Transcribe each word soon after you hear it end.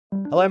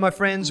Hello, my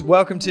friends.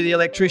 Welcome to the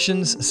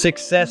Electricians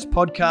Success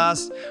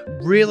Podcast.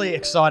 Really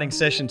exciting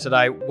session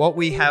today. What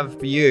we have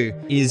for you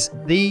is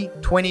the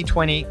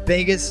 2020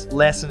 biggest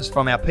lessons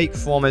from our peak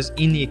performers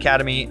in the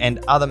academy and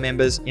other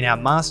members in our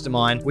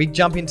mastermind. We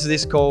jump into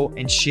this call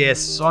and share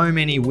so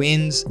many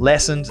wins,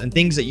 lessons, and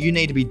things that you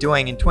need to be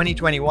doing in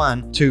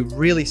 2021 to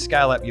really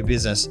scale up your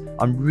business.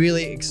 I'm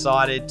really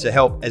excited to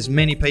help as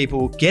many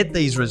people get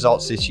these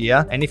results this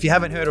year. And if you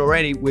haven't heard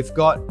already, we've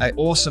got an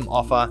awesome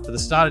offer for the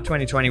start of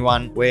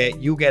 2021 where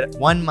you'll get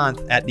 1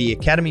 month at the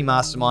Academy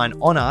Mastermind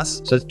on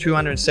us. So it's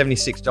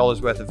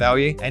 $276 worth of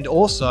value. And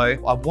also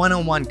a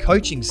one-on-one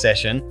coaching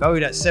session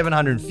valued at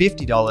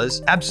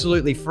 $750,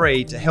 absolutely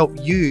free to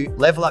help you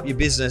level up your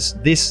business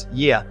this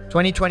year.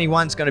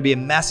 2021 is going to be a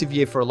massive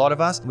year for a lot of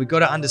us. We've got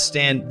to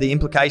understand the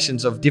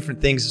implications of different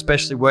things,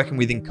 especially working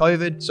within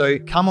COVID. So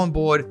come on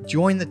board,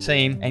 join the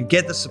team, and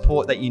get the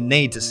support that you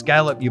need to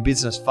scale up your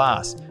business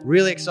fast.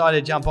 Really excited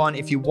to jump on.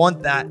 If you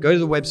want that, go to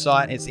the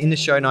website. It's in the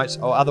show notes,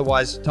 or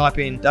otherwise type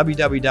in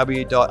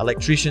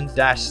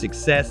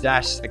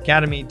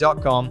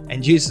www.electricians-success-academy.com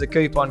and use the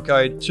coupon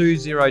code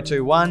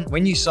 2021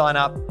 when you sign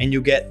up, and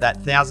you'll get that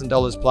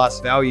 $1,000 plus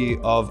value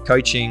of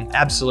coaching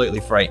absolutely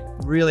free.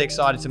 Really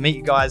excited to meet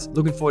you guys.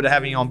 Looking forward to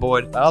having you on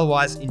board. But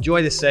otherwise,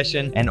 enjoy this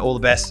session and all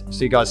the best.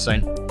 See you guys soon.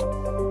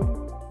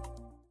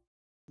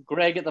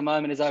 Greg at the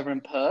moment is over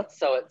in Perth,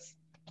 so it's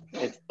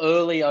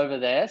early over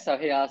there. So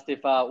he asked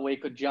if we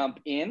could jump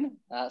in.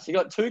 So you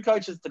got 2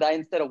 coaches today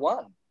instead of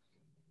 1.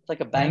 It's like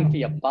a bang for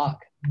your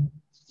buck.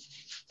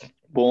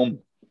 Boom.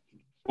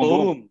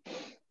 Boom.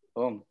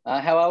 Boom.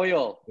 How are we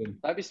all?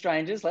 Don't be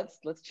strangers.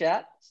 Let's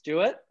chat.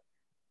 Stuart,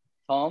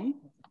 Tom,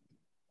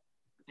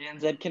 the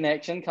NZ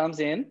connection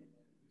comes in.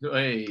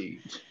 Hey.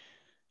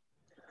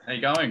 How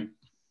you going?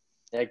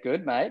 Yeah,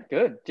 good, mate.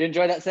 Good. Did you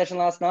enjoy that session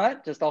last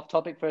night? Just off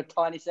topic for a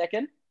tiny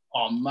second.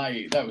 Oh,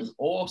 mate, that was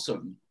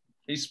awesome.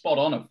 He's spot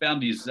on. I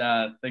found his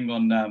thing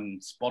on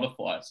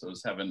Spotify, so I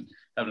was having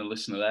a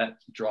listen to that,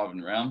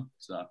 driving around.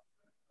 So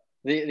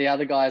the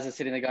other guys are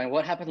sitting there going,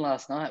 "What happened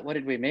last night? What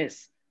did we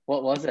miss?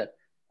 What was it?"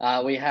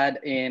 We had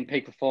in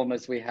peak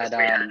performers, we had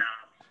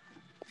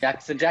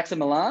Jackson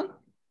Milan.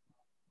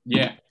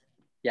 Yeah.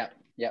 Yep.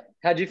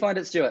 How'd you find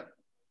it, Stuart?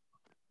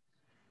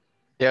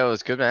 Yeah, it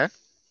was good, man.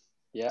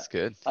 Yeah, it's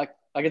good. I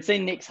could see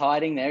Nick's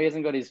hiding there. He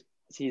hasn't got his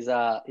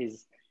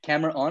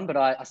camera on, but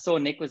I saw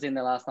Nick was in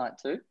there last night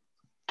too.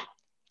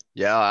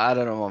 Yeah, I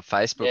added him on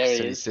Facebook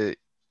as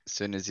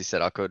soon as he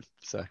said I could.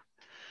 So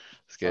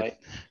it's good.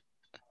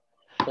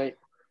 Sweet.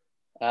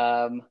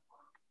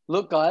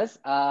 Look, guys,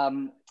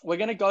 we're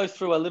going to go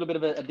through a little bit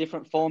of a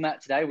different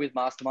format today with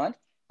Mastermind.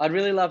 I'd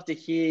really love to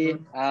hear,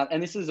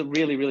 and this is a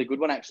really, really good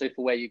one actually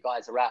for where you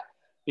guys are at,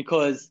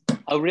 because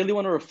I really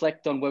want to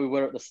reflect on where we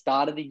were at the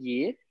start of the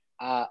year,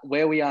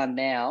 where we are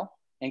now,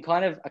 and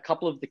kind of a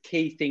couple of the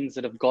key things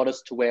that have got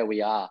us to where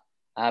we are.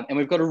 And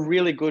we've got a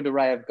really good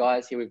array of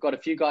guys here. We've got a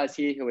few guys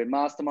here who are in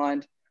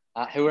Mastermind,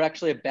 who are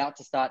actually about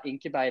to start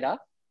Incubator.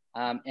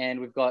 And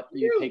we've got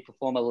you peak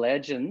performer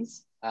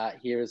legends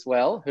here as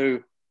well,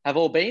 who have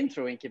all been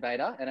through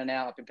Incubator and are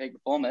now up in peak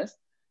performers.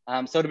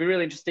 So it'll be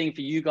really interesting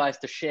for you guys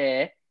to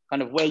share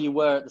kind of where you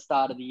were at the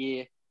start of the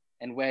year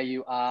and where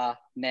you are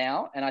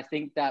now. And I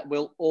think that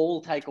we'll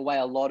all take away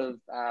a lot of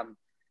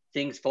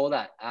things for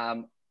that.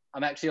 I'm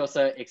actually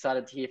also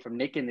excited to hear from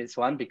Nick in this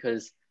one,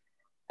 because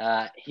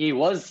he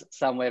was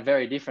somewhere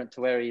very different to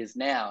where he is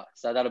now.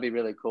 So that'll be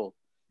really cool.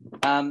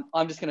 I'm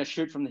just going to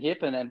shoot from the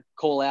hip and then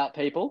call out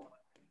people.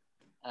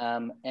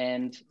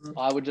 And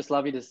I would just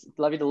love you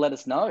to let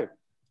us know,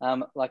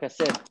 like I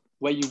said,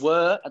 where you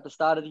were at the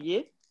start of the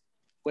year,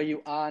 where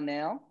you are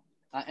now,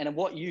 and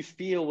what you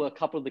feel were a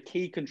couple of the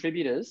key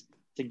contributors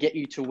to get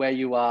you to where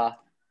you are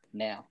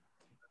now.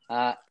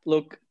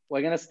 Look,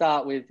 we're going to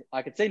start with,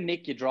 I could see,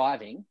 Nick, you're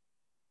driving.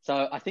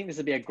 So I think this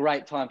would be a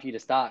great time for you to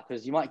start,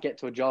 because you might get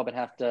to a job and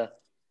have to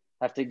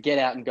get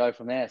out and go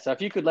from there. So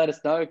if you could let us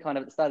know kind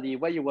of at the start of the year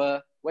where you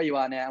were, where you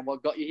are now, and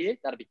what got you here,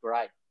 that'd be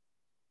great.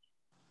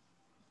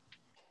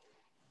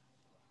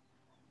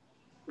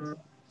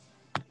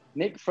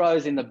 Nick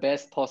froze in the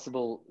best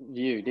possible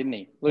view, didn't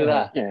he? Look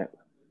at that. Yeah.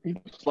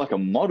 He's like a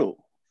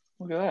model.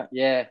 Look at that.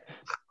 Yeah.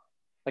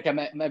 Okay,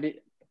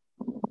 maybe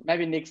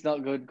Nick's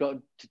not good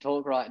to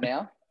talk right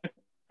now.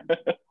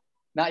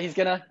 No, he's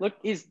gonna look.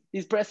 He's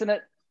pressing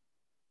it.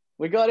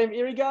 We got him.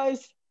 Here he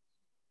goes.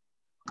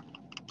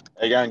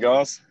 How you going,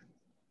 guys?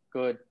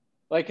 Good.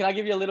 Wait, can I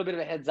give you a little bit of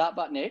a heads up,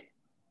 Nick?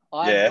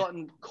 I've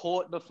gotten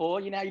caught before.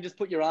 You know, you just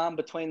put your arm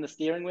between the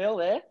steering wheel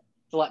there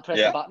to like press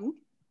the button.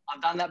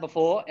 I've done that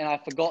before, and I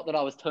forgot that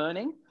I was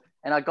turning,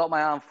 and I got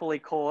my arm fully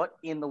caught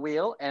in the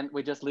wheel, and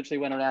we just literally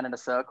went around in a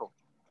circle.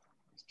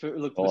 It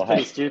was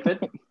pretty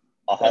stupid.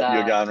 I hope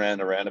you're going round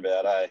a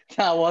roundabout, eh?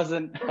 I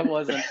wasn't. I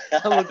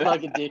looked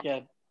like a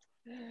dickhead.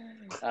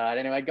 All right,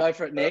 anyway, go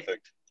for it, Nick.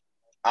 Perfect.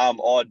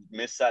 I'd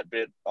missed that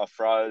bit. I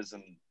froze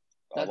and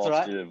I That's lost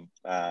right. you.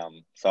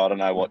 So I don't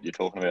know what you're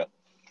talking about.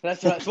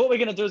 That's right. So what we're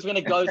going to do is we're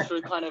going to go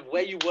through kind of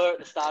where you were at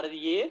the start of the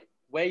year,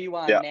 where you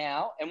are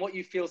now, and what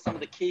you feel some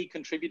of the key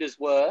contributors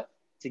were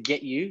to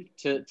get you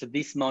to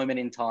this moment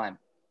in time,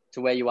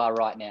 to where you are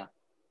right now?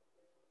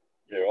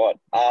 You're right.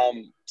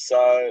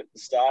 So the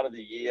start of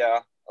the year,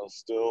 I was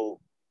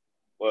still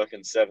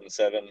working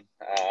 7-7,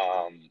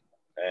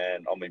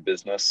 and on my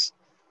business.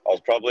 I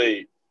was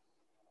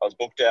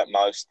booked out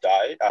most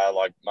day,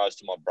 like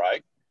most of my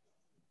break,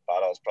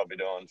 but I was probably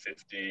doing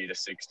 50 to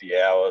 60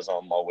 hours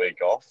on my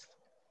week off.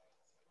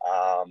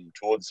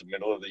 Towards the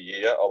middle of the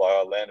year,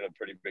 although I landed a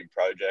pretty big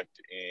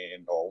project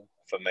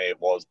for me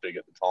it was big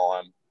at the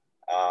time,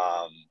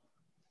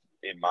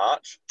 in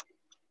March.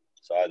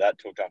 So that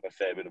took up a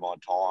fair bit of my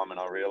time, and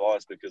I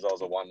realised because I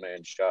was a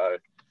one-man show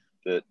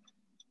that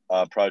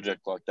a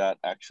project like that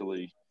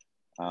actually,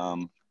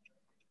 the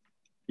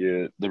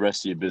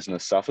rest of your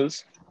business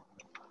suffers.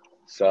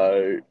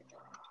 So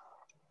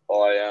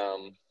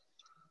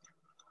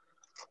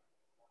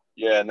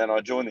and then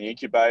I joined the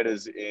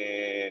incubators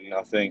in,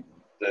 I think,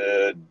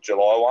 the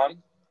July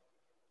one.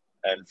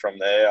 And from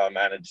there, I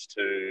managed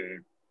to,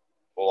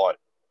 I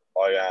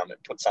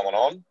put someone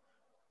on,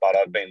 but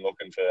I'd been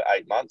looking for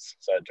 8 months.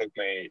 So it took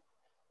me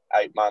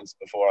 8 months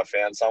before I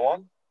found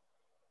someone,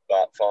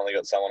 but finally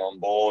got someone on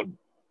board.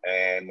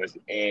 And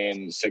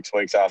within 6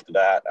 weeks after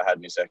that, I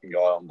had my second guy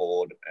on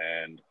board,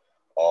 and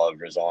I've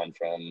resigned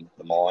from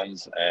the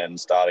mines. And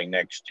starting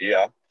next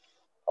year,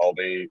 I'll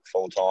be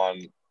full-time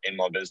in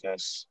my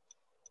business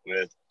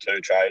with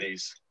 2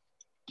 tradies.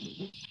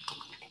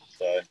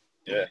 So,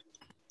 yeah,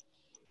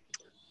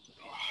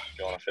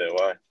 going a fair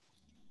way.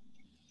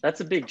 That's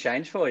a big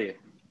change for you.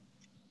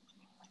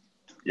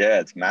 Yeah,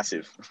 it's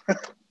massive.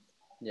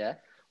 Yeah.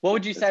 What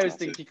would you say was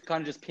if you could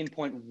kind of just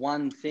pinpoint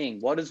one thing?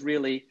 What is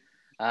really,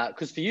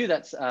 because for you,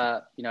 that's,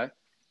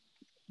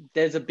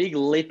 there's a big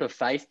leap of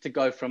faith to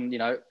go from,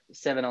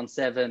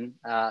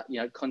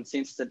 7-on-7,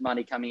 consistent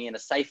money coming in, a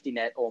safety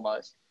net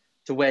almost,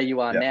 to where you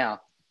are now.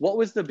 What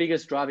was the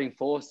biggest driving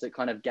force that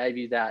kind of gave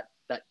you that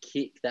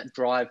kick, that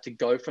drive to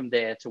go from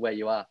there to where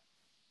you are?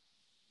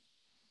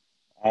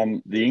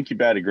 The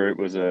incubator group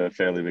was a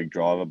fairly big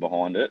driver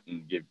behind it,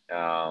 and give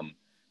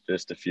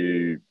just a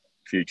few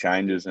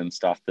changes and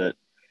stuff that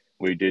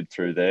we did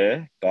through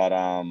there. But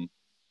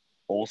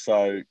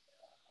also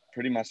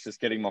pretty much just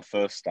getting my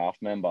first staff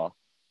member,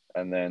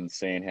 and then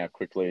seeing how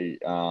quickly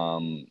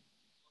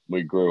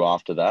we grew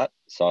after that.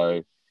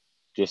 So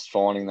just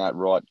finding that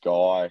right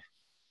guy.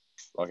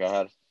 Like, I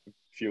had a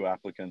few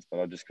applicants, but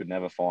I just could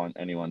never find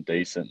anyone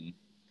decent. And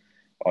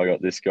I got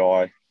this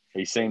guy.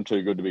 He seemed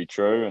too good to be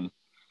true, and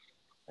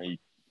he's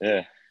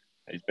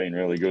been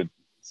really good.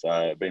 So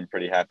I've been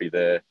pretty happy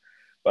there.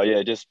 But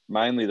yeah, just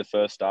mainly the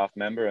first staff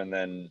member, and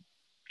then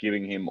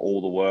giving him all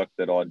the work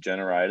that I'd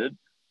generated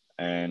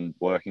and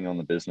working on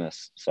the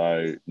business.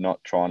 So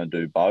not trying to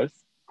do both,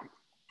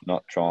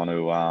 not trying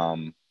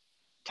to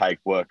take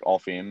work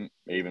off him,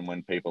 even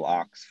when people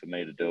ask for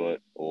me to do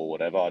it or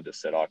whatever. I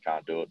just said, I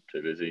can't do it,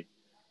 too busy.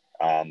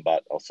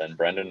 But I'll send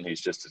Brendan.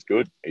 He's just as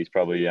good. He's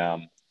probably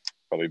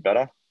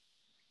better.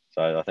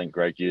 So I think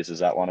Greg uses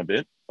that one a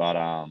bit,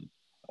 but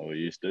we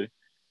used to.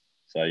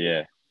 So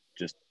yeah,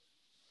 just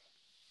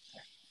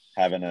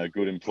having a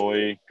good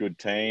employee, good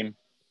team,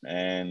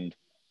 and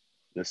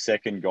the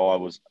second guy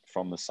was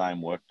from the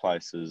same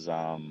workplace as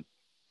that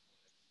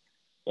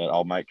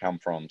old mate come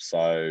from.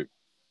 So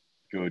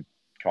good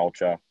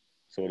culture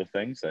sort of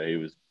thing. So he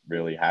was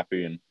really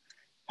happy and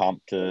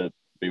pumped to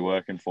be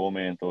working for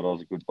me, and thought I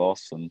was a good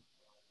boss, and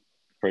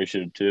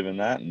appreciative in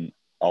that. And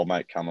old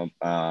mate come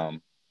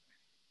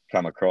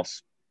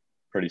across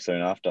pretty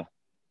soon after.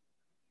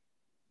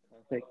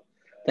 Perfect.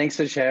 Thanks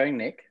for sharing,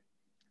 Nick.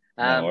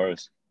 No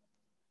worries.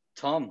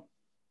 Tom,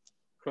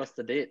 across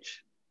the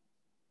ditch.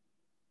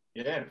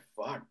 Yeah,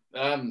 fuck.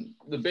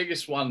 The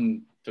biggest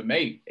one for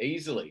me,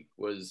 easily,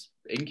 was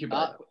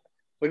incubator.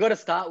 We got to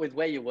start with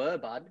where you were,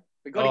 bud.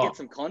 We got to get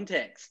some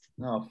context.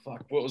 Oh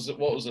fuck! What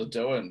was I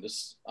doing?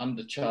 Just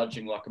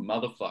undercharging like a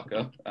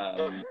motherfucker.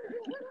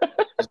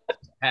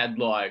 Had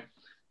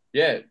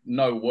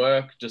no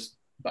work, just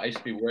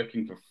basically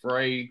working for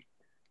free.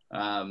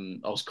 I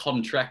was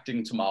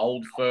contracting to my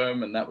old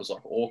firm, and that was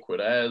like awkward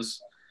as.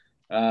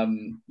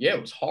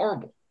 It was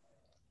horrible.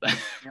 Yep.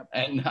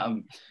 And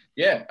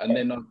and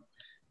then I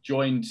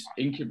joined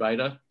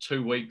Incubator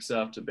 2 weeks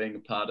after being a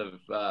part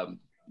of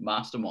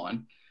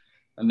Mastermind.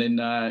 And then,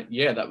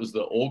 that was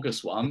the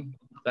August one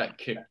that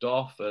kicked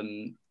off,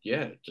 and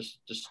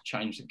just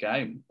changed the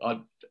game.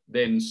 I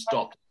then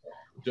stopped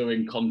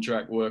doing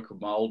contract work with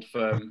my old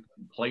firm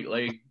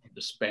completely.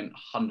 Just spent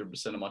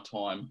 100% of my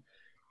time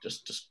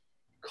just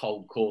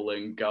cold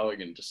calling,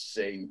 going and just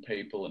seeing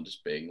people and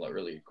just being like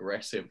really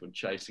aggressive with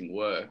chasing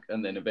work.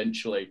 And then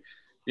eventually,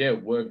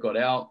 word got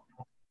out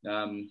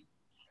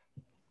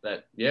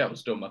that I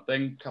was doing my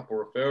thing, couple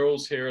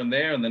referrals here and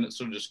there, and then it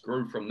sort of just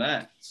grew from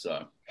that.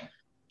 So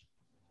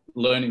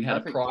learning how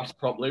to price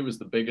properly was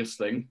the biggest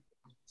thing.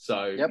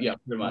 So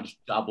pretty much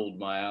doubled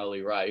my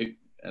hourly rate,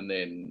 and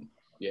then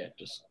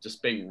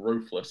just being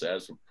ruthless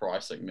as with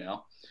pricing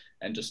now,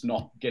 and just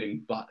not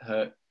getting butt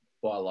hurt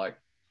by like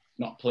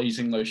not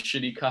pleasing those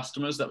shitty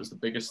customers. That was the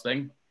biggest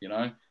thing,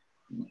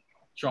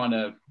 trying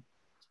to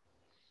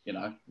you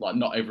know, like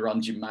not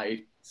everyone's your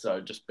mate.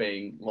 So just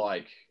being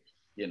like,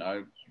 you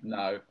know,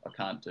 no, I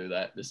can't do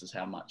that. This is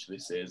how much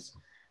this is.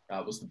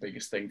 Was the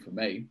biggest thing for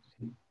me.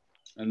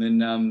 And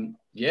then,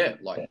 yeah,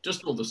 like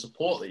just all the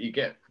support that you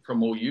get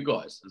from all you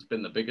guys has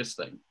been the biggest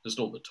thing. Just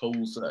all the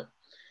tools that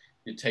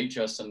you teach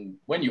us. And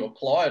when you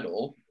apply it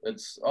all,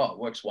 it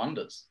works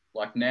wonders.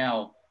 Like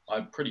now I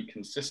have pretty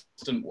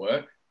consistent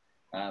work.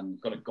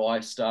 Got a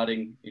guy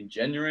starting in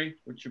January,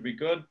 which should be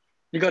good.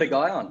 You got a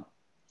guy on?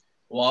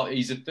 Well,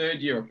 he's a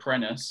third-year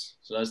apprentice,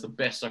 so that's the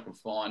best I can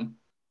find.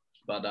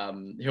 But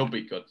he'll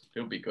be good.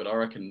 He'll be good. I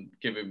reckon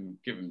give him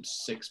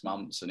 6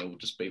 months, and he'll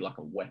just be like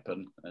a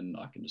weapon, and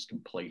I can just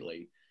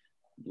completely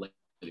let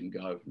him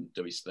go and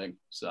do his thing.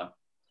 So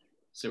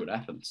see what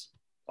happens.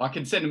 I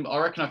can send him. I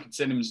reckon I could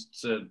send him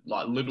to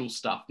like little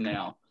stuff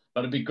now,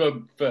 but it'd be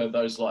good for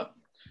those like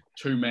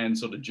 2-man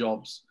sort of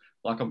jobs.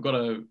 Like I've got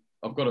a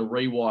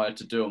rewire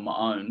to do on my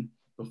own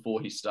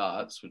before he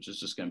starts, which is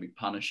just going to be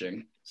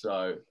punishing.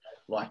 So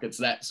like it's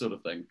that sort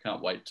of thing.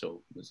 Can't wait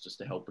till it's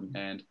just a helping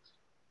hand.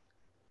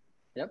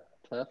 Yep,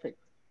 perfect.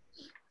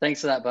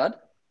 Thanks for that, bud.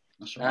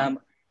 That's right.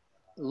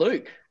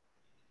 Luke,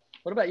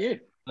 what about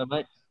you? No,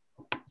 mate.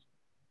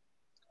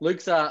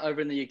 Luke's over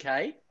in the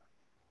UK.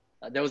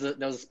 There was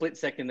a split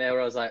second there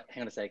where I was like,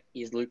 hang on a sec,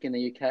 is Luke in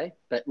the UK?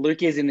 But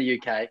Luke is in the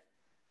UK.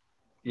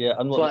 Yeah,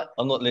 I'm not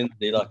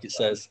Lindsay like it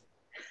says.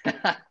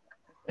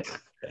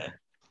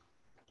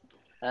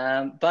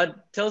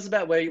 Bud, tell us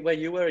about where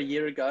you were a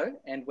year ago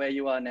and where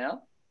you are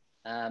now.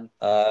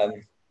 A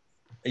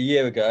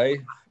year ago,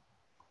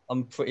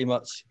 I'm pretty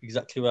much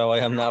exactly where I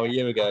am now a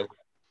year ago.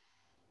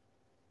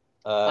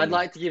 I'd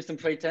like to give some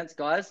pretense,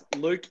 guys.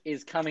 Luke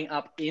is coming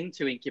up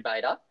into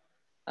incubator.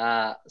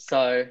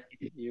 So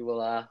you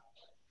will,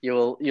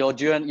 your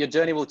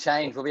journey will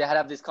change. We'll be able to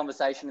have this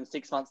conversation in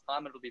 6 months'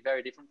 time. It'll be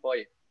very different for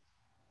you.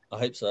 I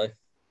hope so.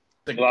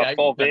 You'll have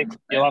 4 vehicles.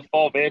 You'll have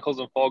 4 vehicles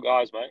and 4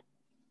 guys,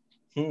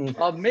 mate.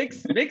 Oh,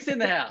 Mick's in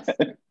the house.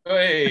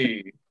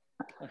 Hey,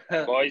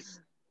 Boys.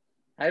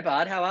 Hey,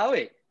 bud, how are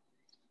we?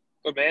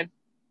 Good, man.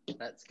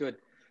 That's good.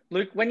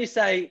 Luke, when you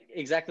say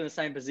exactly the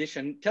same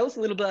position, tell us a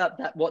little bit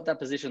about what that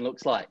position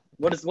looks like.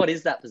 What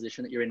is that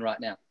position that you're in right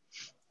now?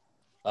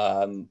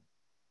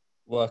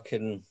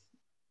 Working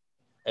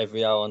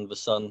every hour under the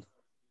sun,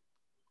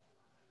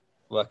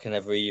 working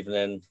every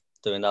evening,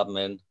 doing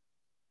admin,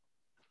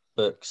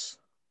 books,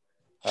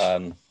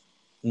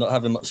 not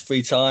having much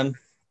free time,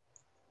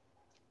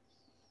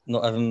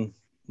 not having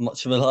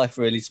much of a life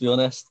really, to be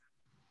honest.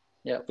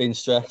 Yeah. Being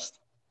stressed.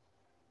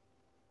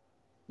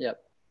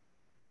 Yep.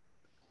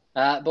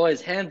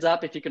 Boys, hands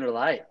up if you can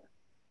relate.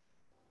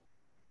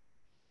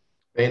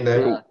 Been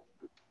there.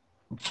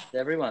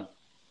 Everyone.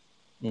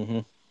 Mm-hmm.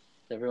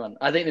 Everyone.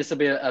 I think this will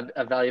be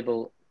a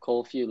valuable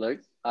call for you,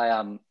 Luke.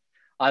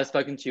 I've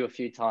spoken to you a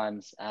few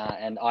times,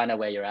 and I know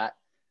where you're at.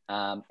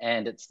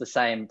 And it's the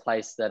same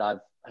place that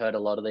I've heard a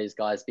lot of these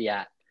guys be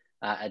at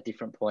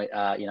different point,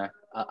 a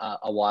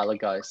while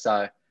ago.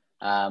 So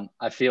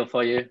I feel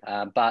for you,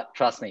 but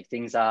trust me,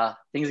 things are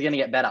going to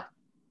get better.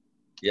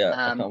 Yeah,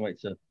 I can't wait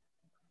to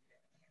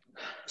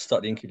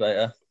start the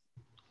incubator.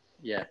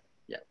 Yeah.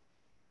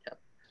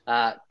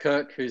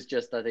 Kirk, who's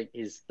just, I think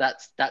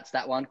that's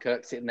that one.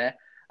 Kirk sitting there.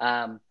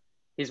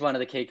 He's one of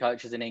the key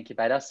coaches in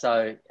incubator,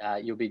 so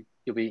you'll be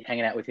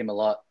hanging out with him a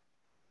lot.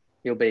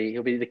 He'll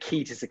be the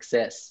key to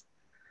success.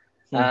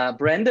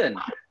 Brendan,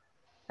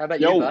 how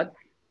about you, bud?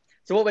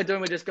 So what we're doing,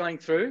 we're just going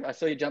through. I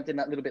saw you jumped in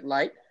that little bit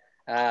late.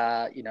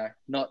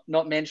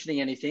 Not mentioning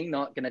anything,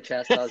 not going to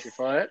chastise you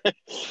for it.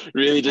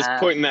 Really just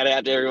pointing that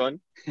out to everyone.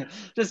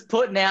 Just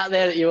putting out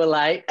there that you were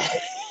late.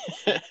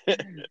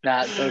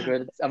 Nah, it's all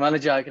good. I'm only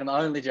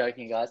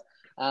joking, guys.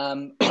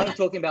 I'm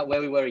talking about where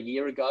we were a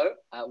year ago,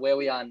 where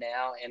we are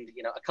now, and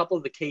a couple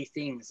of the key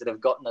things that have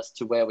gotten us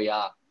to where we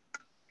are.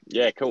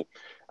 Yeah, cool.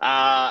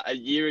 A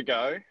year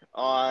ago,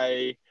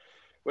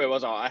 where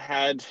was I? I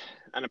had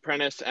an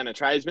apprentice and a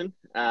tradesman.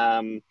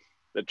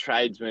 The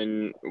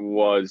tradesman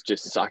was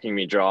just sucking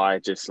me dry,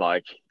 just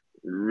like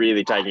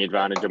really taking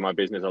advantage of my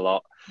business a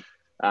lot.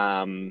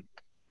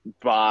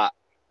 But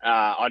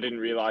I didn't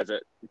realize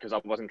it because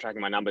I wasn't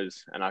tracking my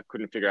numbers and I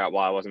couldn't figure out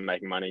why I wasn't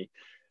making money.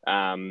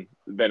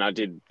 Then I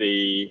did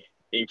the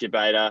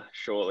incubator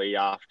shortly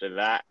after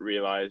that,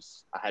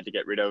 realized I had to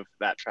get rid of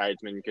that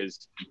tradesman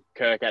because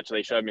Kirk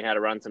actually showed me how to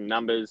run some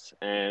numbers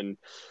and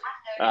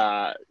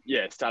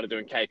started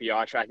doing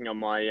KPI tracking on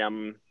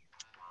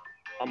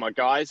my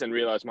guys and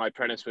realized my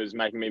apprentice was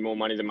making me more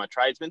money than my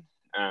tradesman,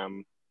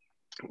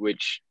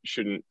 which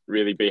shouldn't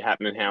really be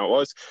happening how it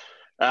was.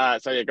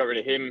 Got rid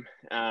of him.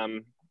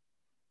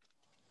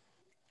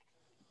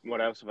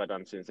 What else have I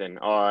done since then?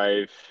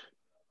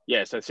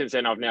 So since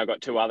then I've now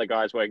got 2 other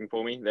guys working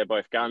for me. They're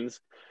both guns.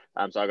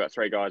 So I got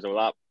 3 guys all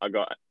up. I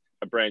got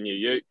a brand new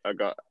ute. I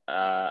got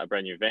a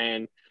brand new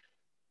van.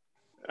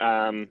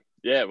 I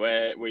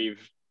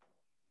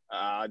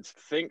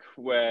think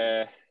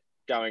we're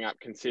going up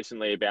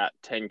consistently about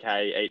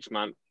 10K each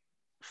month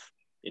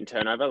in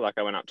turnover. Like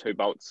I went up 2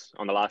 bolts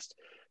on the last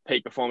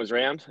peak performance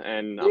round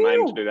and I'm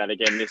aiming to do that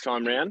again this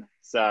time round.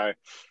 So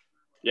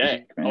Yeah,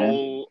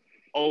 Man.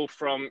 all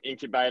from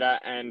incubator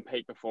and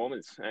peak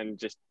performance, and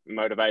just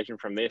motivation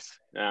from this.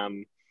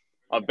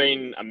 I've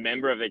been a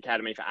member of the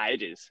academy for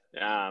ages,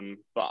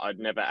 but I'd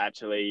never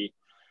actually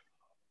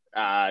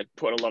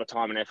put a lot of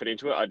time and effort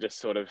into it. I just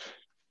sort of,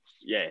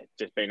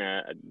 just been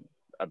a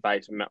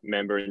base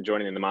member and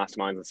joining in the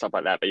masterminds and stuff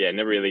like that. But yeah,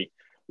 never really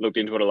looked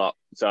into it a lot.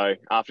 So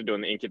after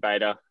doing the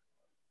incubator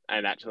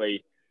and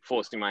actually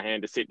forcing my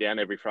hand to sit down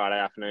every Friday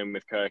afternoon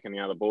with Kirk and the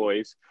other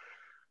boys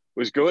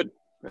was good.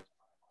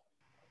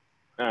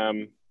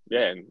 And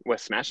we're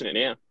smashing it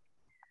now.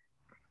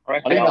 I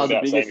I think that was the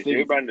the biggest same as you,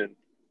 thing. Brendan.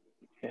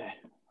 Yeah.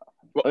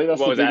 What, I think that's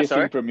what the was that, biggest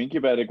sorry? thing from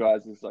incubator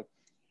guys is like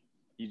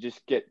you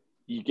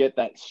get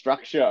that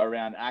structure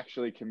around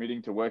actually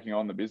committing to working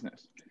on the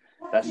business.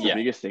 That's the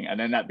biggest thing. And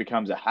then that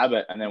becomes a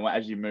habit. And then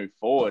as you move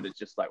forward, it's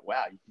just like,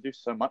 wow, you can do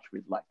so much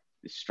with like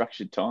this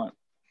structured time.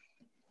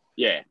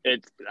 Yeah,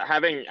 it's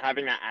having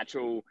that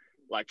actual,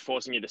 like,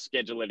 forcing you to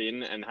schedule it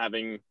in, and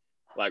having,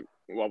 like,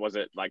 what was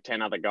it, like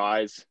 10 other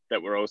guys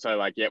that were also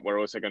like, we're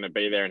also going to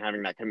be there, and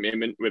having that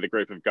commitment with a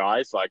group of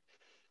guys. Like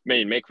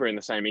me and Mick were in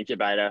the same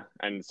incubator,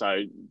 and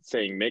so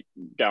seeing Mick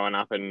going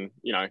up, and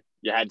you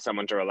had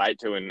someone to relate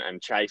to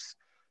and chase,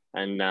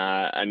 and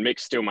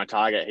Mick's still my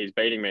target. He's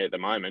beating me at the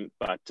moment,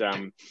 but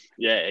I'm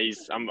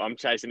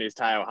chasing his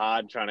tail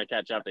hard, trying to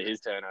catch up to his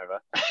turnover.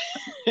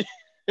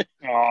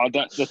 Oh,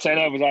 the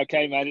turnover's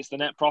okay, mate. It's the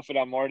net profit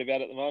I'm worried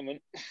about at the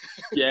moment.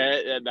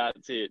 yeah,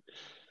 that's it.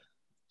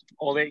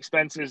 All the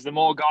expenses, the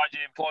more guys you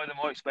employ, the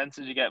more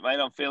expenses you get, mate.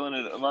 I'm feeling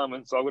it at the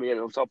moment, so I've got to get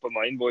it on top of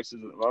my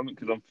invoices at the moment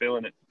because I'm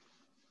feeling it.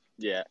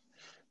 Yeah,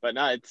 but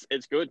no,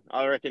 it's good.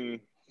 I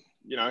reckon,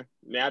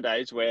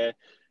 nowadays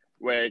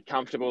we're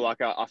comfortable.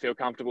 Like I feel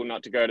comfortable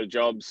not to go to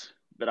jobs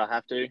that I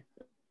have to.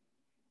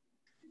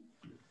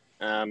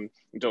 I'm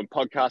doing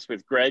podcasts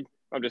with Greg.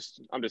 I'm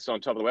just on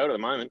top of the world at the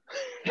moment.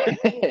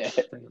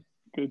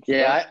 Good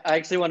Yeah, stuff. I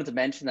actually wanted to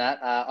mention that.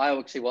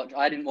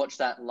 I didn't watch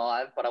that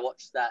live, but I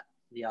watched that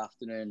the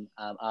afternoon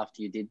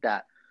after you did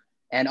that.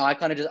 And I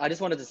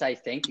just wanted to say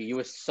thank you. You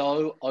were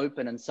so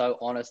open and so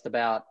honest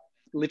about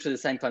literally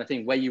the same kind of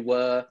thing, where you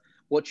were,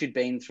 what you'd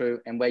been through,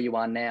 and where you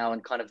are now,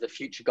 and kind of the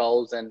future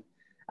goals, and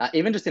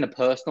even just in a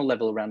personal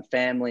level around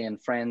family and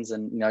friends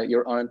and,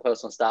 your own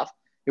personal stuff.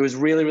 It was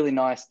really, really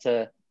nice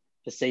to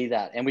see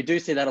that. And we do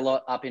see that a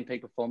lot up in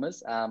Peak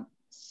Performers.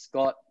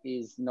 Scott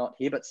is not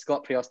here, but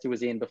Scott Priosti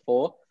was in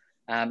before.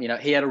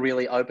 He had a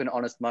really open,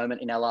 honest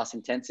moment in our last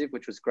intensive,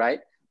 which was great.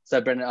 So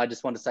Brendan, I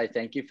just want to say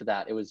thank you for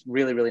that. It was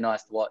really, really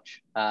nice to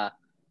watch.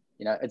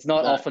 It's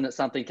not often that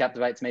something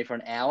captivates me for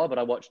an hour, but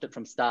I watched it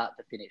from start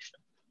to finish.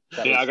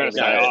 I got to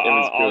say,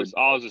 it was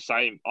I was the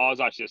same. I was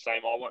actually the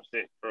same. I watched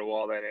it for a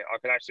while then. I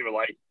can actually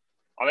relate.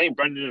 I think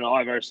Brendan and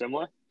I are very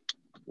similar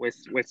with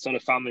sort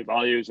of family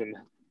values and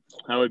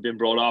how we've been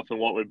brought up and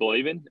what we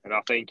believe in. And I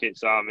think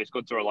it's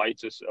good to relate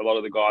to a lot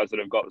of the guys that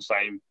have got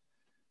the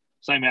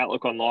same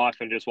outlook on life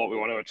and just what we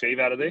want to achieve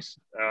out of this.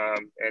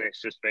 And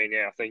it's just been,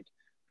 I think,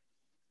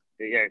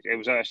 it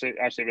was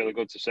actually really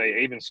good to see.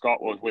 Even Scott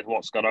with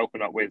what Scott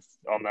opened up with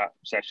on that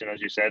session, as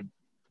you said,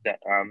 that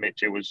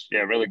Mitch, it was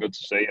really good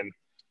to see. And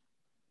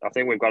I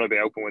think we've got to be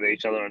open with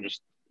each other and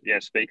just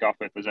speak up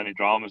if there's any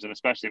dramas. And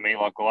especially me,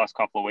 like the last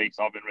couple of weeks,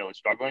 I've been really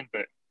struggling,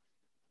 but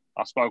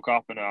I spoke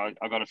up and I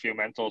got a few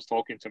mentors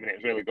talking to me. And it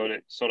was really good.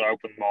 It sort of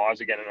opened my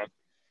eyes again, and I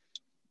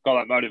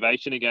got that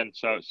motivation again.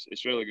 So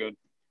it's really good.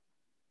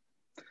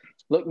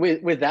 Look,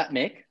 with that,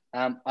 Mick,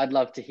 I'd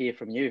love to hear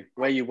from you,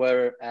 where you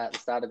were at the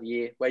start of the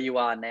year, where you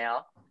are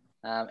now,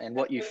 and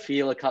what you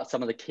feel are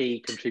some of the key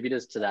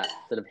contributors to that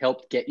have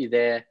helped get you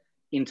there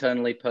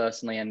internally,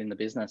 personally, and in the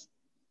business.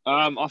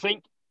 I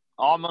think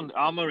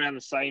I'm around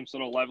the same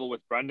sort of level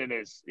with Brendan. I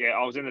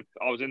was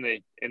in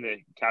the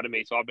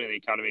academy, so I've been in the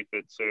academy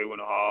for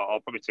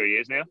 2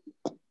 years now.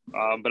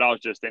 But I was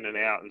just in and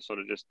out and sort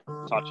of just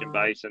touching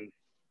base and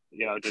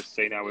just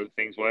seeing how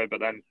things were. But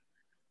then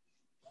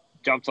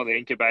jumped on the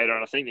incubator,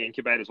 and I think the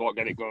incubator is what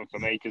got it going for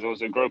me, because there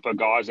was a group of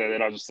guys there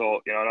that I just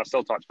thought, and I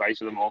still touch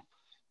base with them all,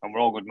 and we're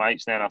all good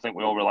mates now, and I think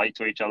we all relate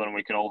to each other and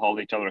we can all hold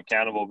each other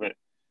accountable. But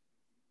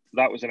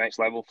that was the next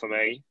level for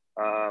me.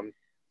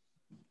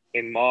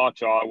 In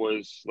March, I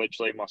was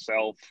literally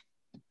myself,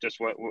 just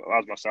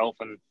as myself,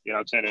 and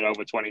turning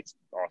over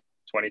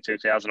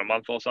 22,000 a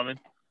month or something.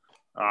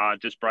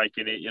 Just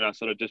breaking it,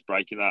 sort of just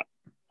breaking that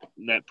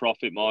net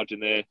profit margin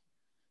there,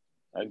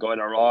 and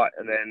going all right.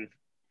 And then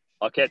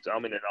I kept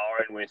in an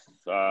iron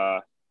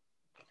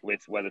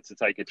with whether to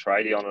take a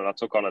tradie on, and I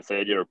took on a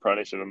third-year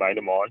apprentice of a mate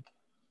of mine.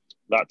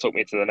 That took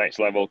me to the next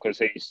level because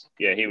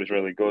he was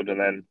really good. And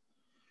then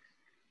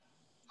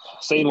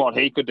seeing what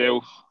he could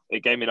do,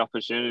 it gave me an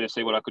opportunity to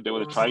see what I could do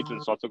with a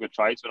tradesman. So I took a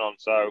tradesman on.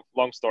 So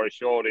long story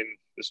short, in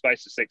the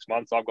space of 6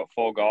 months, I've got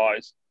 4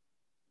 guys.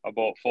 I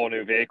bought 4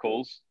 new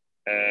vehicles,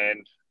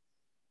 and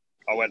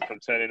I went from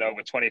turning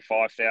over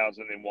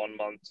 25,000 in 1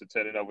 month to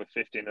turning over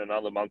 50 in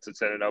another month to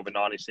turning over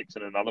 96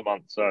 in another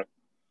month. So,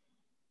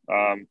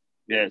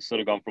 it's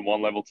sort of gone from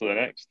one level to the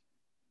next.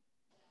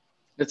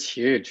 That's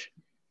huge.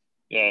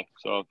 Yeah.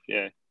 So,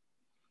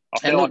 I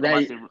And feel look,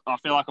 like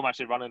I'm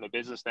actually running a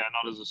business now,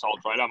 not as a sole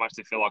trader. I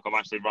actually feel like I'm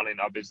actually running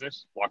a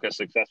business, like a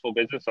successful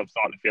business. I'm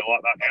starting to feel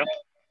like that now.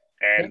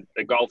 And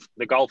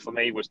the goal for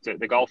me was to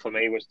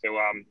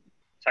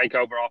take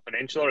over our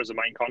peninsula as the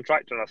main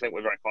contractor, and I think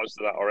we're very close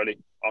to that already.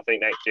 I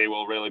think next year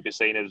we'll really be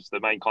seen as the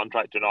main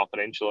contractor in our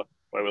peninsula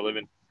where we're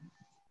living.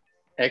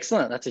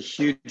 Excellent. That's a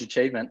huge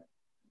achievement.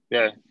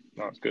 Yeah,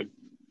 that's good.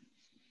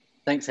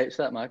 Thanks heaps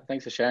for that, Mike.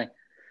 Thanks for sharing.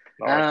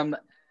 Nice.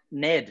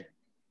 Ned,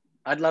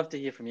 I'd love to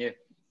hear from you.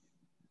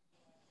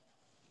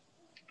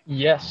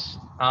 Yes.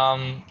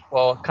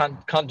 Well,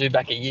 can't do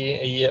back a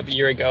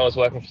year ago. I was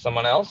working for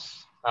someone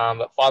else.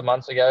 But 5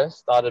 months ago,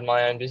 started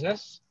my own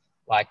business.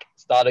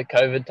 Started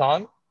COVID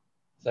time,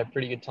 so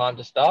pretty good time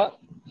to start.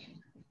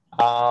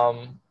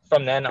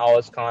 From then, I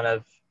was kind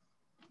of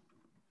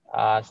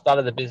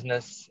started the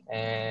business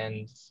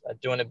and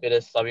doing a bit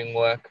of subbing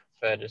work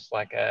for just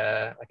like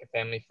a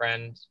family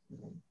friend,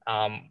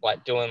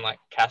 doing like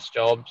cash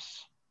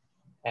jobs,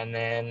 and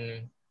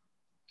then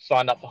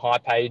signed up for High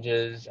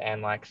Pages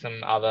and like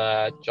some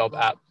other job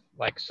app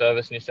like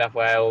Service New South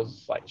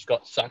Wales. Just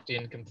got sucked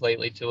in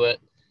completely to it.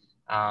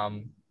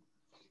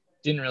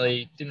 Didn't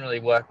really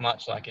work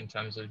much, in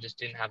terms of just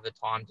didn't have the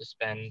time to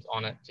spend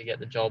on it to get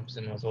the jobs,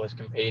 and was always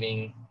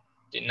competing.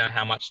 Didn't know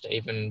how much to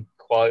even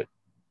quote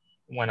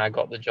when I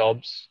got the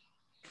jobs.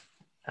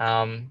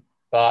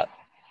 But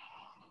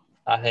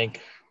I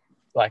think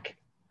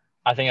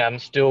I'm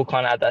still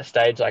kind of at that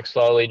stage,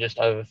 slowly, just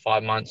over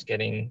 5 months,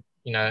 getting,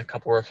 a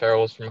couple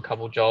referrals from a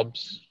couple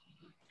jobs.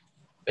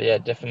 But yeah,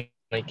 definitely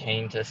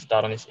keen to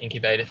start on this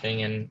incubator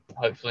thing and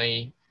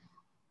hopefully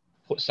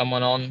put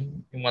someone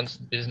on in one's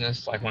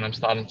business, when I'm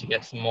starting to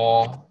get some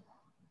more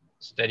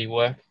steady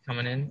work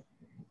coming in.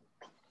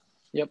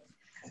 Yep.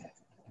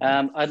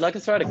 I'd like to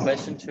throw out a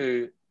question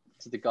to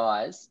the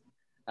guys.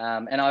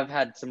 And I've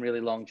had some really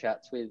long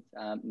chats with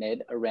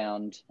Ned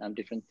around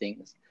different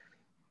things.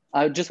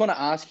 I just want to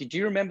ask you, do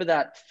you remember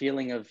that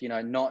feeling of,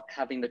 not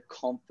having the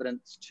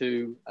confidence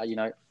to,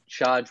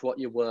 charge what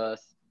you're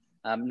worth,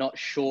 not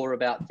sure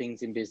about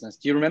things in business?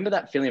 Do you remember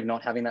that feeling of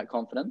not having that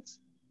confidence?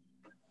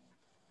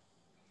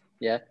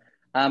 Yeah.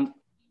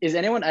 Is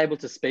anyone able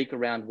to speak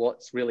around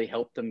what's really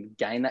helped them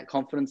gain that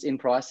confidence in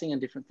pricing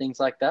and different things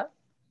like that?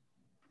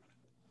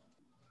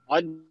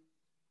 I'd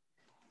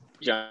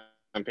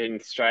jump in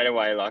straight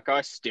away.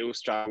 I still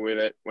struggle with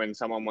it when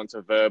someone wants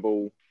a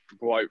verbal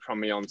quote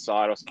from me on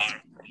site or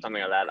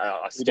something like that.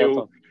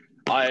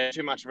 I have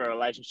too much of a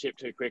relationship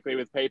too quickly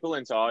with people,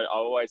 and so I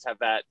always have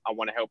that I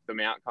want to help them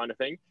out kind of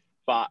thing.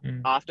 But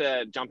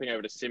after jumping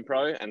over to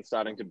Simpro and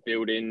starting to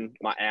build in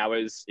my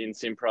hours in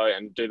Simpro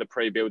and do the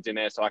pre-builds in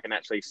there so I can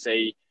actually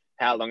see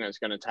how long it's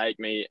going to take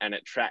me, and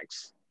it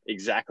tracks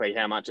exactly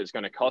how much it's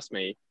going to cost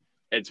me,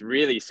 it's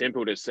really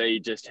simple to see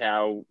just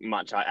how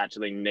much I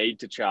actually need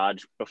to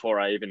charge before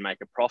I even make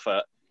a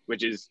profit,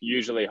 which is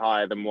usually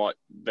higher than what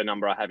the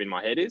number I have in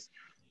my head is.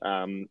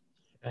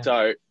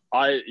 So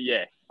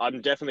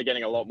I'm definitely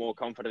getting a lot more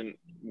confident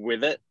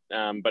with it,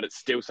 but it's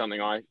still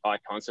something I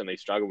constantly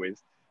struggle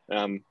with.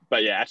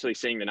 But yeah, actually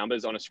seeing the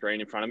numbers on a screen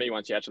in front of me,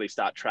 once you actually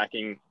start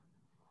tracking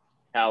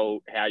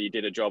how you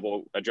did a job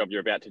or a job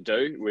you're about to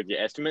do with your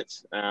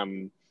estimates,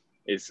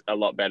 is a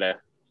lot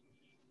better.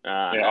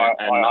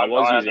 I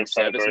was using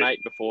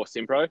ServiceMate before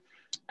Simpro,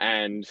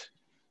 and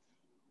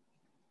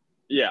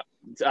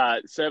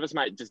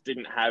ServiceMate just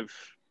didn't have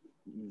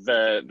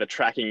the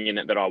tracking in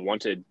it that I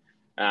wanted.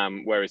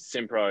 Whereas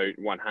Simpro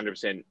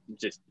 100%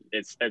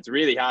 it's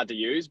really hard to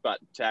use, but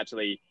to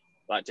actually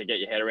to get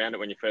your head around it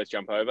when you first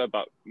jump over.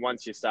 But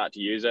once you start to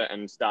use it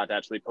and start to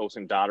actually pull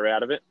some data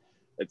out of it,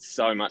 it's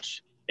so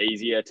much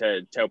easier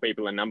to tell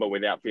people a number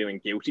without feeling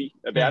guilty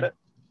about it.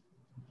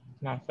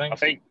 No, thanks.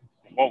 I think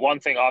one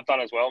thing I've done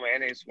as well,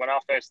 man, is when I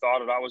first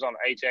started, I was on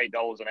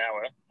 $88 an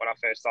hour. When I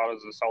first started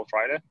as a sole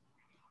trader,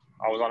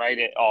 I was on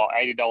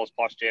 $80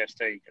 plus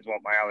GST is what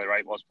my hourly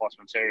rate was plus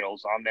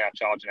materials. I'm now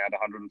charging out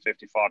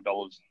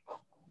 $155.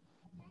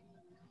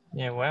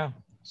 Yeah, wow.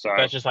 So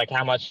that's just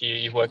how much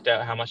you've worked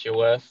out how much you're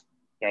worth.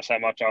 That's how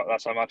much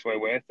we're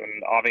worth,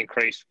 and I've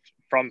increased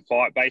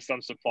based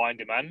on supply and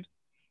demand.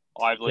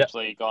 I've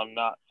literally gone,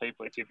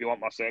 people, if you want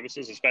my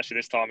services, especially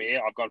this time of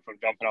year, I've gone from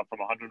jumping up from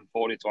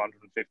 140 to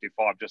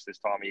 155 just this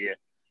time of year,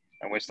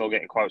 and we're still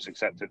getting quotes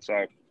accepted.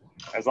 So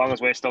as long as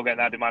we're still getting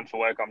that demand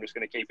for work, I'm just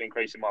going to keep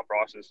increasing my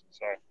prices.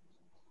 So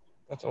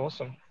that's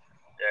awesome.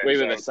 Yeah,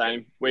 we were the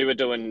same. We were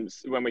doing,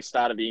 when we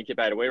started the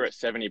incubator, we were at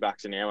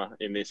 $70 an hour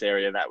in this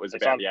area. That was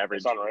about the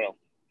average. It's unreal.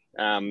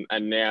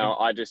 And now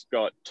I just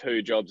got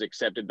 2 jobs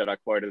accepted that I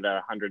quoted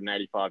at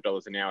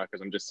 $185 an hour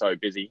because I'm just so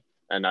busy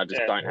and I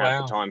just don't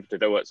have the time to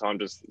do it. So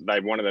they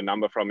wanted a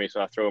number from me,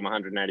 so I threw them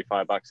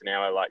 $185 an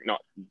hour.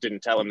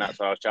 Didn't tell them that's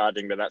what I was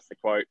charging, but that's the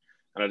quote.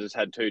 And I just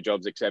had 2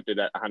 jobs accepted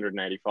at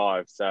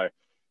 185. So,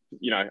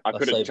 I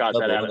could have charged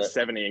that out at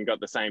 70 and got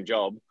the same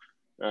job.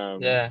 So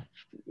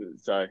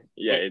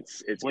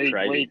it's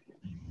crazy.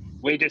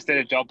 We just did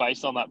a job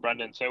based on that,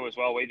 Brendan, too, as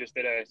well. We just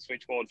did a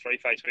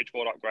 3-phase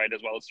switchboard upgrade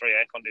as well as 3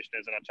 air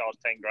conditioners, and I charged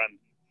 $10,000.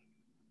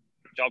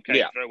 Job came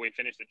Yeah. through. We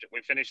finished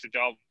the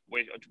job.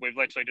 We've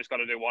literally just got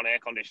to do one air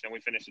conditioner. We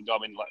finished the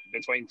job in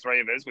between three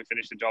of us. We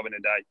finished the job in a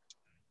day.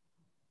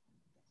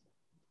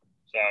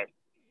 So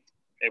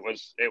it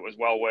was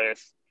well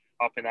worth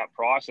upping that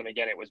price. And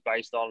again, it was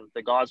based on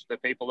the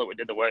people that we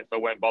did the work for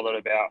weren't bothered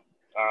about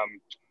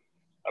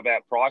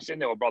pricing.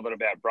 They were bothered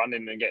about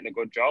branding and getting a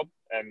good job.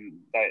 And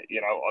they,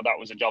 that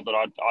was a job that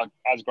I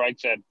as Greg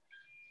said,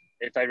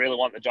 if they really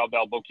want the job,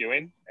 they'll book you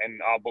in,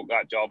 and I'll book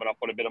that job. And I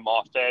put a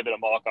fair bit of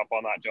markup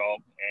on that job,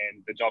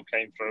 and the job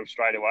came through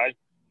straight away.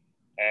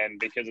 And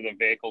because of the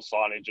vehicle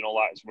signage and all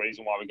that, is the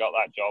reason why we got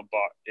that job.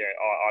 But yeah,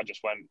 I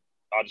just went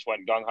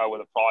gung ho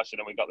with the pricing,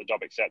 and we got the job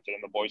accepted.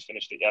 And the boys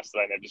finished it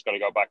yesterday, and they've just got to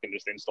go back and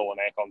just install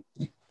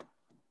an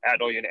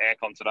outdoor unit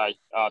aircon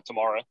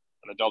tomorrow,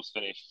 and the job's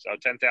finished. So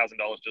 $10,000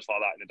 just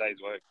like that in a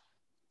day's work.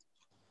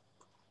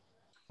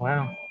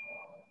 Wow,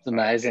 It's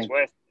amazing.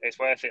 It's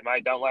worth it,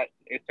 mate.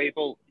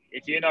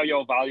 If you know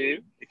your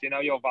value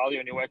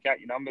and you work out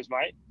your numbers,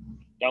 mate,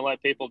 don't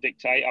let people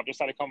dictate. I've just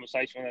had a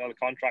conversation with another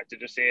contractor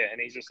just here, and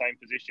he's the same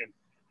position.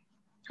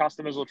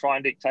 Customers will try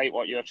and dictate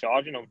what you're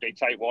charging or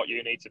dictate what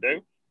you need to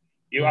do.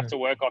 You have to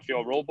work off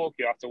your rule book.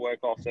 You have to work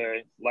off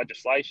the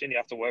legislation. You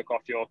have to work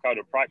off your code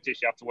of practice.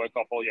 You have to work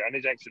off all your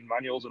energex and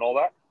manuals and all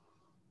that.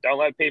 Don't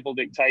let people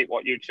dictate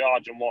what you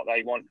charge and what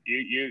they want.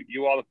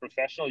 You are the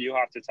professional. You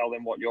have to tell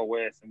them what you're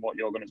worth and what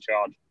you're going to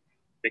charge,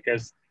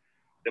 because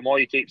the more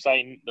you keep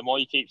saying,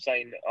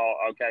 oh,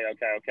 okay,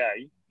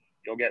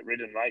 you'll get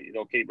ridden, mate.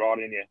 They'll keep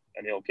riding you,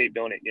 and you'll keep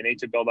doing it. You need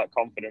to build that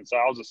confidence. So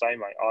I was the same,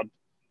 mate.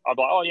 I'd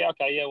be like, oh, yeah,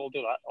 okay, yeah, we'll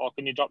do that. Or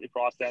can you drop your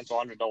price down to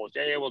 $100?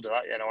 Yeah, we'll do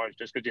that. Yeah, no worries,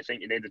 just because you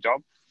think you need the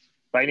job.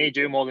 They need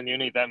you more than you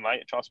need them,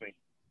 mate. Trust me.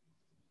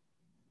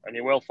 And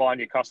you will find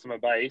your customer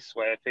base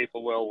where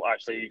people will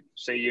actually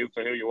see you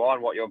for who you are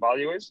and what your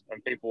value is,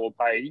 and people will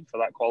pay for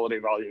that quality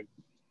value.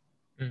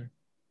 Mm.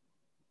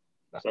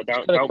 So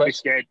don't be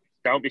scared.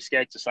 Don't be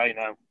scared to say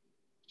no.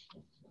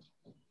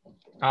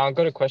 I've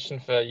got a question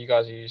for you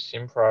guys who use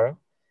SimPro.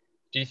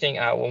 Do you think,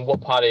 what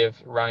part of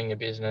running a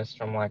business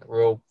from like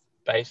real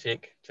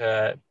basic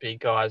to big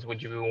guys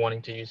would you be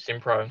wanting to use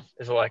SimPro?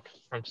 Is it like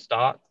from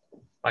start,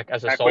 like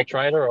as a sole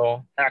trader,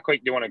 or how quick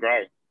do you want to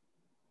grow?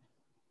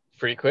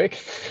 Pretty quick.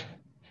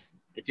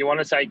 If you want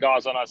to say,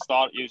 guys, when I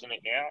start using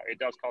it now, it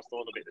does cost a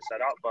little bit to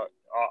set up, but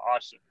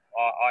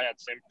I had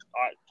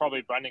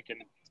probably Brandon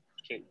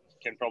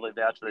can probably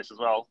vouch for this as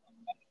well.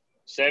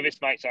 Service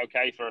makes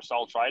okay for a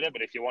sole trader,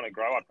 but if you want to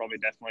grow, I'd probably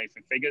definitely,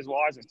 for figures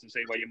wise and to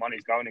see where your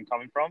money's going and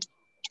coming from,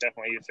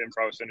 definitely use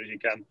SimPro as soon as you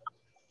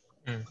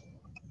can.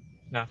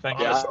 No, thank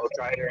you. I'm a sole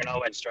trader and I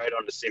went straight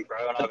onto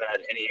SimPro and I haven't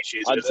had any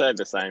issues with it. I'd say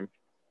the same.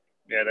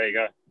 Yeah, there you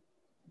go.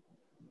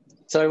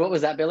 So what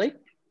was that, Billy?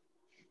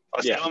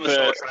 I said I'm a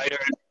sole trader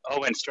and I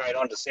went straight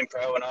onto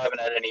SimPro and I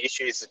haven't had any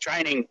issues. The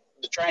training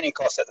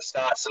cost at the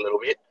start's a little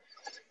bit,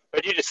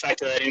 but you just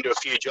factor that into a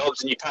few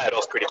jobs and you pay it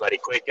off pretty bloody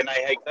quick, and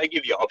they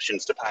give you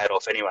options to pay it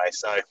off anyway.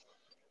 So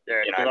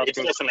yeah, it's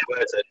definitely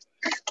worth it.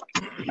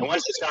 And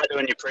once you start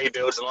doing your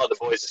pre-builds, and like the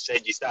boys have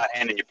said, you start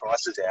handing your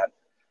prices out,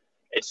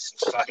 it's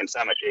fucking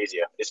so much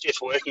easier. It's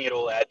just working it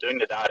all out, doing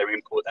the data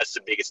input. That's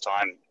the biggest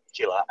time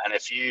killer. And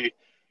if you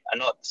are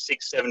not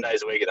 6-7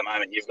 days a week at the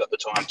moment, you've got the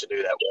time to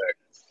do that work.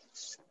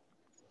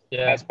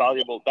 Yeah, that's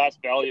valuable. That's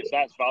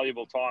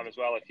valuable time as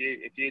well.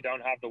 If you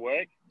don't have the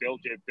work,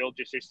 build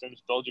your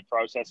systems, build your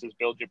processes,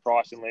 build your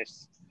pricing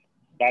lists.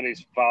 That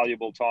is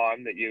valuable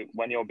time that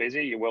when you're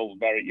busy, you will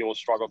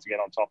struggle to get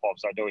on top of.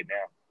 So do it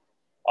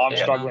now. I'm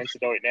struggling to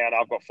do it now, and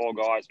I've got 4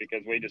 guys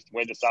because we're just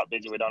that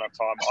busy. We don't have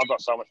time. I've got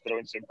so much to do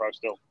in SimPro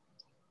still,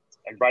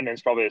 and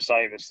Brendan's probably the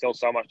same. There's still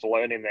so much to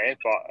learn in there,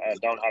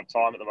 but don't have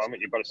time at the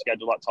moment. You've got to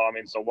schedule that time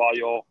in. So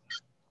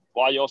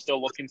while you're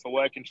still looking for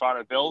work and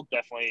trying to build,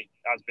 definitely,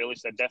 as Billy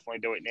said, definitely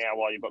do it now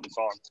while you've got the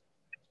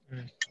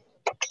time.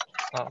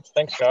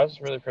 Thanks,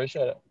 guys. Really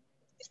appreciate it.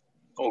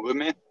 All good,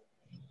 man.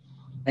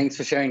 Thanks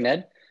for sharing,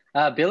 Ned.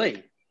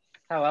 Billy,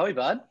 how are we,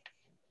 bud?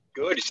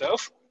 Good,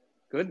 yourself?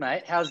 Good,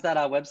 mate. How's that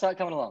website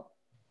coming along?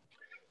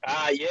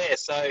 Yeah,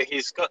 so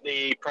he's got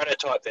the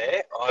prototype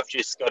there. I've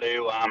just got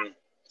to,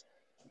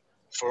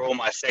 for all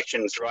my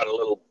sections, write a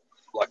little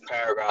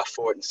paragraph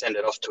for it and send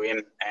it off to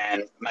him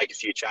and make a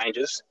few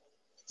changes.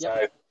 So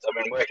I've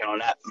been working on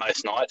that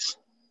most nights.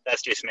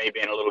 That's just me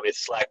being a little bit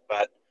slack,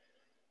 but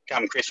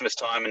come Christmas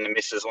time and the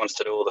missus wants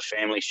to do all the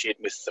family shit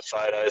with the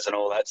photos and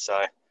all that, so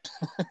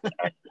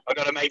I've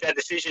got to make that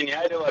decision,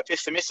 do I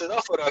piss the missus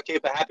off or do I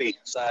keep her happy?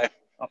 So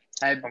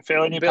I'm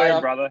feeling your pain,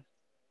 brother.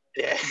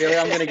 Yeah. Billy,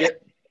 I'm going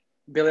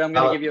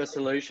to give you a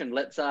solution.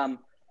 Let's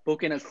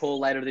book in a call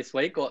later this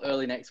week or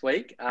early next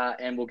week,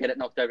 and we'll get it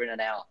knocked over in an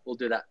hour. We'll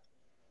do that.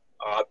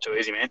 Oh, too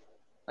easy, man.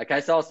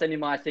 Okay, so I'll send you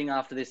my thing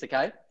after this,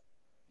 okay?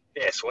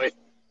 Yeah, sweet.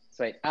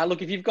 Sweet.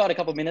 Look, if you've got a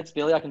couple of minutes,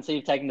 Billy, I can see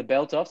you've taken the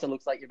belt off, so it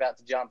looks like you're about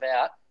to jump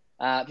out.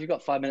 If you've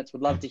got 5 minutes,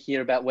 we'd love to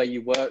hear about where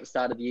you were at the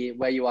start of the year,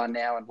 where you are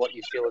now, and what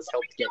you feel has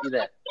helped get you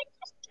there.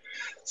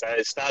 So at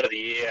the start of the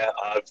year,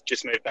 I've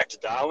just moved back to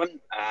Darwin.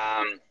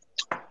 I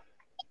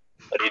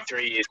did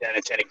 3 years down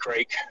in Tennant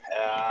Creek.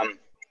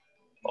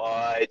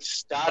 I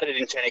started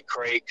in Tennant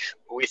Creek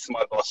with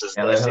my boss's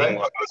Hello, blessing.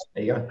 hello. Like I was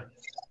There you go.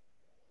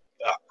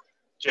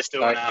 just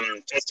doing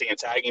testing and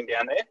tagging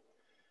down there.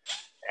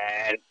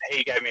 And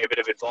he gave me a bit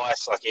of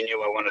advice, like he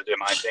knew I wanted to do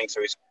my own thing,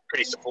 so he's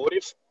pretty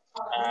supportive.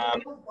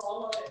 Come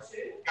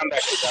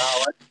back to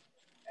Darwin,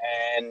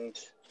 and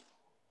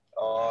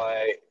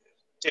I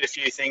did a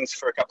few things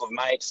for a couple of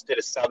mates, did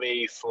a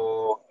subby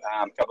for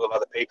a couple of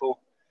other people.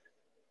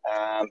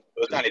 I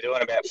was only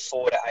doing about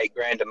 $4,000 to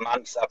 $8,000 a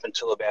month up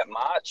until about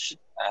March.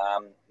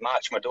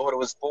 March, my daughter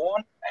was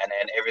born, and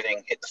then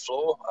everything hit the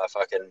floor. I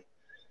fucking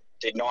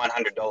did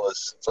 $900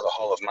 for the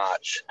whole of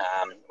March.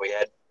 We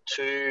had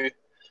two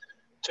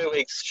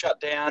weeks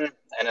shut down,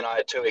 and then I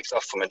had 2 weeks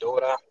off for my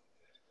daughter.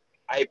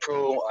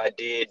 April, I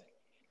did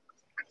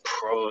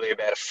probably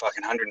about a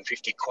fucking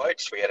 150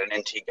 quotes. We had an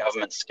NT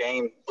government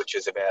scheme, which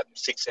is about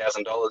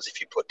 $6,000 if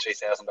you put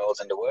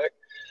 $2,000 into work.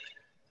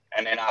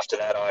 And then after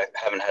that, I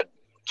haven't had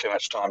too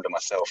much time to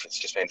myself. It's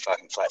just been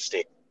fucking flat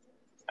stick.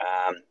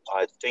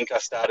 I think I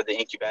started the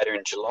incubator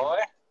in July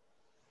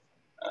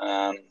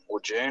or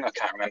June. I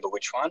can't remember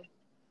which one.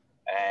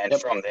 And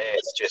from there,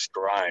 it's just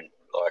grown.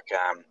 Like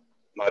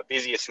my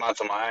busiest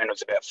month on my own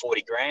was about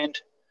 40 grand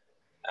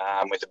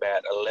with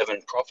about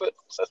 11 profit.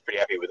 So I was pretty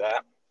happy with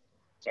that.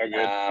 So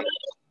good.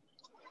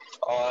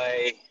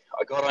 I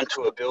got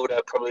onto a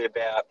builder probably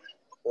about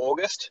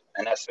August,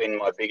 and that's been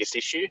my biggest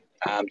issue,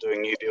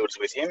 doing new builds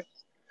with him.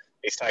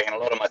 He's taken a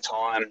lot of my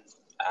time.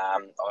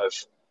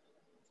 I've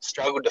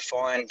struggled to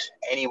find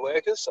any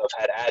workers. I've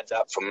had ads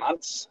up for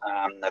months.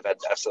 I've had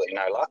absolutely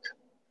no luck.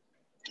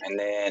 And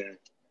then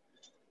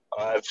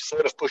I've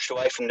sort of pushed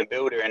away from the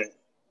builder and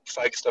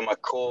focused on my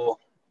core,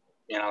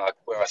 you know, like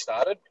where I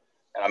started.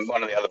 And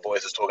one of the other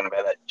boys was talking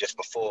about that just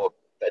before,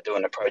 that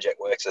doing the project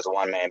works as a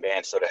one-man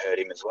band sort of hurt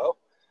him as well.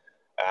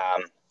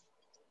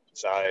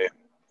 So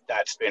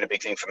that's been a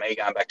big thing for me,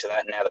 going back to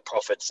that. And now the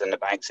profits and the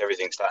banks,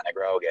 everything's starting to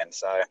grow again.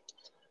 So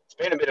it's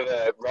been a bit of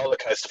a roller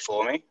coaster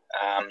for me.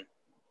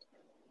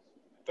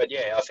 But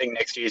yeah, I think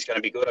next year's going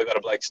to be good. I've got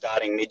a bloke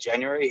starting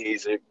mid-January.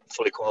 He's a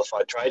fully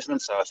qualified tradesman,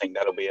 so I think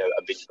that'll be a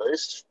big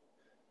boost.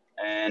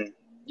 And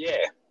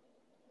yeah,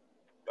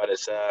 but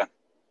it's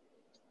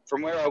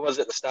from where I was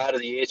at the start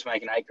of the year to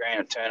making $8,000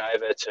 of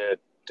turnover to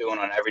doing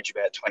on average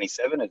about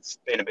 27, it's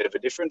been a bit of a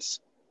difference.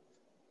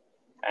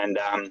 And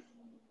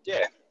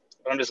yeah,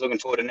 but I'm just looking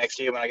forward to next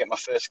year when I get my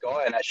first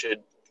guy, and that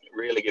should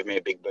really give me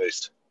a big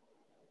boost.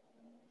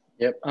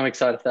 Yep, I'm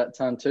excited for that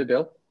time too,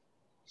 Bill.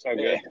 So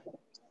good.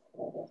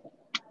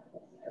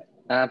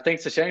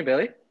 Thanks for sharing,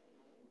 Billy.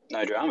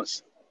 No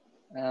dramas.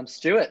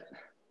 Stuart,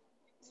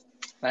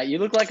 mate, you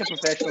look like a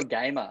professional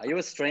gamer. Are you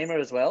a streamer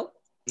as well?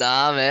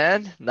 Nah,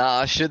 man. Nah,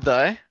 I should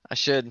though. I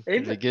should.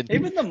 It'd be good.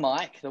 Even the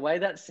mic, the way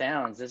that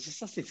sounds, there's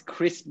just this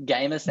crisp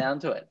gamer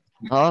sound to it.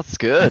 Oh, that's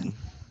good.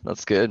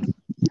 That's good.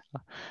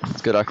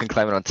 It's good. I can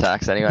claim it on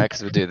tax anyway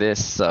because we do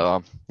this.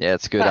 So yeah,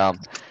 it's good.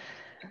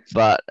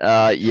 But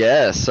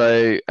yeah.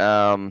 So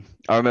I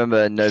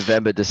remember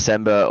November,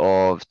 December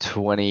of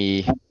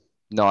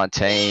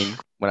 2019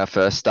 when I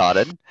first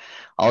started.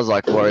 I was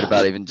like worried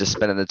about even just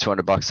spending the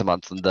 $200 a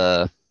month on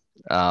the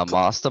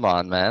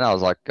mastermind, man. I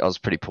was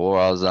pretty poor.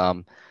 I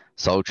was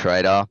sole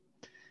trader.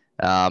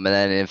 And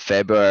then in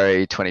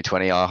February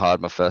 2020, I hired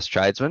my first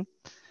tradesman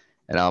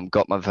and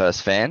got my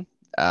first van.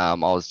 I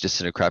was just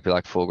in a crappy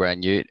like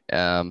 $4,000 ute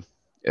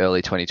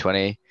early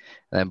 2020, and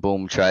then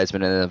boom,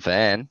 tradesman in a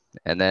van.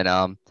 And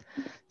then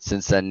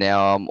since then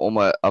now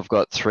I've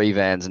got 3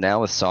 vans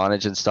now with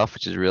signage and stuff,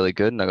 which is really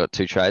good, and I got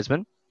 2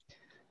 tradesmen.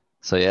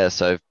 So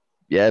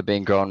yeah,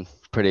 been growing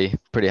pretty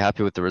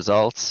happy with the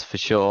results for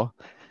sure.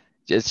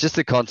 It's just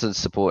the constant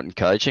support and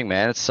coaching,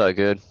 man. It's so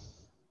good.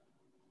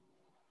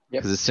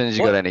 Because as soon as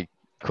you got any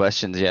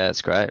questions, yeah,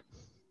 it's great.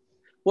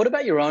 What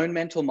about your own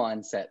mental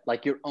mindset?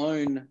 Like your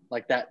own,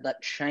 like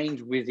that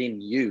change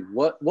within you.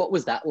 What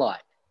was that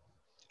like?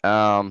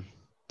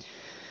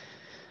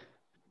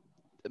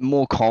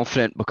 More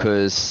confident,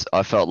 because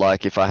I felt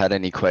like if I had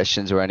any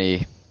questions or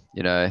any,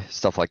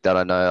 stuff like that,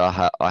 I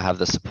know I have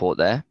the support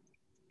there.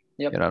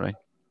 Yep. You know what I mean?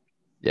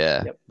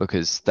 Yeah,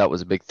 because that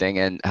was a big thing,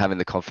 and having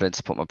the confidence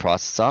to put my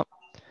prices up.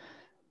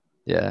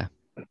 Yeah.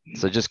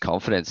 So just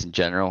confidence in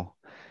general.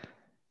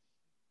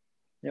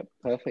 Yep,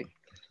 perfect.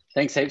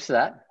 Thanks heaps for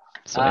that.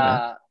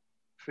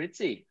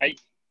 Fritzy. Hey,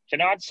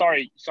 can I?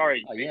 Sorry. Oh,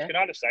 yeah. Can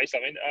I just say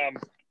something?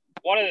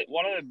 One of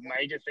the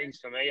major things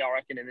for me, I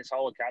reckon, in this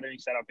whole academy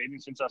setup, even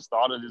since I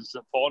started, is the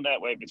support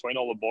network between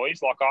all the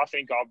boys. Like, I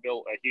think I've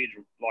built a huge,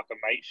 like, a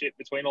mateship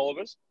between all of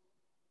us.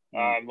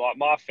 Like,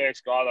 my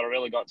first guy that I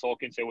really got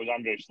talking to was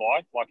Andrew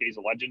Sly. Like, he's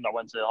a legend. I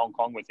went to Hong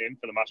Kong with him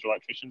for the Master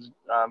Electricians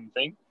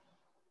thing.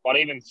 But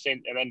even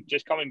since, and then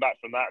just coming back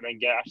from that, and then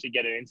actually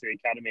getting into the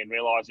academy and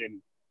realising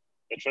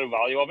the true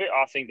value of it,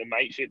 I think the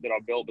mateship that I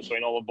built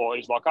between all the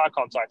boys, like, I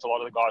contact a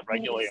lot of the guys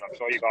regularly, and I'm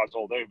sure you guys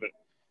all do, but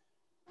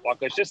like,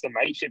 it's just the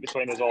mateship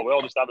between us all. We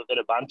all just have a bit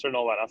of banter and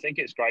all that. I think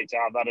it's great to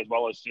have that, as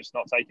well as just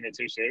not taking it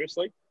too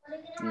seriously.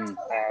 That's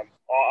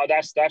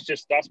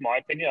my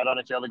opinion. I don't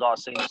know if the other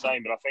guys seem the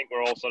same, but I think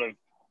we're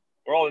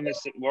all in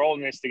this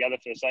together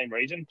for the same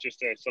reason, just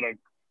to sort of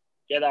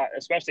yeah, that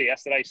especially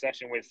yesterday's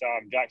session with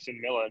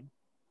Jackson Millen.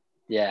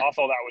 Yeah, I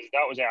thought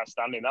that was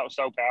outstanding. That was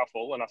so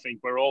powerful, and I think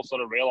we're all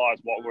sort of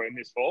realised what we're in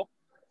this for.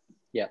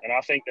 Yeah. And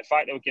I think the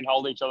fact that we can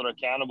hold each other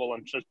accountable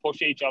and just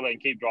push each other and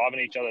keep driving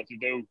each other to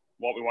do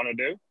what we want to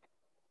do,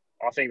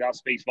 I think that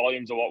speaks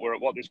volumes of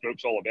what this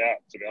group's all about,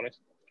 to be honest.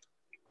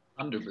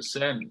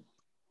 100%.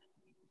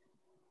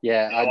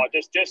 Yeah. Like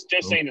just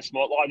seeing the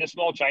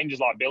small changes,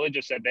 like Billy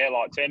just said there,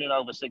 like turning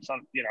over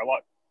 600,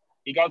 like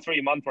you go through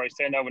your month where he's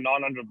turned over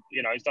 900,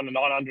 he's done the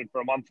 900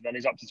 for a month and then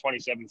he's up to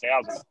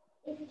 27,000.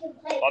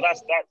 Like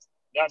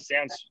that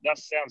sounds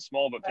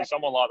small, but for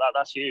someone like that,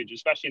 that's huge,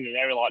 especially in an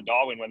area like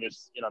Darwin when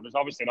there's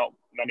obviously not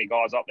many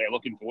guys up there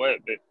looking for work,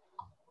 but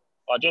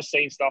I just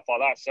seeing stuff like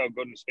that so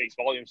good and speaks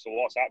volumes to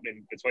what's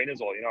happening between us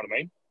all, you know what I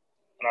mean?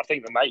 And I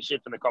think the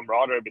mateship and the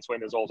camaraderie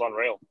between us all is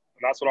unreal.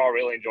 And that's what I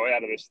really enjoy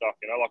out of this stuff,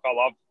 like I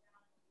love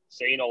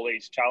seeing all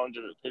these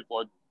challenges that people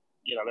are,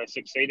 they're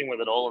succeeding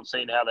with it all and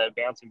seeing how they're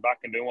bouncing back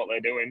and doing what they're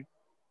doing.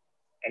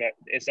 And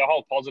it's a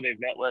whole positive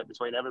network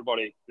between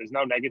everybody. There's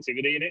no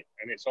negativity in it,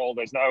 and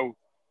there's no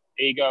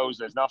egos,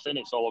 there's nothing.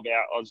 It's all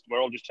about us. We're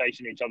all just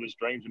chasing each other's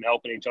dreams and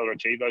helping each other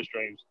achieve those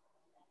dreams.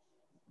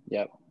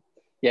 Yep.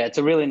 Yeah, it's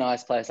a really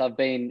nice place. I've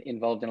been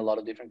involved in a lot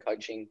of different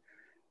coaching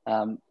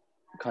kind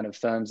of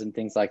firms and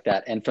things like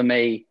that. And for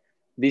me,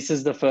 this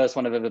is the first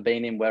one I've ever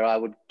been in where I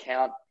would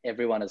count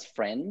everyone as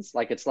friends.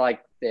 Like it's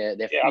like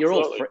you're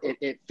all.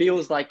 It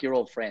feels like you're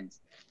all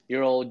friends.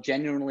 You're all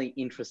genuinely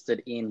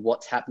interested in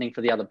what's happening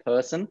for the other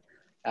person,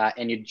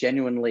 and you're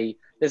genuinely.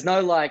 There's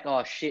no like,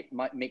 oh shit,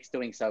 Mick's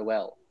doing so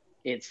well.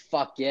 It's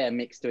fuck yeah,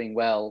 Mick's doing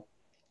well,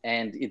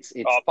 and it's.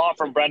 Apart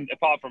from Brendan,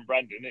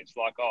 it's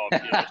like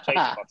it's chasing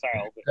my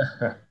tail.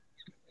 But...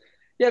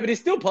 Yeah, but he's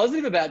still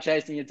positive about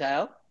chasing your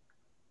tail.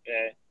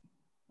 Yeah,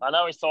 I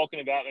know he's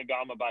talking about me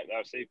behind my back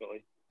though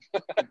secretly.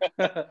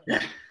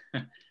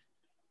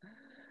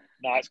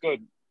 No, it's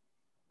good.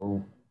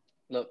 Ooh.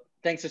 Look,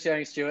 thanks for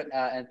sharing, Stuart,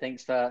 and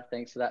thanks for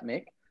that,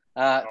 Mick.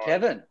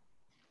 Kevin,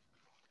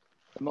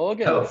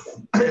 Morgan.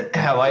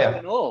 How are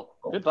you?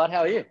 Good, bud. How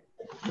are you?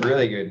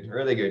 Really good,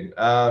 really good.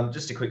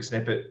 Just a quick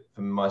snippet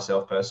from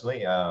myself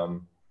personally.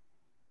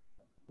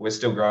 We're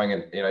still growing,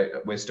 in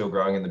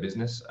the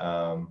business,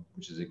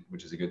 which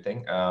is a good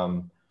thing.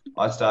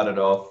 I started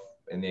off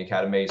in the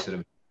academy, sort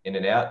of in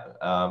and out.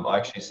 I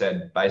actually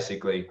said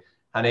basically,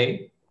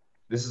 honey,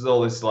 this is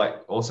all this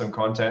like awesome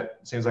content.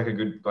 Seems like a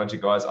good bunch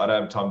of guys. I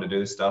don't have time to do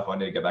this stuff. I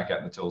need to get back out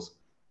in the tools.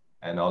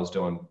 And I was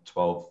doing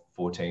 12,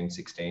 14,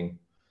 16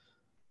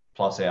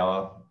 plus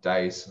hour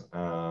days.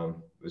 It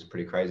was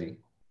pretty crazy.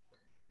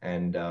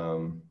 And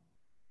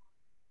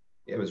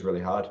it was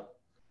really hard,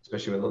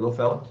 especially with a little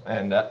fella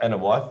and a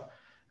wife.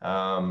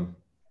 I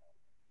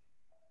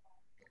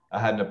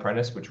had an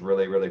apprentice, which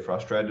really, really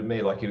frustrated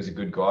me. Like he was a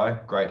good guy,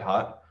 great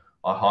heart.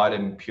 I hired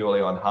him purely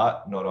on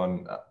heart, not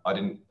on, I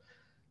didn't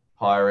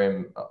hire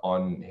him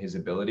on his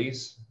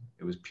abilities.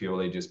 It was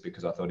purely just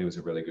because I thought he was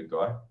a really good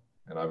guy.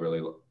 And I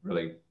really,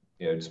 really,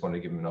 just wanted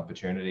to give him an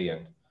opportunity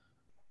and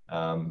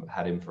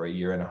had him for a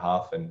year and a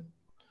half. And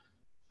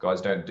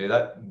guys don't do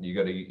that. You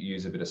got to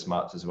use a bit of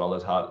smarts as well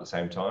as heart at the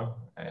same time.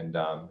 And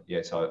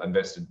so I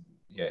invested,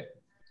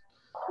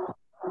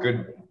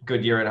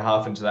 good year and a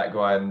half into that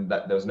guy, and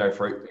that there was no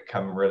fruit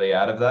come really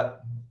out of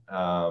that.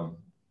 So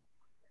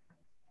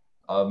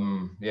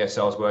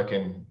I was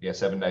working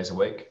 7 days a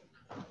week,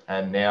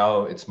 and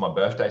now it's my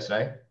birthday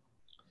today.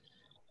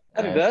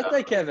 Happy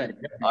birthday, Kevin!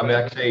 I'm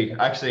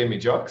actually in my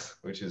jocks,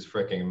 which is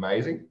freaking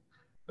amazing.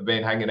 I've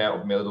been hanging out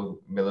with my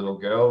little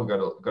girl.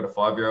 Got a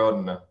 5-year-old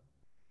and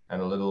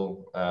a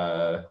little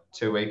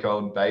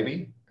 2-week-old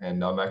baby,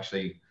 and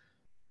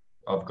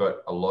I've got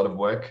a lot of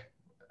work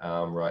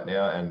right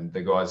now, and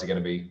the guys are going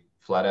to be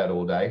flat out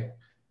all day.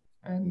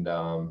 And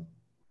so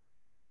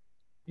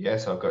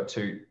I've got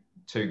two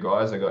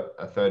guys. I got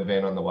a third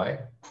van on the way.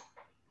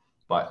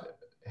 But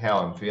how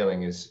I'm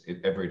feeling is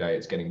every day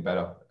it's getting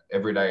better.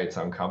 Every day it's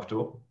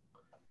uncomfortable.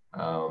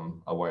 I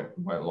won't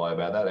lie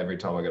about that. Every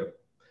time I got to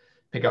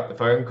pick up the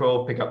phone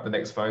call, pick up the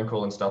next phone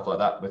call and stuff like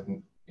that with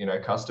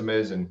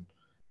customers. And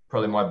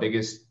probably my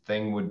biggest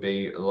thing would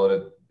be a lot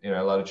of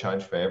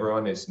change for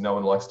everyone is no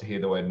one likes to hear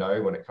the word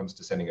no when it comes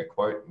to sending a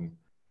quote, and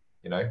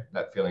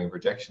that feeling of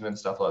rejection and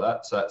stuff like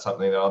that. So that's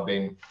something that I've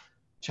been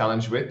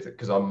challenged with,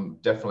 because I'm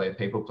definitely a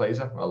people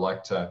pleaser. I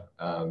like to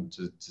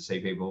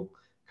see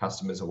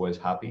customers always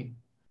happy.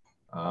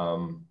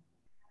 So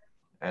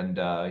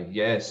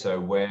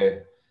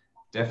we're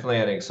definitely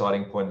at an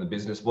exciting point in the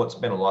business. What's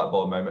been a light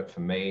bulb moment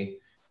for me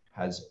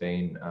has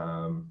been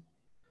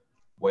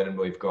when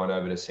we've gone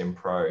over to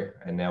SimPro,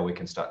 and now we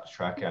can start to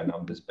track our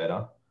numbers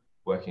better,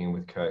 working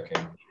with Kirk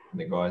and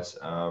the guys.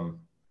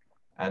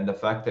 And the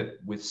fact that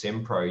with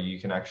SimPro, you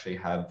can actually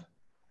have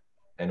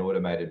an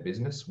automated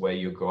business where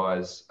your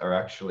guys are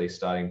actually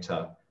starting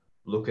to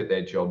look at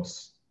their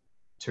jobs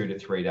 2 to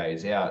 3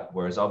 days out.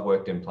 Whereas I've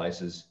worked in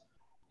places,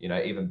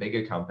 even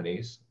bigger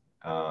companies,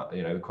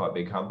 quite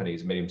big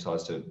companies,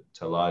 medium-sized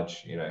to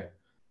large,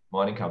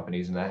 mining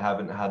companies, and they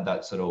haven't had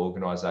that sort of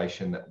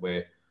organization that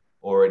we're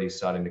already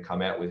starting to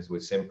come out with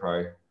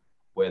SimPro,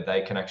 where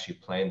they can actually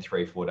plan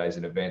 3-4 days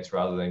in advance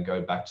rather than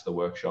go back to the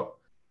workshop,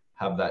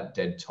 have that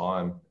dead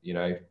time, you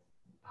know,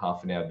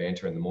 half an hour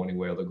banter in the morning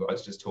where the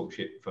guys just talk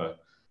shit for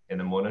in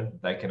the morning.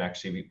 They can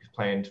actually be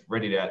planned,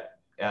 ready to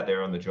out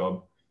there on the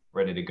job,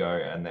 ready to go,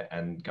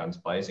 and guns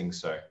blazing.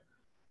 So,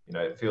 you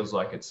know, it feels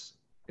like it's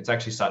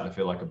actually starting to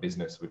feel like a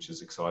business, which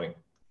is exciting.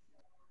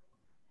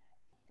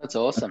 That's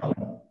awesome.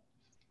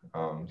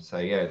 So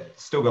yeah,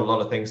 still got a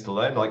lot of things to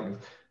learn. Like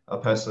I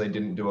personally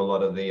didn't do a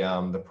lot of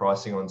the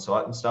pricing on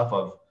site and stuff.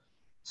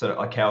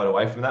 I cowered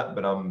away from that,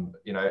 but I'm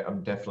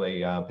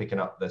definitely picking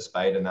up the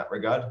spade in that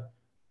regard.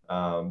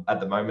 At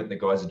the moment, the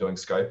guys are doing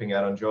scoping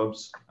out on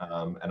jobs,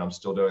 and I'm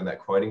still doing that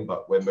quoting,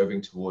 but we're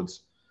moving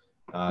towards,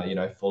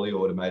 fully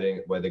automating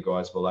it, where the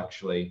guys will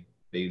actually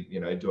be,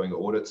 doing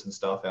audits and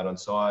stuff out on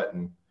site,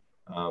 and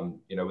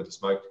with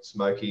the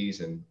smokies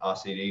and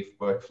RCD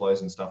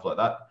workflows and stuff like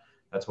that.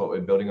 That's what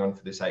we're building on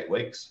for this 8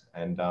 weeks,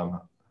 and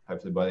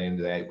hopefully by the end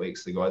of the 8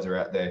 weeks, the guys are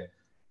out there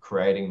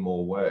creating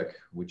more work,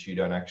 which you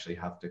don't actually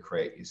have to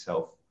create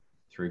yourself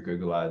through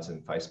Google Ads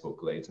and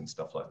Facebook leads and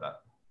stuff like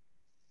that,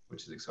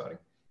 which is exciting.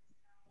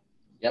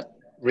 Yep,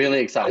 really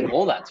exciting.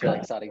 All that's really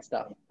exciting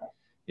stuff.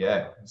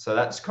 Yeah, so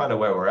that's kind of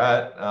where we're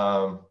at.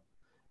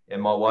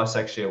 And my wife's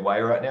actually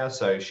away right now,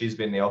 so she's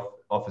been in the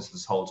office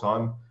this whole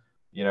time,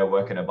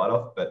 working her butt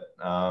off. But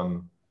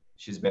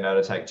she's been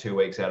able to take 2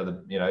 weeks out of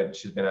the,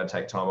 she's been able to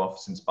take time off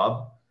since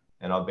Bub,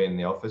 and I've been in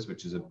the office,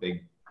 which is a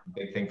big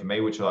thing for me,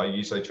 which I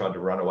usually tried to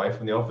run away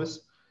from the office.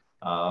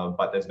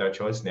 But there's no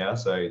choice now,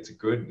 so it's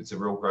a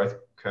real growth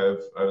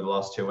curve over the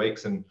last 2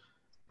 weeks, and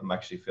I'm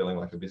actually feeling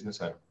like a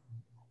business owner.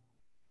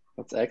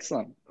 That's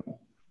excellent.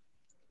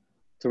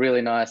 It's a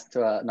really nice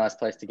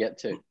place to get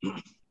to.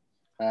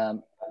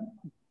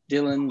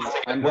 Dylan's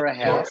under a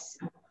house.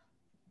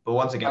 But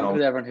once again,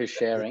 with everyone who's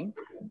sharing.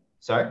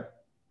 Sorry?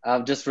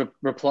 Just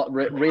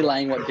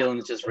relaying what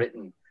Dylan's just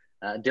written.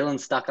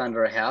 Dylan's stuck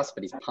under a house,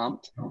 but he's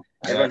pumped.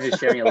 Everyone who's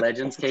sharing your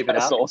legends, keep it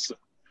up. That's awesome.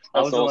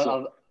 That's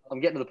awesome. I'm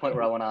getting to the point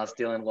where I want to ask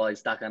Dylan while he's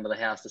stuck under the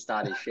house to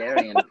start his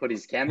sharing and put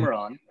his camera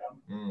on.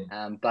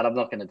 But I'm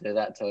not going to do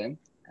that to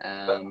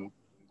him.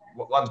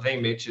 One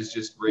thing, Mitch, is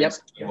just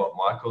what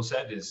Michael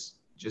said, is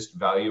just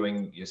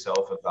valuing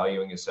yourself and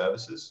valuing your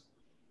services.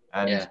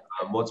 And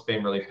what's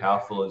been really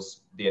powerful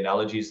is the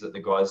analogies that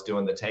the guys do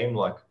in the team,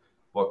 like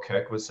what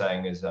Kirk was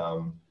saying is,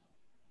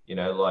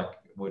 like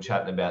we were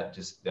chatting about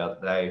just the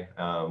other day,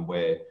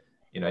 where,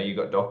 you've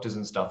got doctors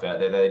and stuff out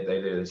there,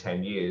 they do the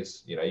 10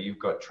 years, you've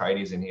got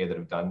tradies in here that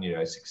have done,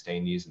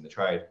 16 years in the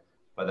trade,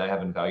 but they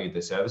haven't valued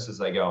their services.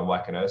 They go and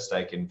whack an earth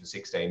stake in for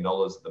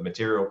 $16, the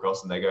material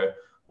cost, and they go,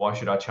 why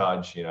should I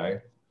charge,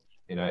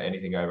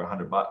 anything over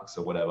 $100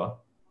 or whatever?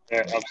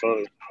 Yeah,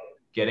 absolutely.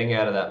 Getting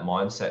out of that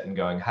mindset and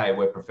going, hey,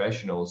 we're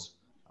professionals.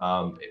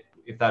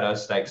 If that earth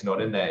stake's not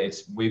in there,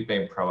 we've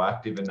been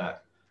proactive in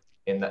that,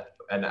 and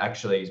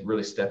actually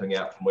really stepping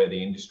out from where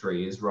the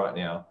industry is right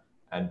now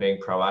and being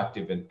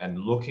proactive and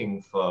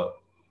looking for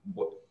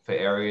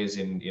areas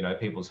in,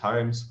 people's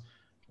homes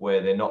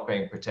where they're not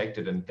being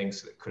protected and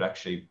things that could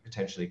actually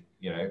potentially,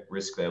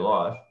 risk their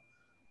life.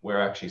 We're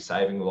actually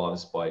saving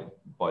lives by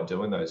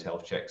doing those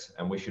health checks,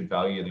 and we should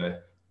value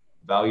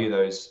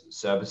those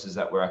services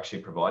that we're actually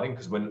providing,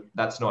 because when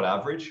that's not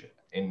average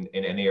in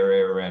any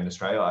area around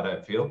Australia, I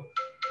don't feel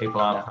people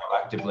aren't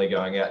proactively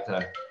going out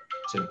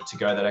to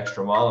go that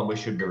extra mile, and we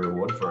should be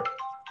rewarded for it.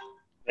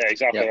 Yeah,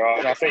 exactly right.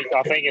 And I think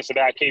it's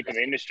about keeping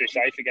the industry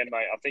safe again,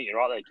 mate. I think you're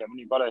right there, Kevin.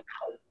 You've got to.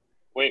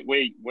 We're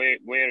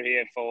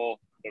here for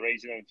the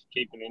reason of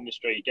keeping the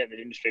industry, getting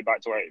the industry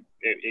back to where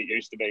it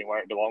used to be and where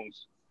it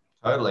belongs.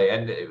 Totally,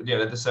 and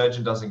the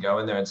surgeon doesn't go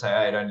in there and say,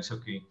 "Hey, it only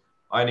took me.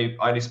 I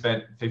only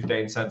spent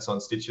 15 cents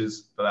on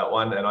stitches for that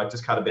one, and I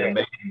just cut a bit of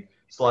meat and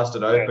sliced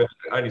it open. It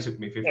only took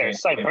me 15." Yeah,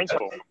 same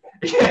principle.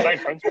 Same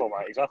principle,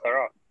 mate. Exactly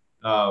right.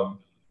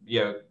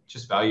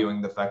 Just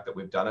valuing the fact that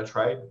we've done a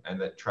trade, and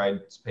that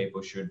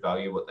tradespeople should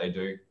value what they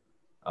do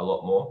a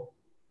lot more.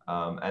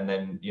 And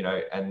then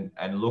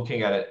and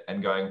looking at it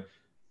and going,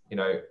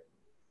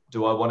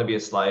 do I want to be a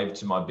slave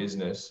to my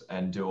business?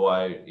 And do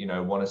I,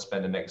 want to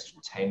spend the next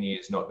 10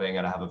 years not being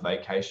able to have a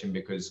vacation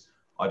because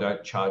I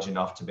don't charge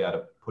enough to be able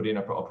to put in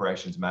an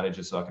operations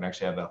manager so I can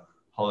actually have a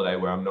holiday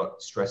where I'm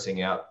not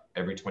stressing out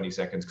every 20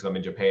 seconds because I'm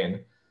in Japan,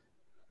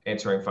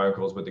 answering phone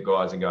calls with the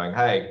guys and going,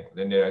 hey,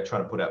 then,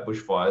 trying to put out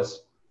bushfires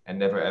and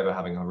never ever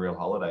having a real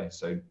holiday.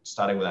 So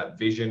starting with that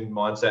vision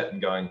mindset and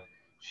going,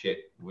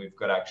 shit, we've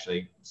got to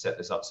actually set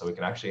this up so we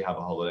can actually have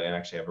a holiday and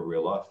actually have a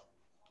real life.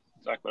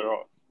 Exactly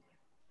right.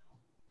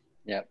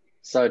 Yeah,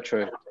 so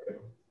true.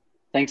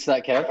 Thanks for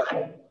that,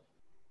 Kev.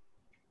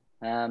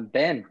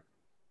 Ben.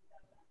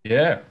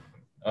 Yeah,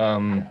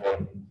 I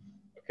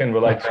can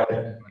relate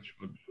to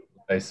what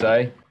they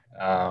say.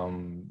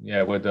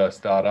 With the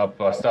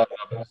startup, I started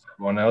up as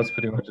everyone else,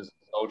 pretty much as a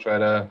sole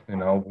trader. With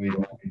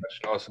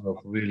no sort of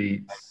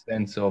really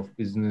sense of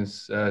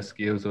business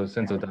skills or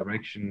sense of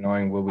direction,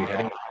 knowing where we're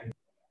heading.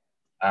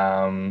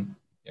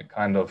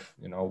 Kind of,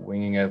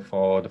 winging it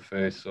for the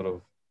first sort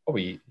of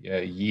probably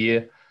a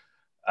year.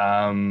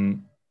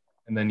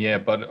 And And then, yeah,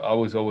 but I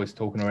was always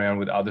talking around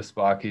with other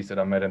Sparkies that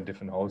I met at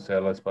different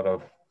wholesalers, but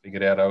I've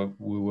figured out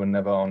we were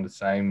never on the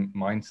same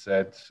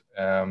mindset.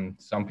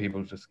 Some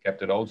people just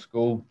kept it old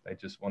school. They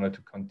just wanted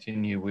to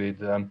continue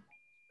with pen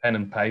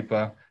and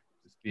paper,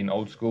 just being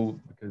old school,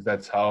 because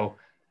that's how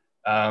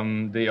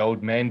the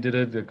old man did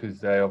it, because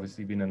they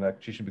obviously been an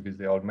electrician because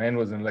the old man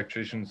was an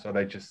electrician. So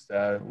they just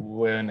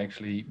weren't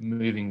actually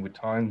moving with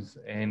times.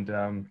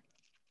 And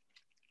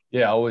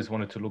yeah, I always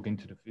wanted to look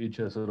into the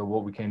future, sort of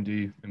what we can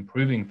do,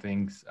 improving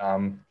things,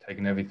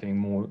 taking everything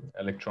more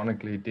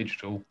electronically,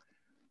 digital,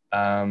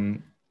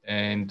 and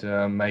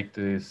make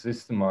the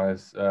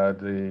systemize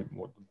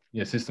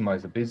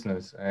systemize the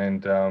business.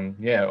 And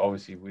yeah,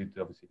 obviously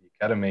the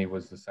academy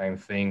was the same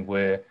thing,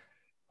 where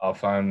I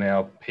found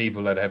now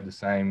people that have the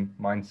same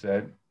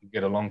mindset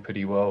get along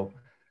pretty well.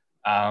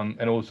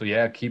 And also,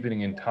 yeah, keeping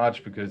in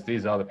touch, because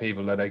these are the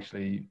people that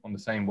actually on the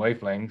same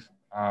wavelength,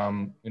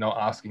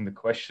 asking the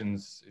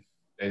questions if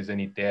there's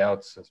any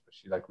doubts,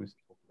 especially like we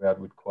talked about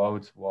with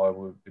quotes, why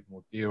we're a bit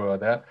more dear or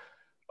that.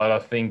 But I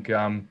think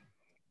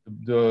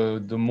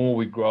the more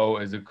we grow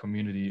as a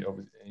community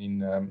in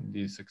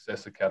the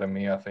Success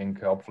Academy, I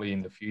think hopefully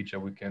in the future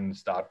we can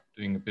start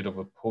doing a bit of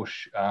a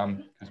push,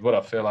 because what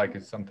I feel like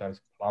is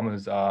sometimes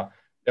plumbers are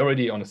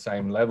already on the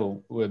same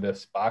level with the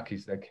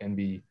Sparkies. There can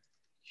be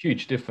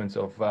huge difference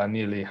of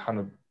nearly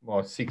 100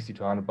 or 60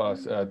 to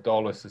 100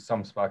 dollars.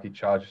 Some Sparky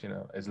charge,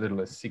 as little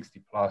as 60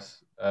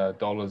 plus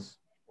dollars,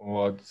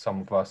 or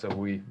some of us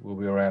will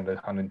be around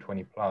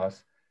 120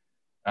 plus.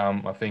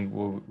 I think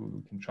we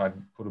can try to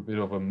put a bit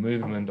of a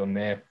movement on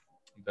there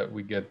that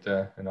we get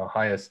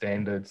higher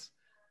standards,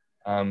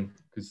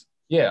 because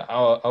yeah,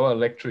 our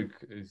electric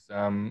is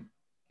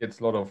gets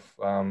a lot of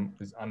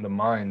is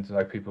undermined.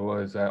 Like people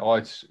always say,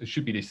 it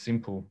should be this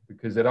simple,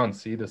 because they don't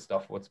see the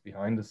stuff what's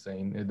behind the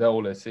scene.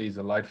 All they see is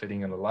a light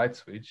fitting and a light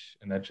switch,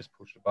 and they just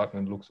push the button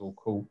and it looks all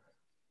cool.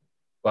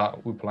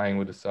 But we're playing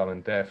with the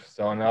sudden death.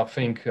 So, and I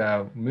think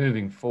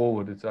moving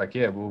forward, it's like,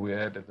 yeah, where we're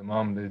at the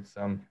moment, it's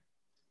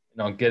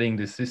getting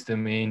the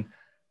system in,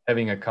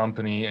 having a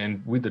company,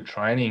 and with the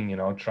training,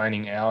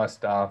 training our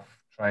staff,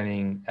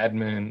 training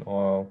admin,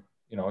 or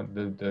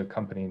the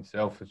company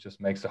itself, it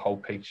just makes the whole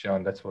picture.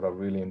 And that's what I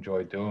really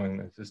enjoy doing.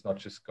 It's just not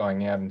just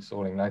going out and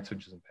installing light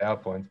switches and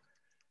PowerPoints.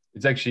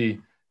 It's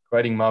actually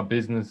creating my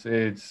business.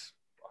 It's,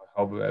 I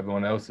hope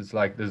everyone else is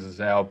like, this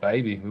is our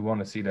baby. We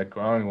want to see that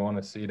growing. We want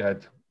to see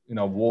that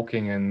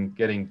walking and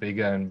getting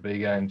bigger and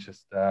bigger, and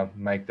just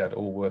make that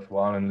all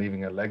worthwhile and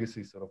leaving a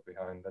legacy sort of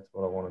behind. That's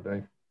what I want to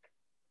do.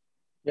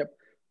 Yep.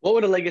 What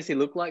would a legacy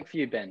look like for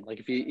you, Ben? Like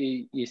if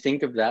you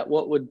think of that,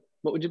 what would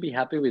you be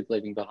happy with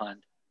leaving behind?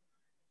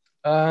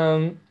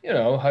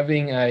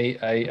 Having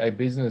a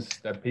business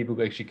that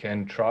people actually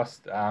can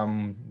trust,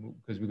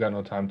 because we've got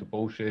no time to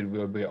bullshit.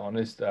 We'll be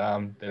honest,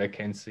 that they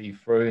can see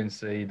through and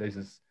see this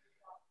is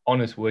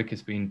honest work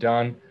is being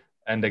done,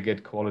 and they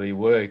get quality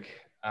work.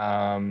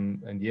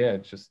 And yeah,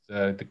 just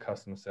the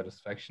customer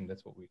satisfaction.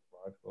 That's what we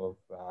thrive for.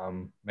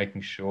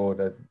 Making sure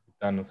that we've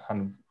done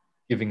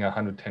giving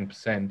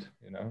 110%.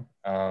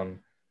 Well,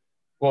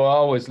 I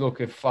always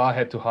look, if I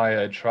had to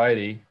hire a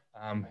tradie,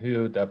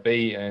 who would that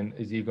be, and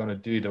is he going to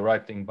do the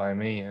right thing by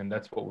me? And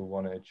that's what we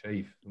want to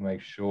achieve, to make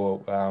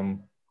sure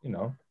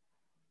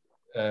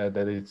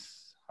that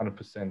it's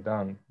 100%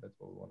 done. That's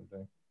what we want to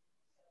do.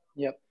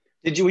 Yep.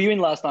 Were you in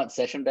last night's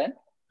session, Ben?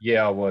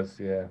 Yeah, I was.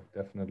 Yeah,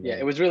 definitely. Yeah,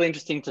 it was really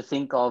interesting to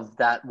think of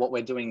that. What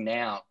we're doing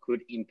now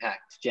could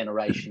impact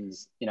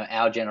generations,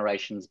 our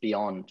generations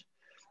beyond.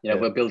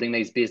 We're building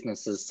these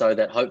businesses so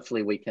that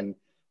hopefully we can,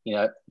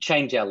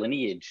 change our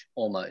lineage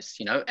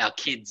almost. Our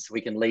kids,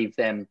 we can leave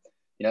them,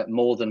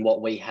 more than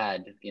what we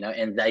had,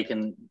 and they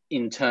can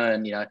in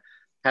turn,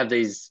 have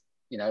these,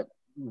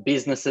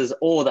 businesses,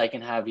 or they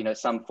can have,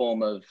 some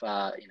form of,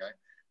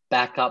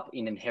 backup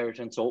in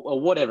inheritance or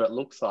whatever it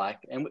looks like.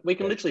 And we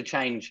can literally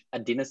change a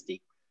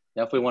dynasty.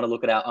 If we want to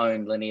look at our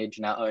own lineage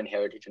and our own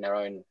heritage and our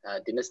own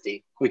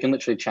dynasty, we can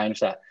literally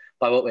change that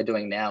by what we're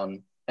doing now.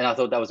 And I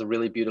thought that was a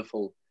really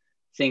beautiful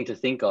thing to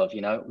think of.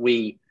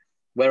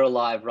 We're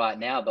alive right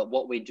now, but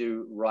what we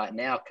do right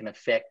now can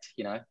affect,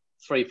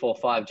 3, 4,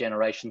 5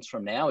 generations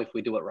from now if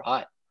we do it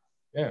right.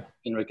 Yeah.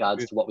 In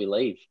regards to what we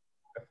leave.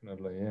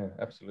 Definitely. Yeah,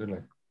 absolutely.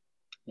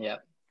 Yeah.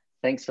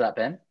 Thanks for that,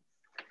 Ben.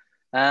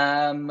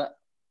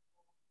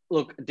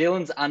 Look,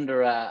 Dylan's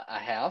under a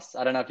house.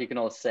 I don't know if you can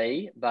all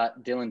see,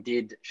 but Dylan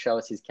did show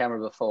us his camera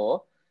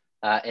before,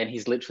 and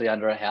he's literally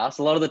under a house.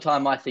 A lot of the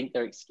time I think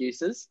they're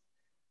excuses.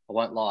 I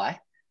won't lie.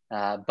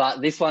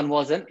 But this one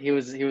wasn't. He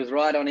was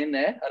right on in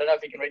there. I don't know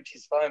if he can reach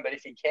his phone, but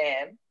if he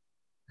can,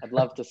 I'd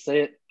love to see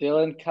it.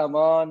 Dylan, come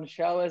on,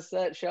 show us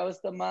it. Show us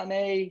the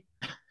money.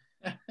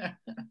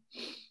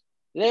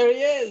 There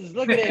he is.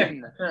 Look at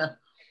him.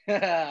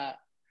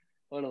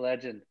 What a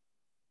legend.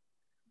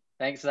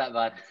 Thanks for that,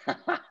 bud.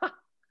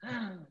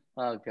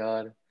 Oh,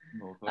 God.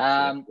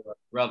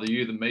 Rather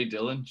you than me,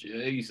 Dylan.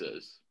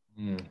 Jesus.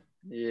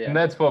 Yeah. And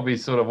that's probably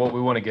sort of what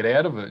we want to get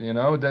out of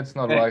it, That's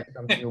not like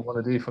something you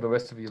want to do for the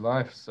rest of your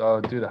life.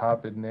 So do the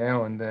hard bit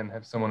now, and then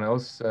have someone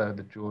else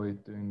the joy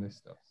doing this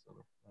stuff.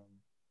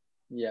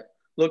 Yeah.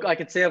 Look, I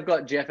can see I've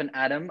got Jeff and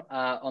Adam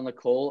on the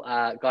call.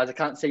 Guys, I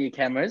can't see your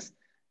cameras.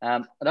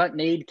 I don't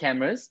need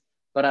cameras,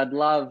 but I'd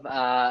love,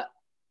 I'm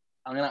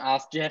going to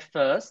ask Jeff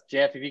first.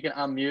 Jeff, if you can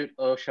unmute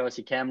or show us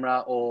your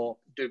camera or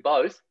do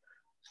both.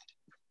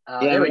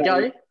 There we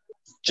go.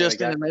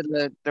 Just in the middle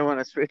of doing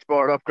a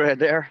switchboard upgrade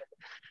there.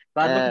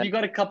 But look, have you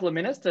got a couple of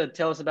minutes to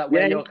tell us about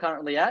where you're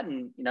currently at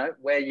and,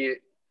 where you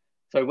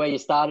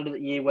started the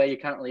year, where you're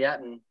currently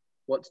at and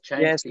what's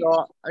changed? Yeah,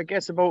 so I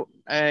guess about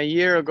a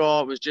year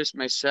ago, it was just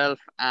myself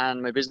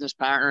and my business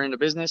partner in the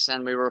business,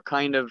 and we were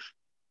kind of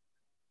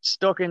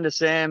stuck in the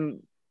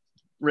same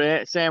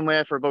way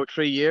for about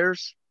 3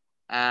 years.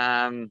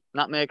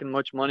 Not making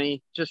much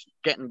money, just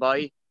getting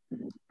by.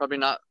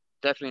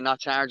 Definitely not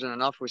charging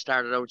enough. We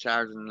started out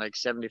charging like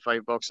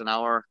 $75 an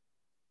hour,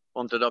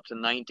 bumped it up to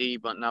 90,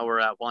 but now we're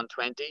at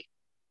 120.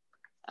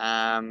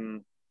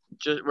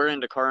 We're in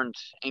the current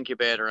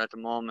incubator at the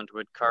moment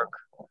with Kirk.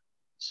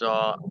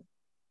 So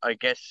I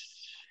guess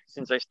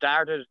since I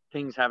started,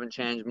 things haven't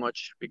changed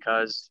much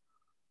because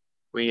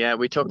we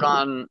took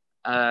on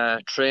a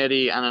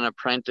tradie and an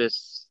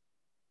apprentice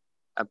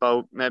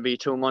about maybe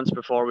 2 months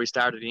before we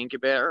started the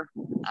incubator,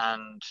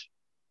 and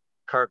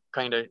Kirk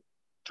kind of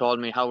told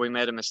me how we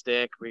made a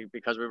mistake.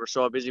 Because we were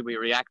so busy, we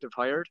reactive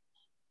hired,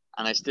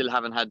 and I still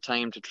haven't had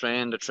time to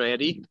train the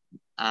tradie.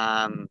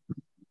 And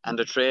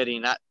the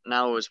tradie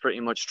now is pretty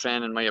much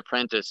training my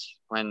apprentice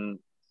when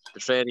the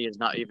tradie is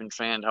not even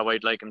trained how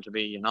I'd like him to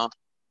be,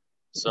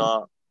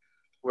 So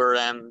we're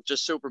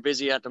just super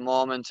busy at the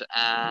moment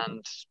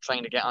and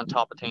trying to get on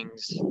top of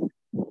things.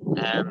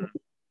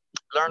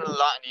 Learning a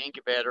lot in the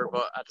incubator,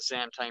 but at the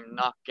same time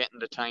not getting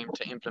the time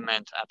to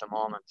implement at the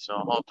moment. So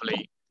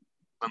hopefully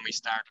when we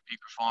start the Peak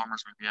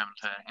Performers, we'll be able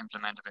to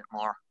implement a bit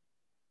more.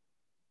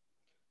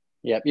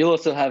 Yeah, you'll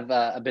also have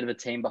a bit of a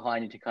team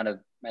behind you to kind of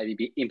maybe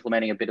be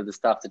implementing a bit of the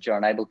stuff that you're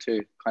unable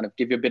to, kind of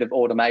give you a bit of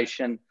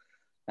automation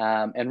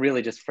and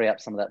really just free up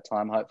some of that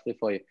time, hopefully,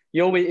 for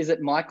you. Is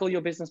it Michael,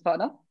 your business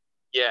partner?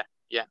 Yeah.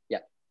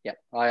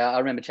 I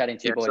remember chatting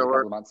to you boys a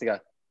couple of months ago.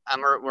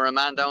 And we're a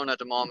man down at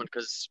the moment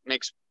because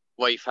Mick's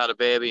wife had a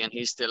baby and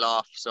he's still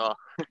off. So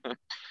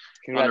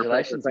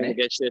congratulations, trying to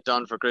get shit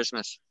done for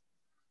Christmas.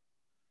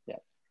 Yeah.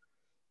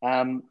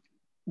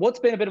 What's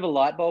been a bit of a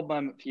light bulb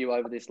moment for you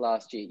over this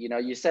last year?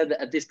 You said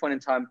that at this point in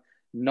time,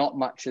 not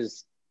much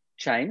has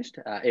changed,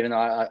 even though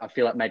I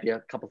feel like maybe a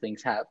couple of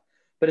things have.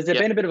 But has there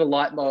been a bit of a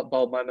light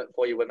bulb moment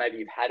for you where maybe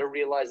you've had a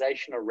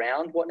realization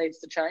around what needs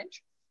to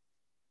change?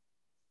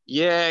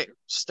 Yeah,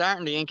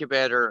 starting the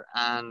incubator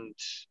and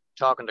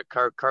talking to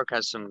Kirk. Kirk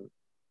has some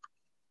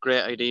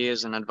great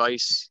ideas and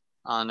advice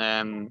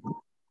on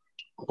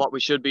what we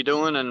should be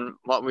doing and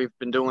what we've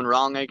been doing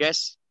wrong, I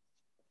guess.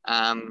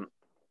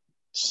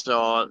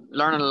 So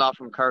learning a lot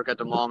from Kirk at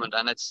the moment,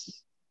 and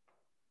it's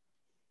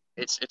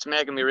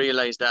making me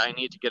realize that I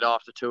need to get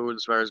off the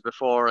tools, whereas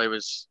before I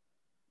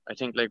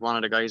think like one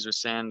of the guys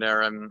was saying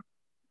there,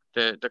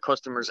 the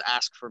customers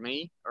ask for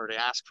me or they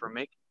ask for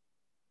Mick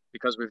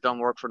because we've done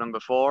work for them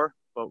before,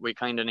 but we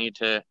kind of need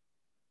to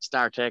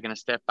start taking a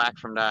step back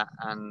from that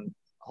and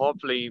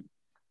hopefully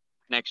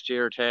next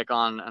year take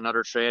on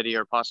another tradie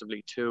or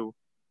possibly two,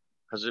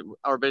 because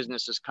our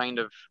business is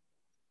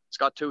it's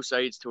got two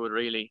sides to it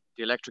really,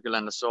 the electrical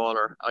and the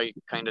solar. I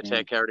kind of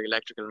take care of the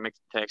electrical and Mick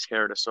takes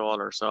care of the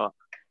solar. So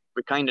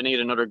we kind of need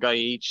another guy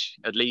each,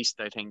 at least,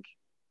 I think.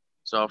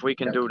 So if we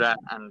can do that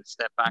and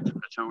step back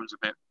from the tools a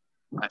bit,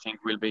 I think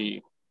we'll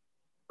be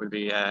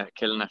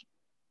killing it.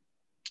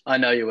 I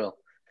know you will.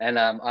 And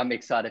I'm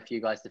excited for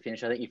you guys to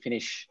finish. I think you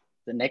finish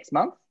the next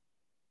month.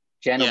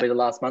 Jan will be the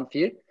last month for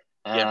you.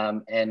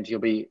 And you'll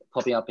be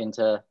popping up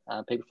into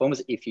Peak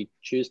Performers if you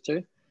choose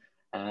to.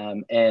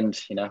 And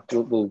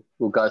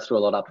we'll go through a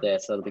lot up there,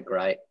 so it'll be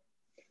great.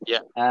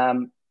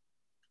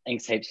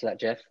 Thanks heaps for that,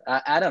 Jeff.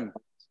 Adam,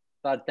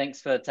 bud, thanks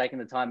for taking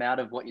the time out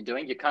of what you're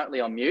doing. You're currently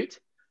on mute.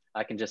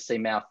 I can just see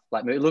mouth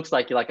like move. It looks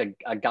like you're like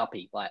a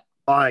guppy. Like,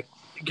 hi,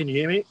 can you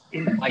hear me?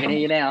 I can hear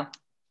you now.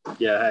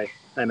 Yeah,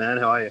 hey man,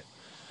 how are you?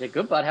 Yeah,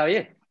 good, bud. How are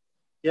you?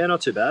 Yeah,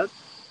 not too bad.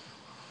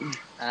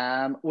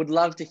 Would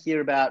love to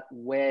hear about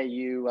where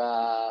you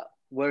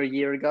were a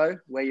year ago,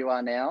 where you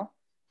are now,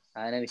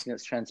 and anything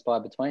that's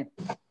transpired between.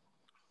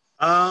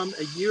 A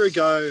year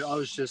ago, I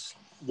was just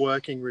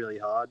working really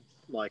hard,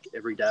 like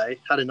every day.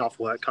 Had enough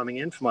work coming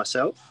in for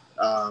myself.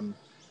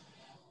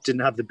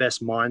 Didn't have the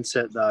best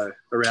mindset though,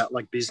 around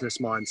like business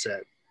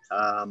mindset.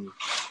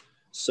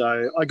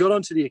 So I got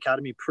onto the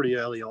academy pretty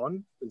early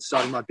on and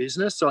starting my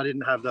business. So I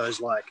didn't have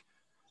those like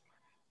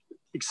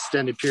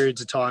extended periods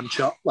of time,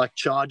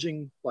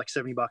 charging like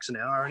 $70 an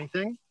hour or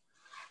anything.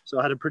 So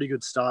I had a pretty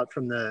good start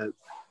from the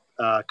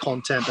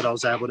content that I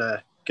was able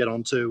to get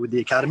onto with the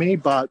academy.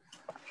 But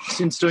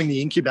since doing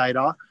the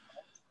incubator,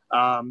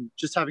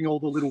 just having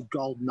all the little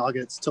gold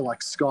nuggets to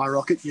like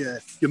skyrocket your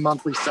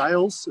monthly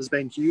sales has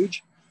been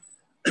huge.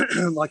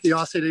 Like the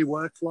RCD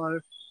workflow,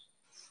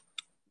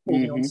 all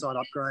the on-site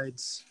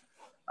upgrades,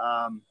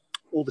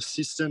 all the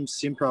systems,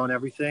 Simpro and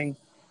everything.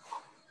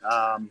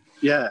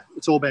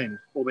 It's all been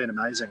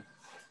amazing.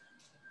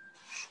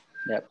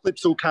 Yep.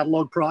 Clipsal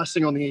catalogue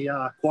pricing on the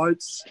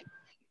quotes.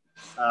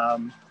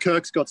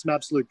 Kirk's got some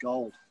absolute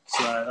gold,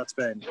 so that's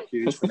been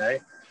huge for me.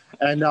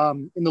 And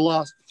in the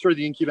last, through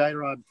the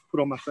incubator, I put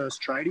on my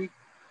first tradie.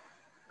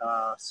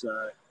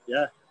 So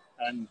yeah,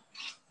 and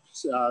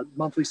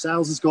monthly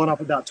sales has gone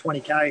up about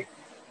 20K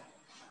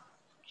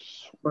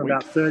from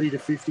about 30 to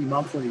 50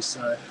 monthly.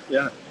 So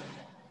yeah,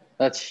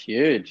 that's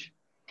huge.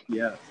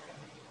 Yeah.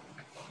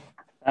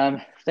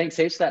 Thanks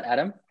heaps for that,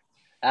 Adam.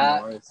 No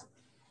worries.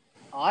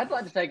 I'd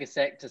like to take a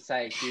sec to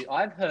say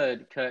I've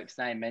heard Kirk's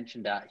name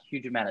mentioned a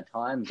huge amount of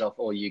times off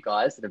all you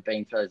guys that have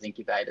been through those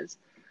incubators.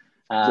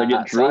 So I'd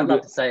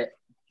love to say it.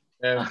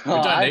 Yeah, we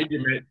don't need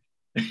you, mate.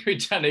 We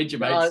don't need you,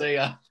 mate. See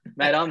ya.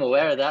 Mate, I'm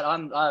aware of that.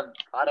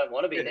 I don't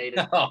want to be needed.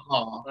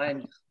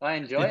 I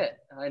enjoy it.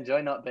 I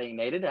enjoy not being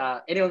needed.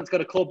 Anyone that's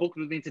got a call booked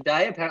with me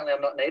today, apparently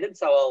I'm not needed,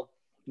 so I'll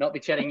not be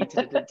chatting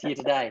to you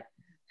today.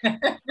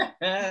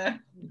 Mate,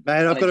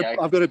 I've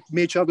got to,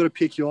 Mitch, I've got to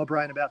pick your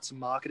brain about some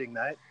marketing,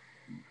 mate.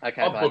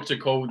 Okay, I've booked a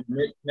call with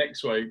you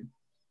next week.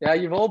 Yeah,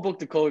 you've all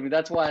booked a call with me.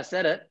 That's why I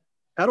said it.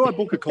 How do I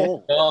book a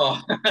call?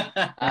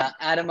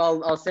 Adam,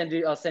 I'll send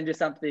you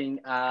something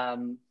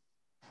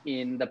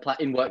in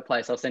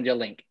Workplace. I'll send you a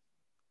link.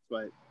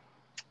 Right.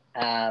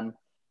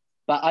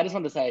 But I just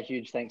want to say a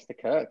huge thanks to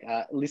Kirk.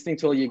 Listening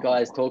to all you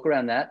guys talk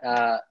around that,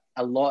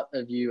 a lot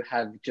of you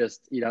have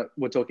just,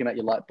 we're talking about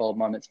your light bulb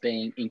moments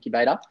being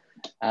incubator.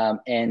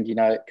 And,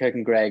 Kirk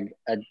and Greg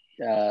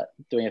are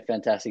doing a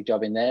fantastic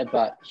job in there,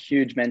 but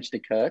huge mention to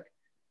Kirk.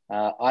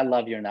 I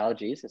love your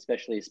analogies,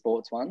 especially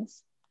sports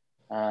ones.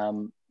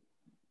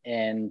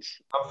 And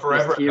I'm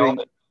forever a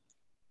goalie.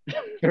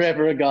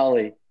 Forever a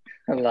goalie.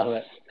 I love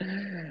it.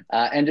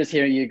 And just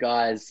hearing you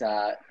guys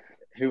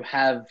who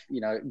have,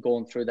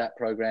 gone through that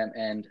program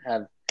and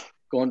have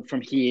gone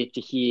from here to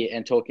here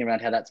and talking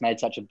around how that's made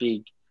such a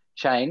big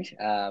change,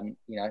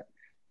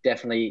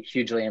 definitely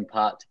hugely in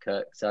part to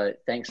Kirk. So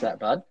thanks for that,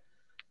 bud.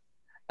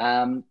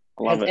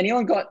 Has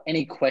anyone got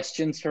any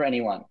questions for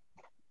anyone?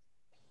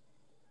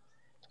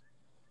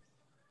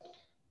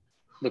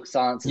 Look,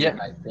 silence is a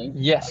great thing.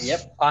 Yes.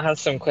 Yep. I have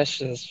some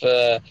questions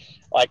for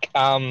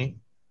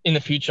in the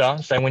future.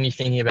 So when you're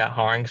thinking about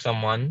hiring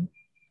someone,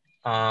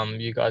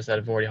 you guys that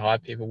have already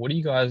hired people,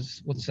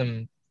 what's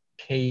some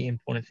key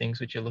important things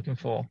which you're looking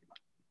for?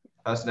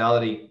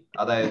 Personality.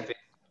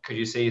 Could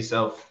you see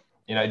yourself,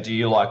 do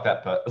you like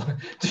that person?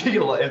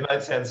 It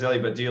might sound silly,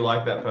 but do you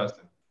like that person?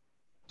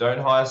 Don't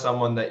hire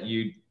someone that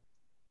you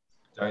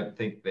don't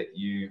think that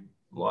you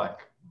like.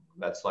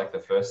 That's like the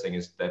first thing,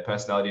 is their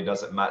personality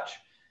doesn't match.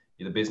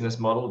 The business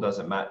model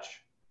doesn't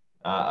match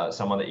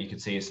someone that you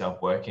could see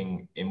yourself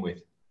working in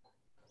with.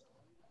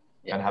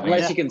 Yeah,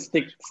 unless you can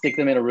stick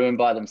them in a room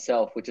by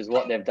themselves, which is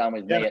what they've done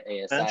with me at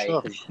ESA.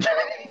 Sure.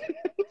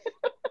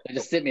 They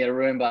just sit me in a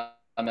room by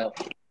myself.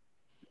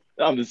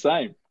 I'm the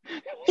same.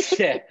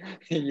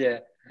 Yeah.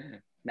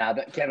 No,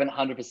 but Kevin,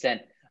 100%.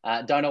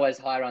 Don't always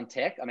hire on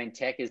tech. I mean,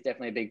 tech is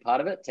definitely a big part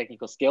of it,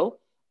 technical skill.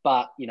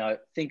 But,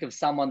 think of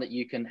someone that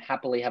you can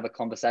happily have a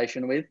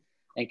conversation with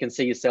and can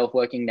see yourself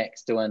working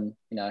next to and,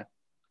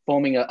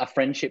 forming a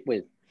friendship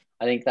with.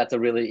 I think that's a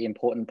really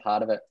important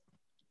part of it.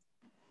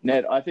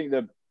 Ned, I think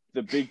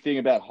the big thing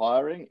about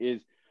hiring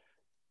is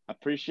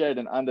appreciate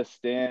and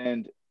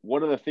understand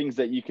what are the things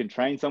that you can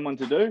train someone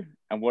to do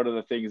and what are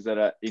the things that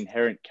are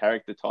inherent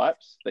character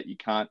types that you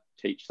can't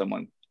teach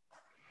someone.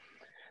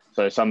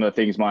 So some of the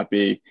things might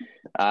be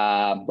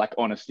like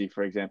honesty,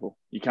 for example.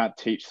 You can't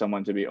teach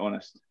someone to be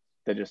honest.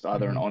 They're just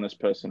either an honest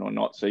person or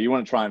not. So you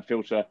want to try and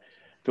filter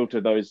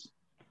those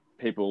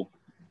people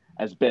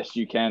as best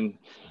you can,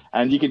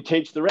 and you can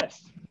teach the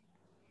rest.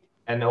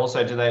 And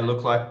also, do they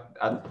look like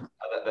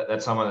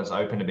that's someone that's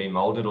open to be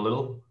molded a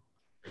little?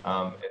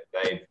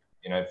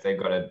 If they've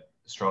got a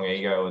strong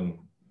ego and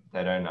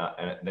they don't,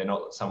 they're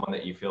not someone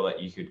that you feel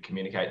that you could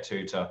communicate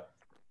to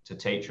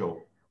teach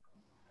or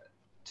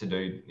to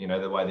do,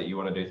 the way that you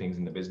want to do things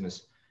in the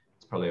business,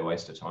 it's probably a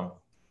waste of time.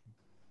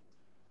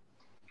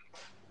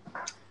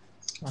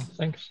 Oh,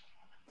 thanks.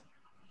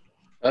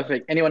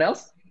 Perfect. Anyone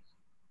else?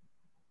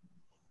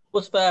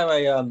 Was there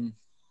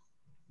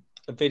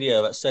a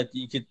video that said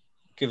you could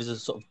give us a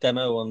sort of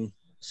demo on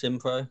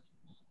SimPro?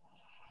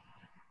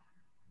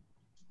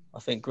 I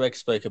think Greg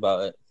spoke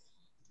about it.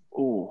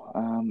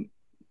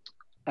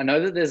 I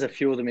know that there's a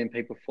few of them in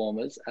Peak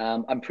Performers.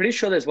 I'm pretty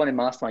sure there's one in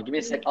Mastermind. Give me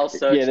a sec. I'll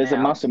search. Yeah, there's now.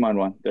 a Mastermind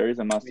one. There is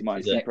a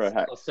Mastermind SimPro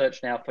hack. I'll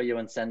search now for you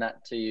and send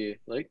that to you,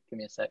 Luke. Give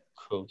me a sec.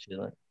 Cool.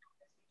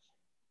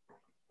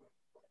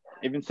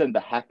 Even send the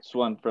hacks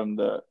one from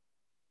the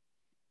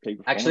Peak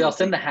Performers. Actually, I'll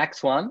send the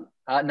hacks one.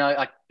 No,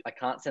 I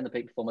can't send the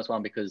Peak Performance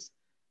one because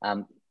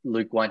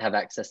Luke won't have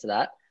access to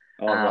that.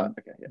 Oh, right.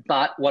 Okay. Yeah.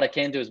 But what I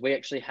can do is we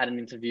actually had an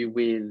interview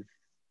with.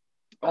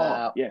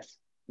 Yes.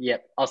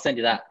 Yep. I'll send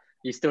you that.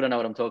 You still don't know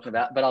what I'm talking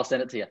about, but I'll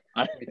send it to you.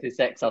 Give me 2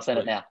 secs. I'll send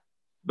it now.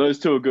 Those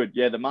two are good.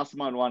 Yeah, the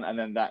Mastermind one and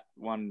then that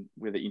one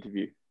with the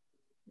interview.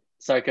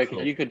 Sorry, Kirk,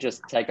 if you could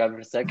just take over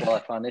for a sec while I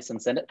find this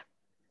and send it.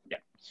 Yeah,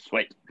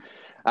 sweet.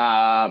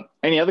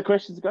 Any other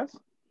questions, guys?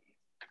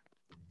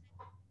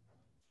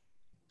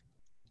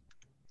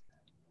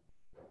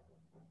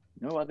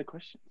 No other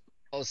questions.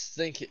 I was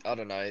thinking, I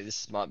don't know,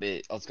 this might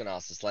be, I was going to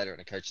ask this later in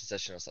a coaching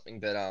session or something,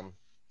 but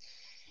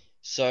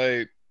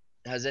so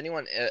has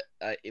anyone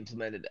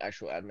implemented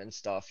actual admin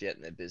staff yet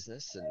in their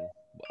business, and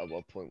at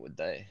what point would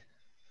they?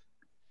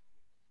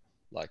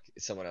 Like,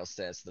 someone else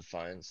to answer the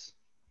phones?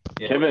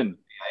 Yeah, Kevin.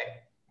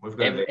 We've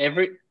got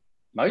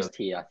most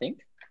here, I think.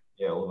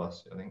 Yeah, all of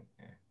us, I think.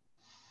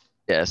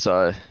 Yeah,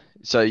 so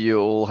you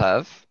all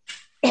have,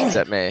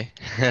 except me.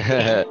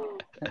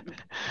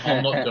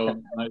 I'm not doing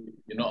it, mate.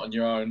 You're not on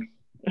your own.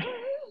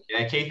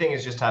 Yeah, key thing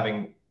is just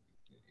having,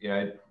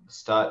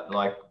 start,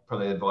 like,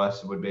 probably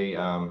advice would be,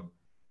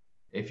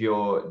 if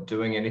you're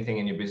doing anything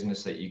in your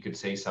business that you could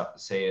see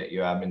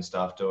your admin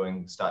staff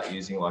doing, start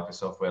using like a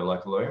software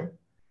like Loom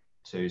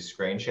to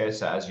screen share.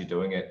 So as you're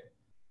doing it,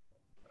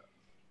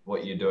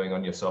 what you're doing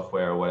on your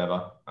software or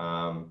whatever,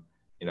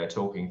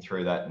 talking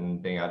through that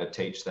and being able to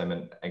teach them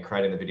and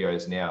creating the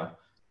videos now,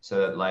 so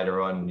that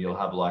later on you'll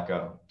have like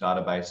a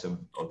database of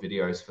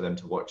videos for them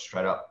to watch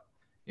straight up.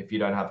 If you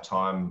don't have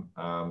time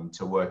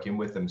to work in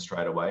with them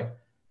straight away,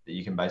 that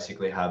you can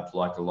basically have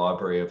like a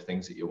library of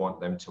things that you want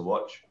them to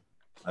watch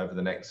over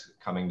the next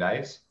coming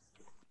days.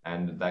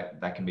 And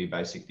that can be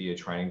basically a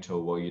training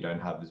tool while you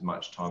don't have as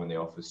much time in the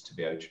office to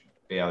be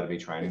able to be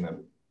training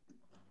them.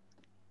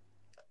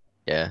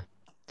 Yeah.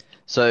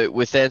 So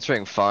with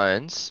answering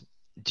phones,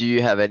 do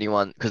you have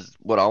anyone, because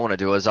what I want to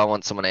do is I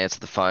want someone to answer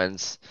the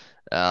phones.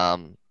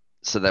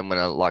 So then when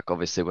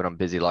obviously when I'm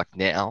busy like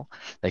now,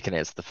 they can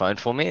answer the phone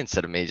for me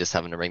instead of me just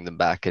having to ring them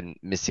back and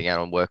missing out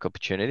on work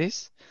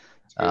opportunities,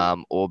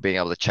 or being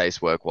able to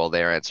chase work while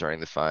they're answering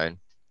the phone,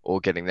 or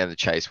getting them to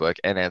chase work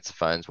and answer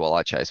phones while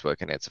I chase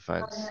work and answer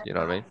phones. You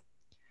know what I mean?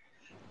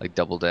 Like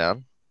double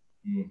down.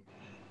 Mm.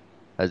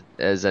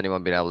 Has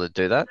anyone been able to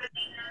do that?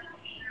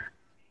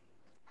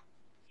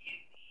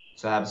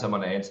 So have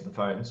someone to answer the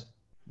phones.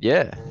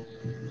 Yeah.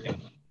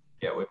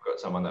 Yeah, we've got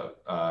someone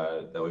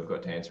that we've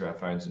got to answer our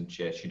phones, and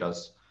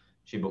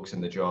she books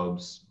in the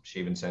jobs.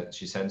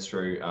 She sends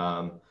through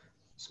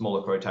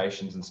smaller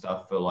quotations and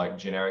stuff for like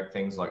generic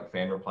things like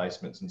fan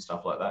replacements and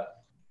stuff like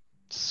that.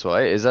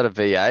 Sweet. Is that a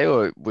VA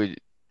or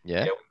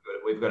yeah? Yeah,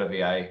 we've got a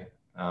VA.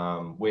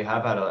 We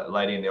have had a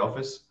lady in the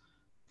office.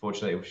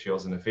 Fortunately, she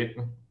wasn't a fit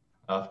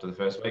after the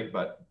first week,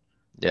 but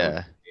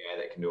yeah,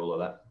 that can do all of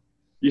that.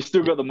 You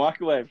still got the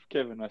microwave,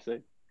 Kevin, I see.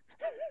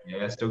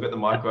 Yeah, still got the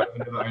microwave. I've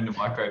never owned a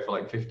microwave for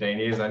like 15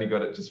 years. I only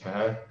got it just for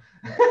her.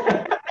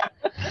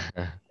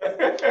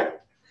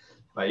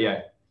 But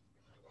yeah,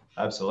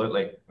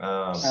 absolutely.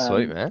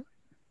 Sweet, man.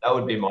 That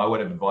would be my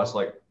word of advice.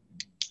 Like,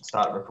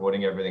 start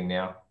recording everything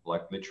now.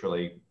 Like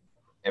literally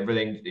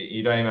everything.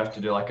 You don't even have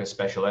to do like a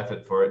special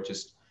effort for it.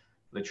 Just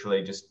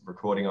literally just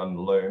recording on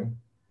Loom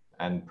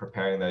and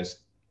preparing those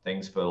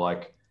things for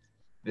like,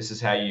 this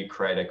is how you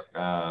create a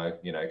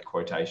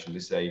quotation.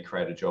 This is how you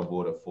create a job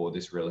order for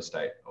this real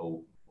estate or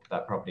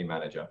that property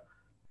manager,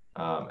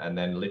 and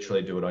then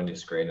literally do it on your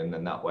screen. And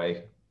then that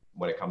way,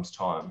 when it comes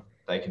time,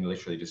 they can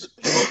literally just.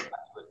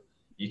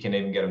 You can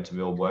even get them to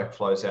build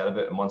workflows out of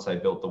it, and once they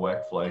built the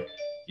workflow,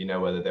 you know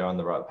whether they're on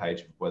the right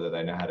page, whether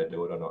they know how to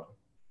do it or not.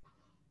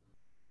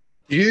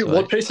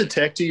 What piece of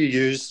tech do you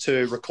use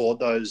to record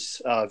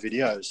those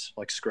videos,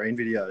 like screen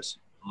videos?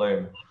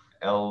 Loom,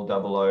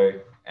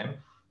 Loom.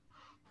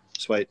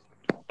 Sweet.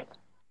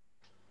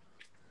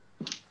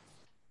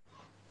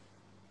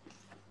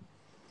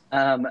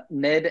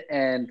 Ned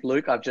and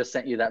Luke, I've just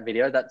sent you that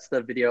video. That's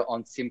the video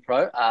on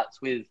SimPro.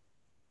 It's with,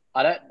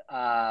 I don't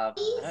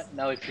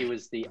know if he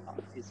was the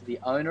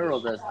owner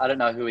or I don't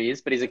know who he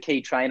is, but he's a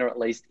key trainer at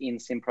least in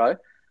SimPro.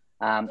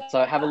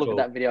 So have a look at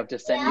that video I've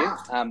just sent you.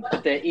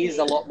 There is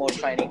a lot more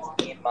trainings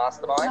in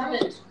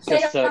Mastermind.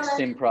 Just search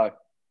SimPro.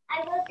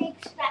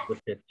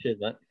 Cheers,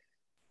 mate.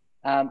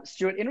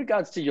 Stuart, in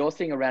regards to your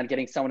thing around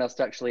getting someone else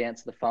to actually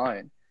answer the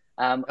phone,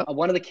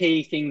 one of the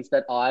key things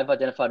that I've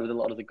identified with a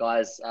lot of the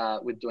guys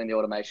with doing the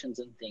automations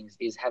and things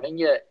is having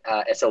your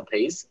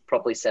SLPs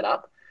properly set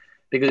up.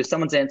 Because if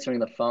someone's answering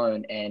the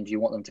phone and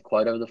you want them to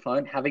quote over the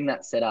phone, having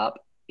that set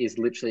up is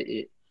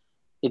literally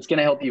it's going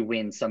to help you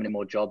win so many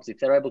more jobs. If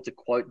they're able to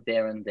quote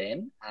there and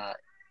then,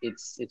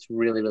 it's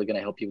really, really going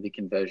to help you with the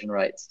conversion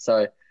rates.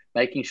 So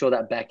making sure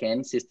that back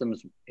end system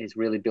is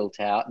really built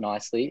out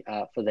nicely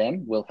for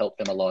them will help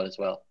them a lot as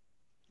well.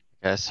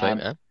 Yeah, sweet,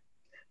 man.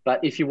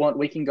 But if you want,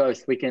 we can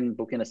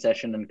book in a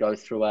session and go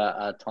through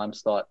a time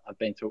slot. I've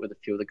been through it with a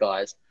few of the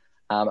guys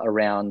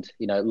around,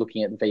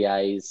 looking at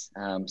VAs,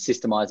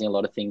 systemizing a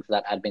lot of things for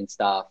that admin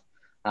staff.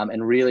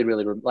 And really,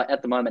 really, like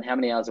at the moment, how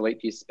many hours a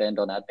week do you spend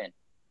on admin?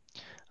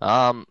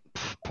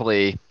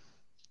 Probably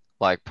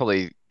like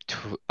 30%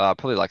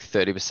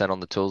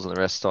 on the tools and the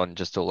rest on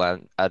just all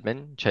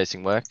admin,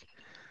 chasing work.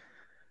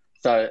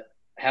 So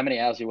how many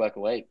hours do you work a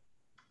week?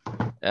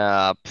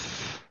 As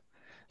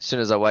soon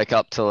as I wake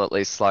up till at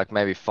least like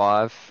maybe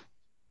 5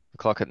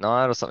 o'clock at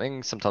night or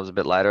something, sometimes a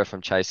bit later if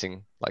I'm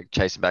chasing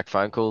back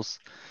phone calls.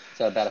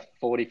 So about a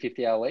 40,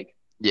 50 hour week?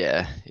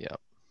 Yeah.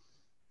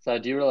 So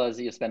do you realize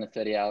that you're spending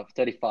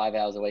 35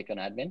 hours a week on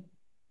admin?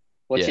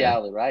 What's your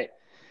hourly rate?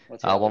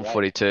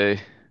 142.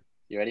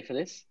 You ready for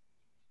this?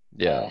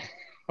 Yeah.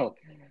 Do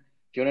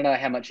you want to know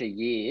how much a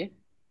year?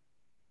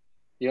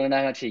 You want to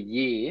know how much a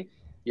year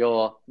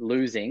you're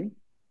losing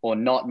or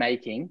not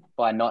making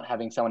by not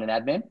having someone in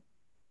admin?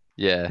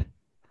 Yeah.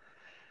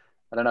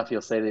 I don't know if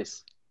you'll see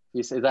this.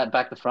 You see that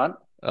back the front?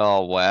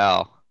 Oh,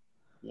 wow.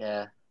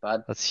 Yeah,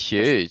 bud. That's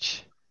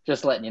huge.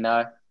 Just letting you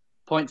know.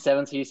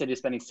 0.7, so you said you're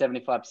spending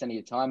 75% of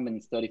your time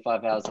means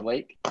 35 hours a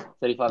week.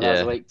 35 hours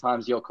a Yeah. week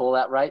times your call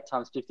out rate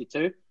times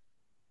 52.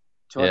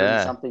 200 and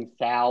Yeah. something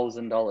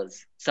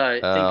 $1,000. So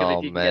think of Oh,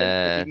 if you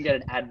man. can get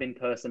an admin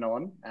person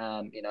on,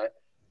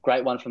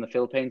 great one from the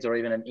Philippines or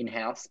even an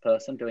in-house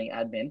person doing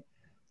admin,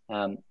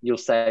 you'll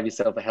save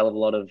yourself a hell of a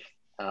lot of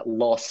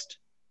lost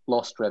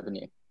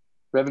revenue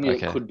that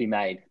Okay. could be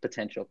made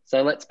potential.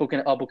 So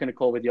I'll book in a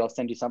call with you. I'll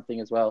send you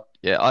something as well.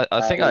 Yeah,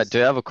 I think I do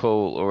have a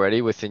call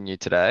already within you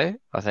today,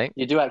 I think.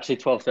 You do actually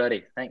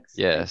 12:30. Thanks.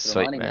 Yeah, Thanks for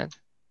sweet, reminding me. man.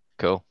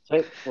 Cool.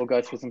 Sweet. We'll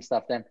go through some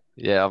stuff then.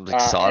 Yeah, I'm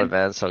excited, And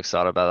man. So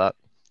excited about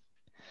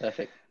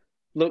perfect.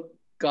 Look,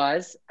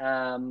 guys,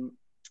 I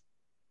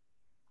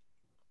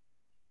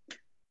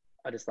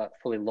just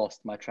fully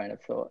lost my train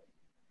of thought.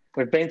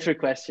 We've been through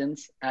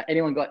questions.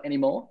 Anyone got any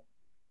more?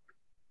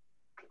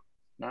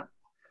 No.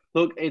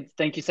 Look,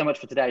 thank you so much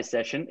for today's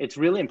session. It's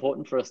really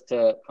important for us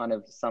to kind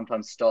of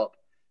sometimes stop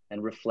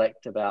and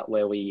reflect about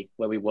where we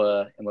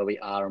were and where we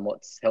are and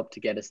what's helped to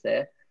get us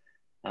there.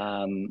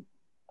 I'm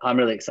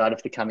really excited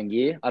for the coming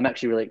year. I'm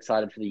actually really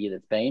excited for the year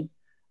that's been.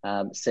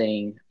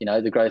 Seeing,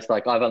 the growth.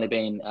 Like I've only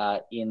been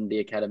in the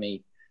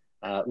academy,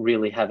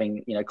 really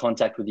having,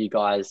 contact with you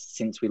guys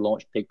since we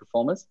launched Peak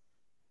Performers.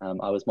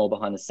 I was more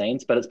behind the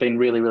scenes, but it's been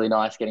really, really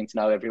nice getting to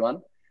know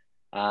everyone.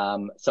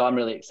 So I'm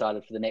really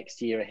excited for the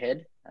next year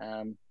ahead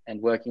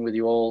and working with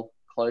you all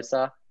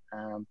closer.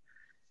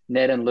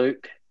 Ned and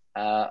Luke,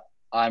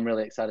 I'm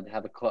really excited to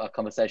have a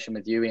conversation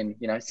with you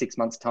in, 6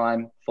 months'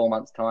 time, 4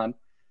 months' time,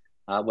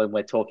 when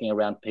we're talking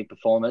around Peak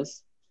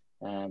Performers.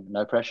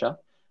 No pressure.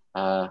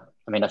 I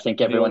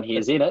think everyone here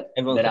is in it.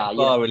 Everyone's set the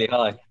bar really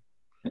high.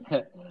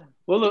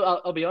 Well,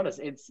 look, I'll be honest.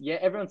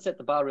 Everyone set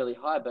the bar really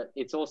high, but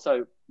it's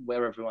also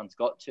where everyone's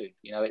got to.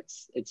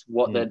 It's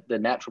what the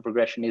natural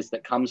progression is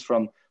that comes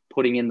from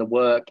putting in the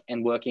work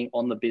and working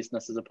on the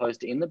business as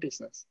opposed to in the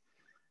business.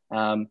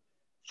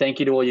 Thank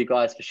you to all you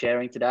guys for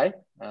sharing today.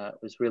 It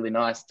was really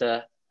nice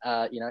to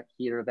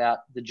hear about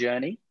the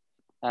journey.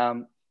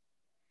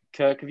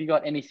 Kirk, have you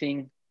got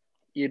anything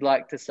you'd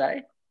like to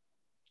say?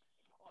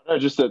 No,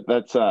 just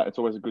that's it's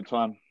always a good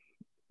time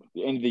at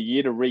the end of the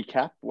year to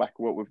recap like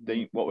what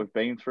we've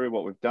been through,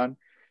 what we've done.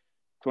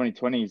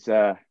 2020's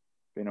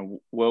been a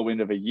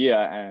whirlwind of a year,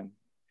 and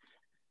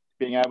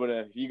being able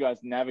to you guys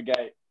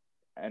navigate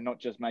and not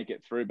just make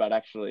it through, but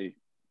actually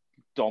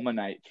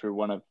dominate through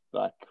one of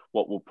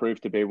what will prove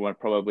to be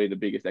probably the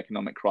biggest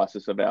economic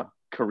crisis of our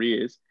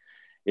careers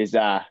is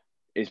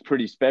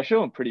pretty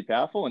special and pretty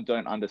powerful. And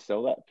don't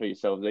undersell that for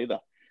yourselves either.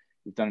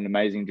 You've done an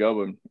amazing job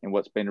in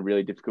what's been a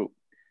really difficult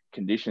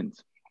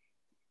conditions.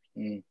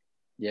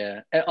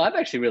 Yeah, I've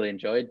actually really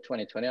enjoyed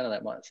 2020. I know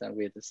that might sound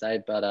weird to say,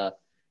 but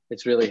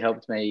it's really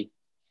helped me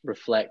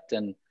reflect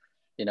and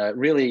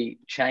really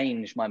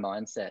change my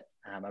mindset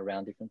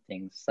around different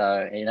things.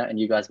 So and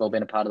you guys have all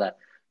been a part of that.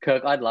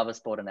 Kirk, I'd love a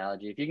sport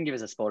analogy. If you can give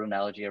us a sport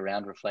analogy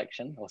around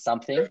reflection or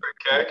something,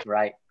 that's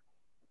great.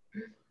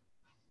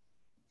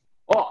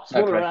 Oh,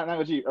 sport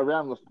analogy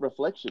around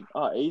reflection.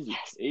 Oh, easy,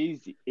 yes.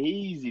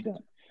 easy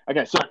done.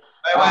 Okay, so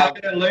I'm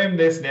going to loom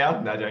this now.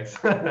 No jokes.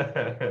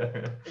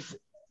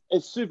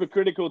 It's super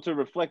critical to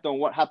reflect on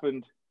what has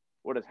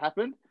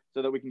happened,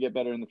 so that we can get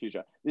better in the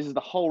future. This is the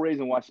whole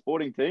reason why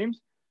sporting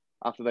teams,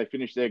 after they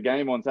finish their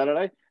game on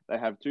Saturday, they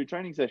have 2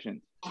 training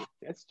sessions.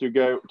 It's to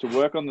go to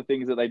work on the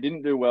things that they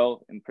didn't do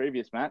well in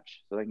previous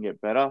match, so they can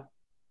get better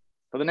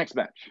for the next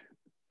match.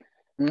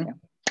 Yeah.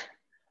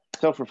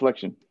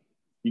 Self-reflection.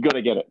 You got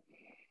to get it.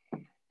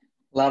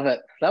 Love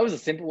it. That was a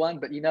simple one,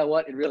 but you know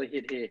what? It really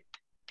hit here.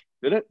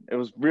 Did it? It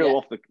was real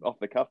off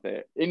the cuff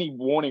there. Any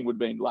warning would have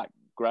been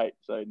great.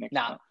 So next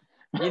time.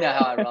 You know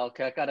how I roll,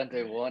 Kirk. I don't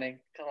do warning.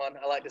 Come on.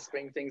 I like to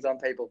spring things on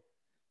people.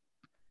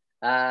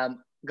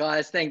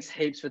 Guys, thanks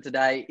heaps for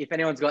today. If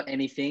anyone's got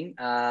anything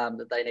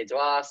that they need to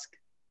ask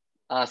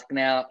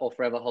now or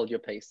forever hold your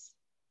peace.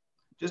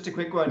 Just a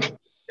quick one,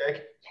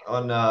 Jake.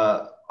 On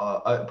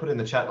I put in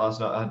the chat last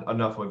night. I don't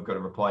know if we've got a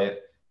reply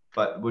yet,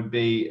 but would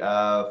be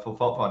for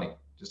fault finding.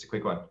 Just a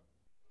quick one.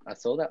 I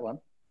saw that one.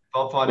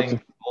 Fault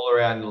finding all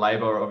around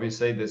labour,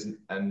 obviously. There's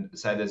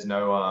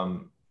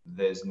no.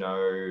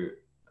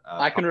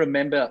 I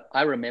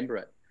remember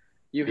it.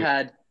 You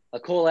had a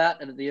call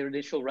out at the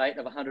initial rate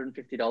of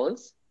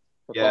 $150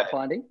 for fault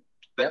finding.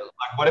 But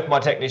what if my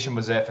technician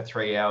was there for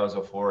 3 hours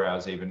or 4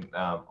 hours even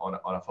on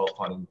a fault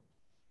finding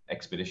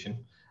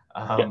expedition?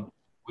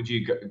 Would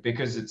you go,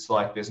 because it's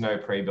there's no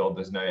pre-build,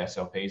 there's no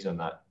SLPs on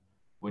that?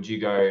 Would you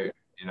go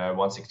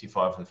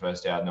 165 for the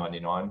first hour,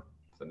 99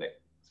 for the next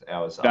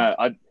hours? No,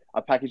 I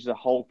package the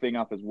whole thing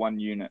up as one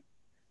unit.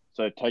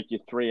 So take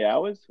your 3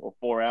 hours or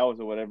 4 hours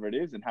or whatever it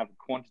is and have a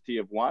quantity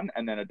of one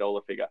and then a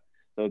dollar figure.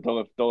 So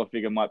the dollar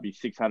figure might be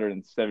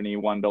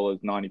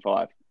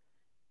 $671.95.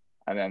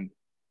 And then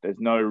there's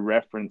no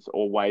reference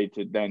or way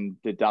to then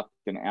deduct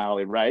an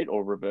hourly rate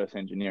or reverse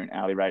engineer an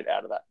hourly rate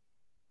out of that.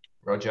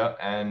 Roger.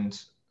 And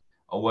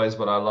always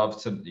what I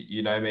love to,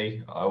 you know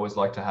me, I always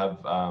like to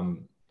have a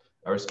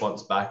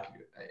response back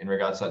in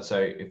regards to that. So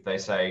if they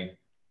say,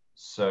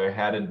 so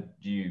how did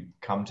you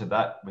come to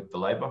that with the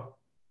labor?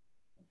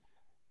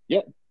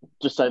 Yeah,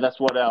 just say that's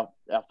what our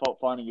fault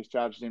finding is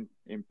charged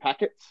in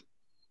packets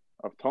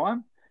of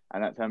time,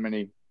 and that's how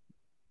many,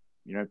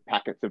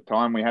 packets of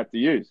time we have to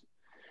use.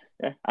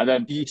 Yeah, and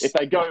then if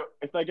they go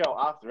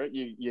after it,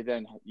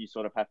 you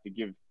sort of have to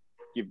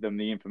give them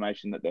the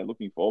information that they're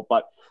looking for.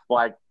 But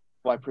by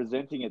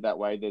presenting it that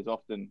way, there's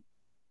often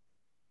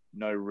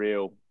no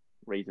real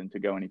reason to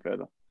go any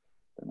further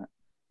than that.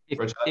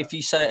 If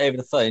you say it over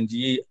the phone, do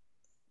you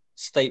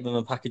state them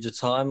a package of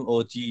time,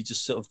 or do you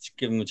just sort of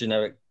give them a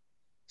generic,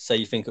 say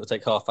you think it will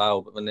take half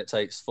hour, but then it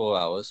takes 4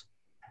 hours?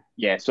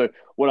 Yeah, so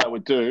what I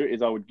would do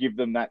is I would give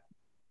them that,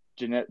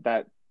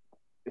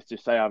 let's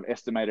just say I've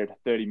estimated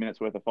 30 minutes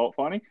worth of fault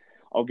finding.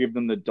 I'll give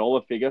them the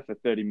dollar figure for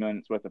 30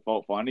 minutes worth of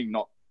fault finding,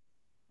 not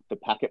the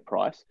packet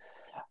price.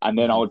 And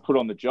then I would put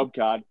on the job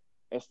card,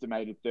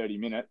 estimated 30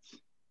 minutes,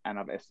 and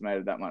I've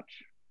estimated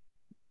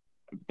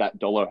that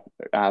dollar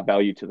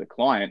value to the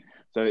client.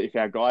 So if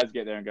our guys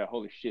get there and go,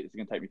 holy shit, it's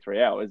going to take me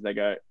 3 hours, they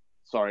go,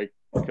 sorry,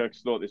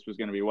 Kirk's thought this was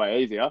going to be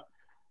way easier.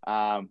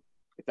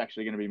 It's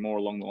actually going to be more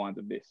along the lines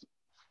of this.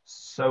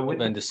 So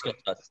with say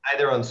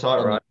they're on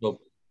site, right?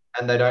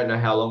 And they don't know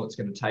how long it's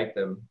going to take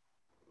them,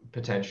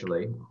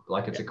 potentially.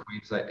 Like it's a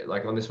Queensland,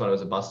 like on this one, it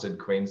was a busted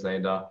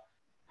Queenslander,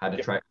 had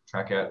to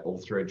track out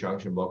all through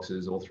junction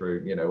boxes, all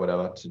through,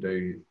 whatever, to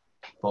do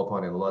fault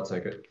finding on the light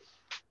circuit.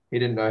 He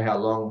didn't know how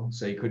long,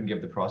 so he couldn't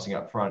give the pricing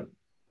up front.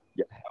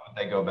 Yeah. How would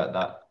they go about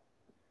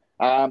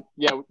that?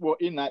 Well,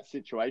 in that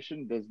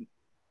situation,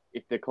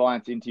 if the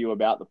client's into you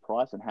about the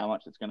price and how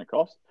much it's going to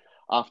cost,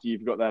 after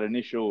you've got that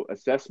initial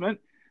assessment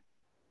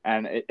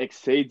and it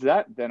exceeds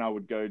that, then I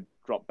would go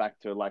drop back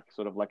to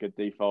sort of like a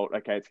default.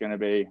 Okay, it's going to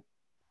be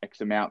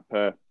X amount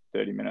per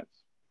 30 minutes,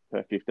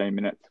 per 15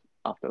 minutes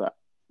after that.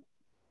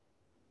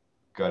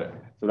 Got it.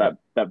 So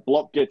that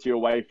block gets you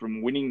away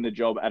from winning the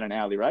job at an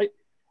hourly rate.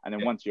 And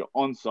then once you're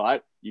on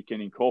site, you can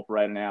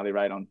incorporate an hourly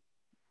rate on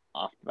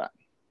after that.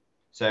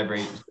 So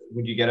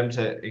would you get them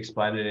to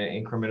explain it in an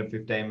increment of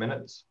 15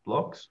 minutes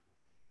blocks?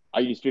 I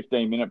use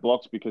 15-minute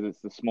blocks because it's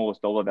the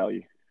smallest dollar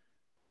value.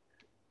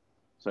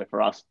 So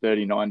for us,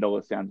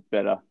 $39 sounds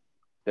better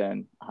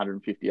than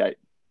 $158.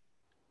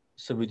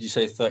 So would you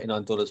say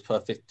 $39 per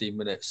 15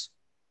 minutes?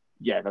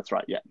 Yeah, that's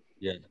right. Yeah.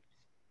 Yeah.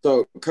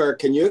 So Kirk,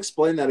 can you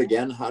explain that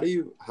again? How do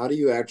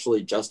you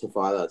actually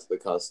justify that to the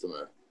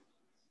customer?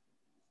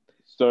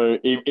 So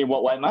in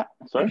what way, Matt?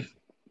 Sorry?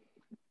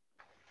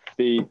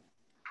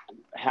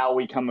 How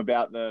we come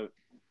about the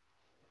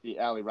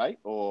hourly rate,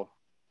 or?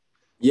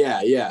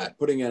 Yeah.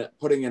 Putting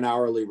an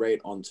hourly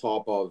rate on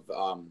top of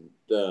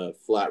the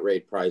flat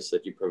rate price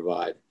that you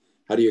provide.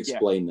 How do you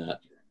explain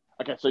that?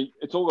 Okay, so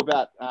it's all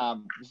about,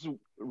 this is a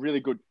really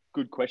good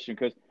question,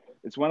 because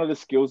it's one of the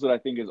skills that I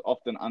think is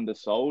often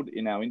undersold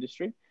in our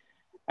industry.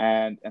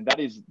 And that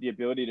is the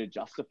ability to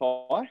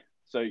justify.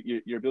 So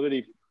your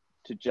ability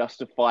to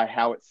justify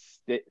how it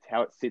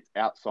sits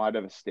outside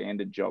of a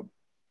standard job.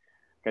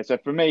 Okay, so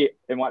for me,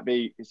 it might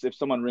be if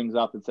someone rings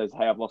up and says,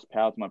 hey, I've lost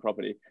power to my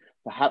property,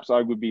 perhaps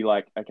I would be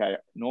like, okay,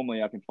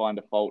 normally I can find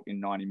a fault in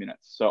 90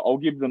 minutes. So I'll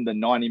give them the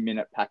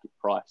 90-minute packet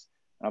price.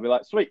 And I'll be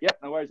like, sweet, yep,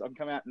 no worries. I can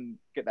come out and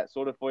get that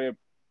sorted for you.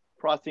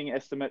 Pricing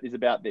estimate is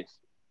about this.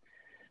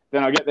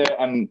 Then I get there,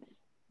 and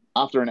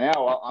after an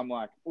hour, I'm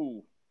like,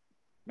 ooh,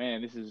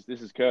 man, this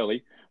is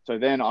curly. So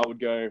then I would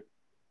go,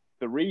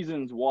 the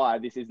reasons why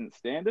this isn't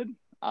standard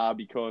are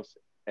because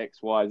X,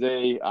 Y,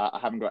 Z. I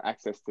haven't got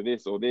access to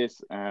this or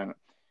this, and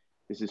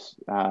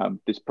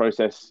this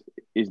process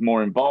is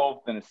more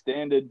involved than a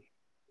standard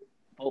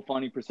fault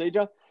finding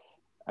procedure.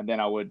 And then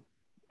I would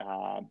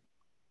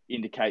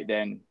indicate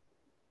then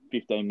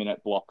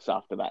 15-minute blocks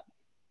after that.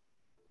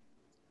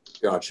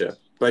 Gotcha.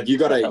 But you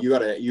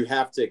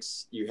have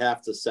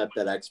to set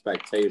that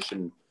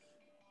expectation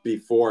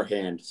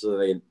beforehand so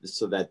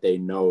that they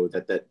know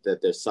that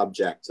they're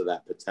subject to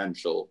that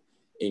potential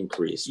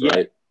increase, right?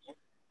 Yeah.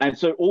 And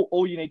so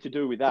all you need to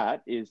do with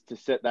that is to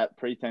set that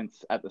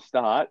pretense at the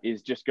start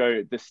is just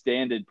go the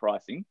standard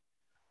pricing.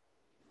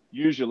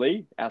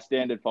 Usually our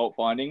standard fault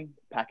finding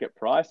packet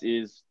price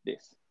is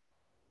this.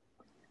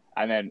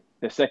 And then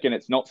the second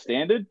it's not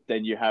standard,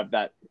 then you have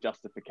that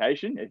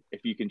justification.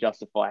 If you can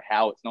justify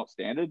how it's not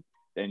standard,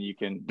 then you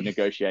can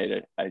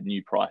negotiate a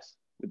new price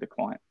with the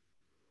client.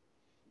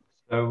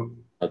 So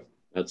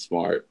that's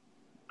smart.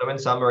 So in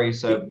summary,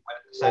 so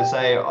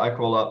say I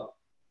call up,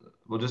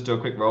 we'll just do a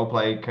quick role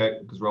play,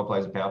 Kirk, because role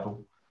plays are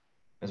powerful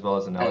as well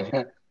as analogy.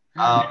 Hey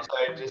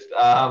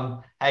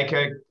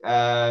Kirk,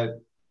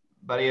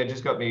 buddy, I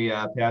just got me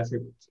power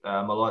tripped.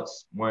 My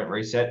lights won't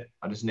reset.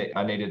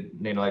 I need an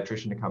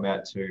electrician to come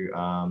out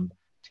to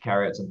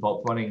carry out some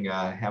fault finding.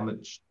 How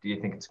much do you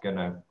think it's going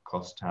to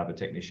cost to have a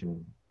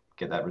technician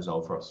get that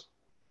resolved for us?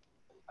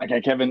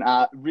 Okay, Kevin.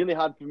 Really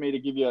hard for me to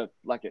give you a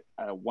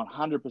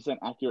 100%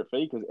 accurate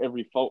fee because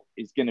every fault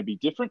is going to be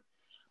different.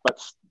 But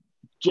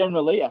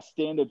generally, our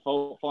standard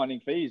fault finding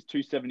fee is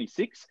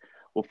 $276.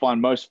 We'll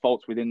find most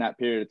faults within that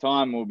period of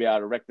time. We'll be able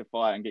to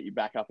rectify and get you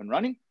back up and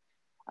running.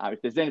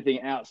 If there's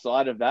anything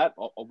outside of that,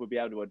 we'll be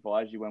able to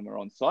advise you when we're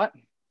on site.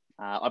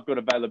 I've got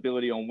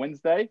availability on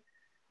Wednesday.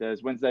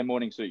 Does Wednesday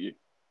morning suit you?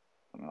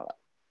 Something like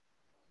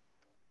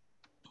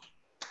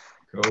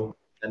that. Cool.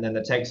 And then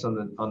the text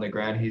on the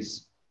ground,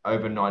 he's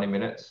over 90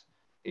 minutes.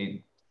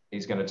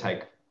 He's going to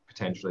take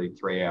potentially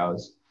 3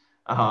 hours.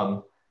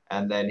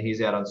 And then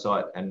he's out on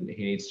site and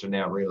he needs to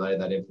now relay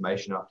that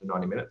information after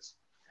 90 minutes.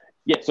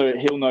 Yeah, so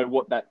he'll know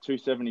what that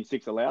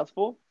 276 allows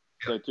for.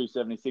 So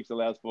 276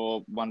 allows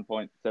for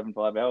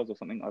 1.75 hours or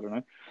something. I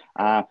don't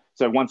know.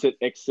 So once it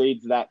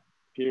exceeds that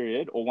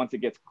period, or once it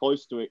gets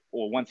close to it,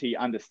 or once he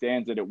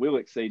understands that it will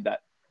exceed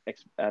that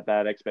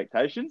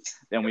expectation,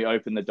 then we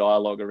open the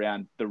dialogue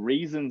around the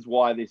reasons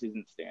why this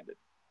isn't standard.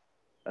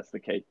 That's the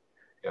key.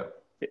 Yep.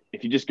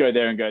 If you just go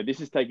there and go,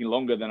 this is taking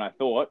longer than I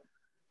thought,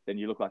 then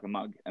you look like a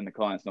mug and the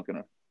client's not going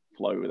to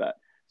flow with that.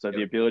 So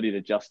the ability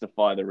to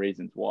justify the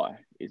reasons why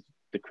is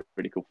the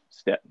critical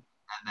step.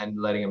 And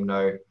then letting them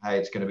know, hey,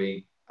 it's going to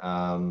be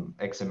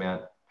X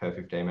amount per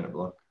 15-minute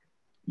block.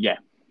 Yeah.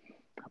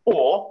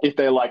 Or if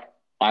they're like,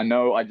 I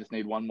know I just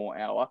need 1 more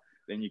hour,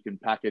 then you can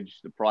package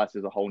the price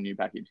as a whole new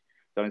package.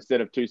 So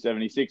instead of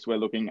 276, we're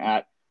looking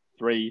at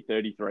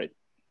 333,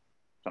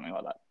 something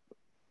like that.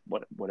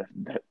 What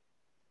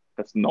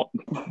that's not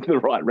the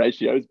right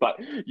ratios, but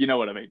you know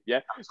what I mean.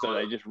 Yeah. So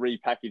they just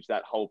repackage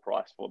that whole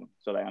price for them,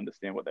 so they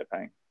understand what they're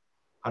paying.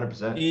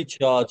 100%. Do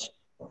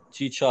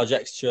you charge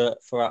extra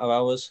for out of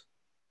hours?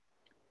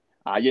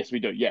 Yes, we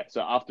do. Yeah.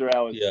 So after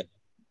hours,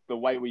 the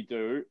way we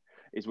do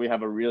is we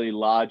have a really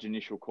large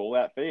initial call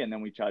out fee, and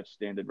then we charge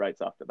standard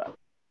rates after that.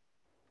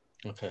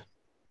 Okay.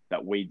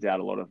 That weeds out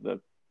a lot of the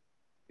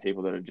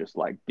people that are just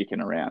like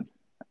dicking around.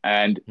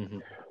 And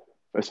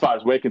as far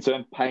as we're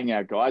concerned, paying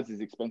our guys is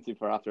expensive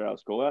for after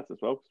hours call outs as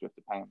well, because we have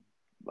to pay them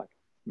like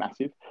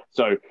massive.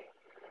 So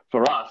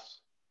for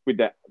us, with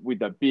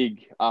the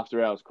big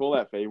after hours call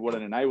out fee, what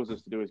it enables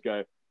us to do is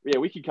go, yeah,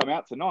 we can come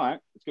out tonight.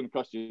 It's going to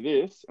cost you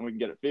this and we can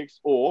get it fixed.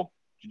 Or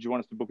did you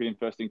want us to book it in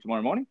first thing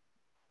tomorrow morning?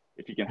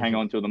 If you can hang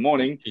on till the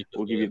morning,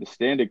 we'll give you the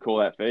standard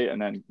call out fee,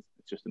 and then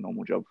it's just a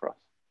normal job for us.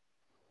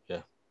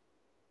 Yeah.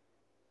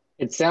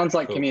 It sounds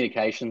like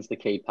communication's the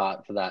key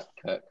part for that,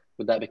 Kirk.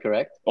 Would that be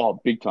correct? Oh,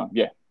 big time.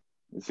 Yeah.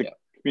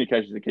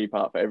 Communication is the key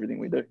part for everything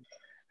we do.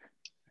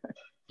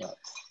 Yeah.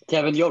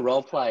 Kevin, your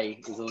role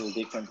play is a little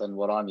different than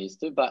what I'm used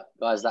to, but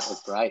guys, that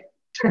was great.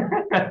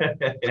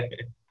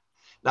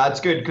 No,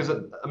 it's good because,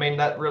 I mean,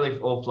 that really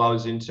all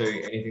flows into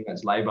anything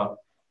that's labor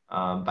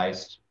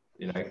based,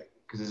 you know,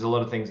 because there's a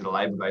lot of things that are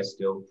labor based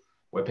still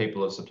where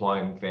people are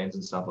supplying fans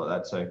and stuff like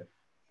that. So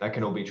that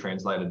can all be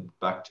translated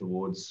back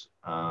towards,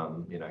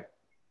 you know,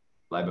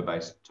 labor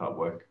based type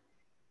work.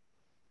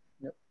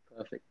 Yep,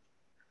 perfect.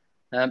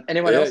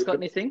 Anyone else got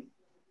anything?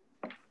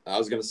 I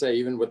was going to say,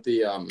 even with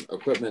the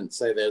equipment,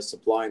 say they're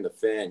supplying the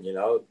fan, you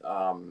know,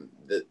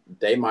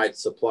 they might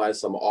supply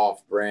some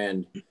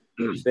off-brand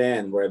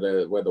fan where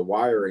the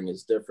wiring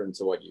is different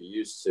to what you're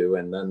used to,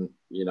 and then,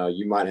 you know,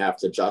 you might have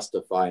to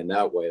justify in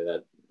that way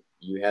that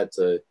you had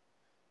to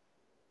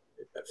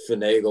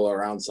finagle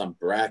around some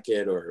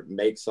bracket or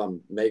make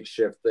some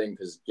makeshift thing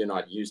because you're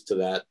not used to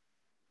that.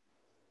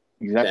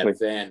 Exactly. That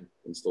fan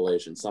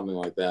installation, something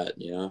like that,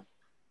 you know.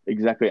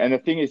 Exactly. And the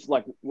thing is,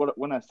 like,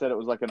 when I said it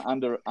was like an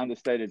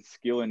understated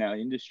skill in our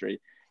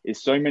industry,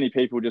 is so many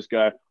people just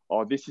go,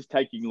 oh, this is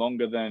taking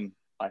longer than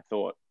I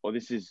thought, or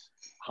this is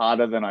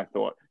harder than I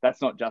thought.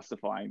 That's not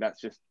justifying. That's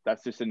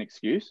just an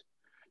excuse.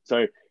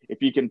 So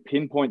if you can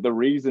pinpoint the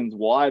reasons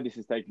why this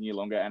is taking you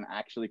longer and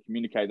actually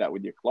communicate that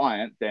with your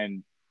client,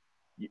 then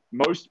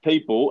most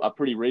people are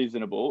pretty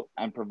reasonable,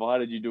 and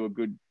provided you do a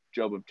good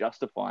job of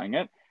justifying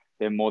it,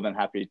 they're more than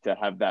happy to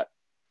have that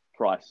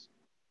price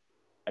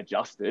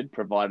adjusted,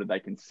 provided they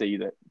can see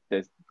that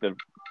there's a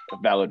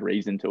valid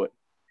reason to it.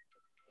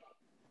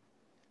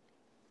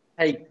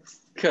 Hey,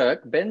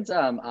 Kirk, Ben's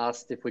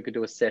asked if we could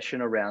do a session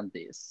around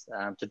this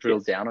to drill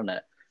down on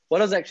it.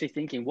 What I was actually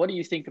thinking, what do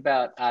you think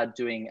about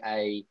doing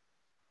a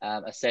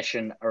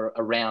session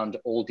around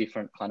all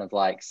different kind of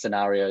like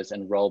scenarios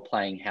and role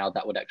playing, how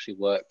that would actually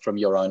work from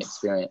your own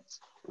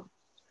experience?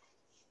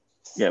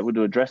 Yeah, we'll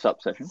do a dress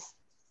up session.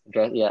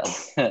 Yeah.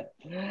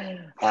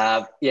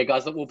 Yeah,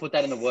 guys, we'll put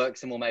that in the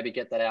works and we'll maybe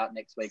get that out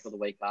next week or the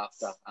week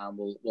after.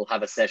 We'll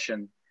have a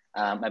session,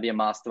 maybe a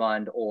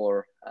mastermind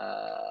or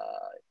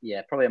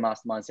probably a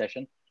mastermind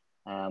session.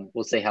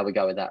 We'll see how we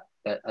go with that.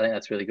 But I think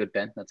that's really good,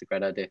 Ben. That's a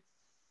great idea.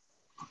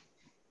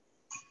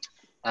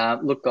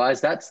 Look,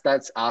 guys,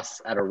 that's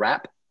us at a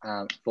wrap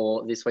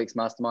for this week's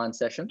mastermind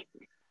session.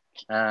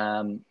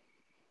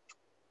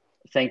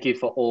 Thank you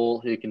for all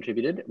who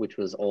contributed, which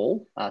was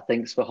all.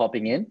 Thanks for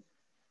hopping in.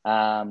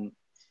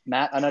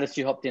 Matt, I noticed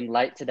you hopped in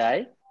late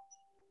today,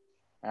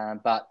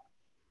 but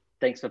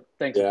thanks for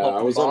popping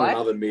I was by. on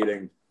another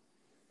meeting.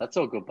 That's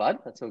all good, bud.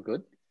 That's all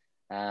good.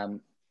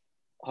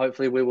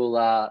 hopefully we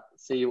will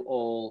see you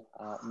all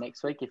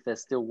next week. If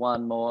there's still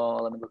one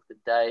more, let me look at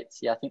the dates.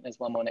 Yeah, I think there's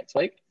one more next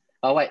week.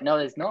 Oh, wait, no,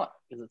 there's not,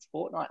 because it's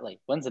fortnightly.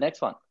 When's the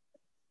next one?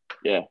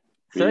 Yeah.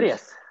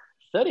 30th.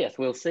 30th.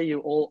 We'll see you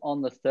all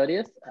on the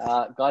 30th.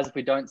 Guys, if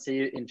we don't see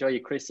you, enjoy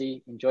your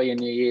Chrissy, enjoy your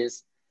New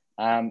Year's.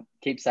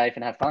 Keep safe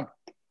and have fun.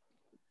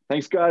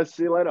 Thanks, guys.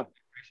 See you later.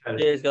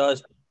 Cheers, guys.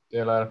 See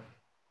you later.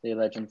 See you,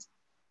 legends.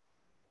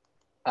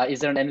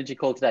 Is there an energy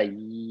call today?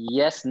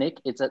 Yes, Nick.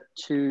 It's at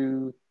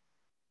 2.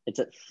 It's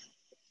at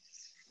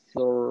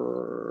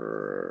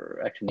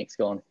 4. Actually, Nick's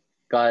gone.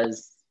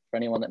 Guys, for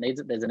anyone that needs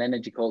it, there's an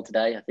energy call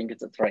today. I think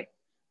it's at 3.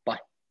 Bye.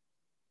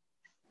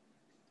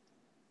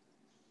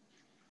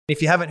 If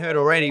you haven't heard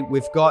already,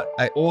 we've got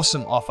an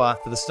awesome offer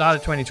for the start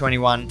of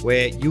 2021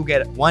 where you'll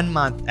get 1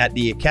 month at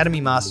the Academy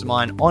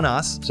Mastermind on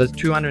us. So it's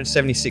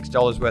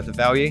 $276 worth of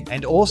value.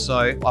 And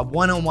also a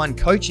one-on-one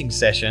coaching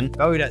session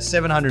valued at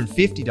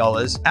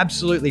 $750,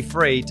 absolutely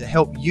free to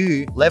help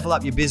you level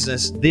up your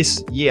business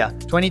this year.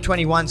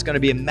 2021 is going to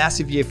be a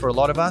massive year for a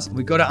lot of us.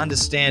 We've got to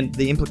understand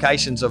the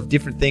implications of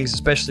different things,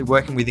 especially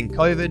working within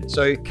COVID.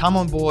 So come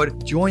on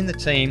board, join the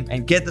team,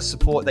 and get the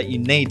support that you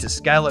need to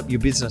scale up your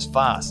business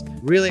fast.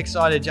 Really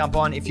excited to jump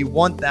on. If you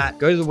want that,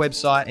 go to the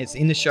website. It's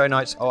in the show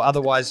notes, or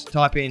otherwise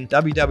type in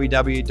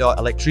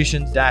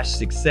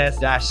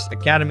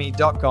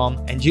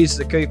www.electricians-success-academy.com and use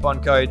the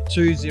coupon code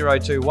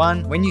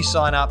 2021 when you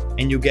sign up,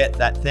 and you'll get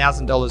that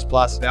 $1,000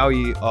 plus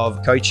value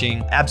of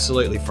coaching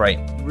absolutely free.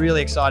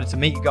 Really excited to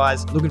meet you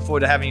guys. Looking forward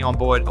to having you on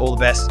board. All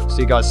the best.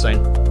 See you guys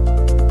soon.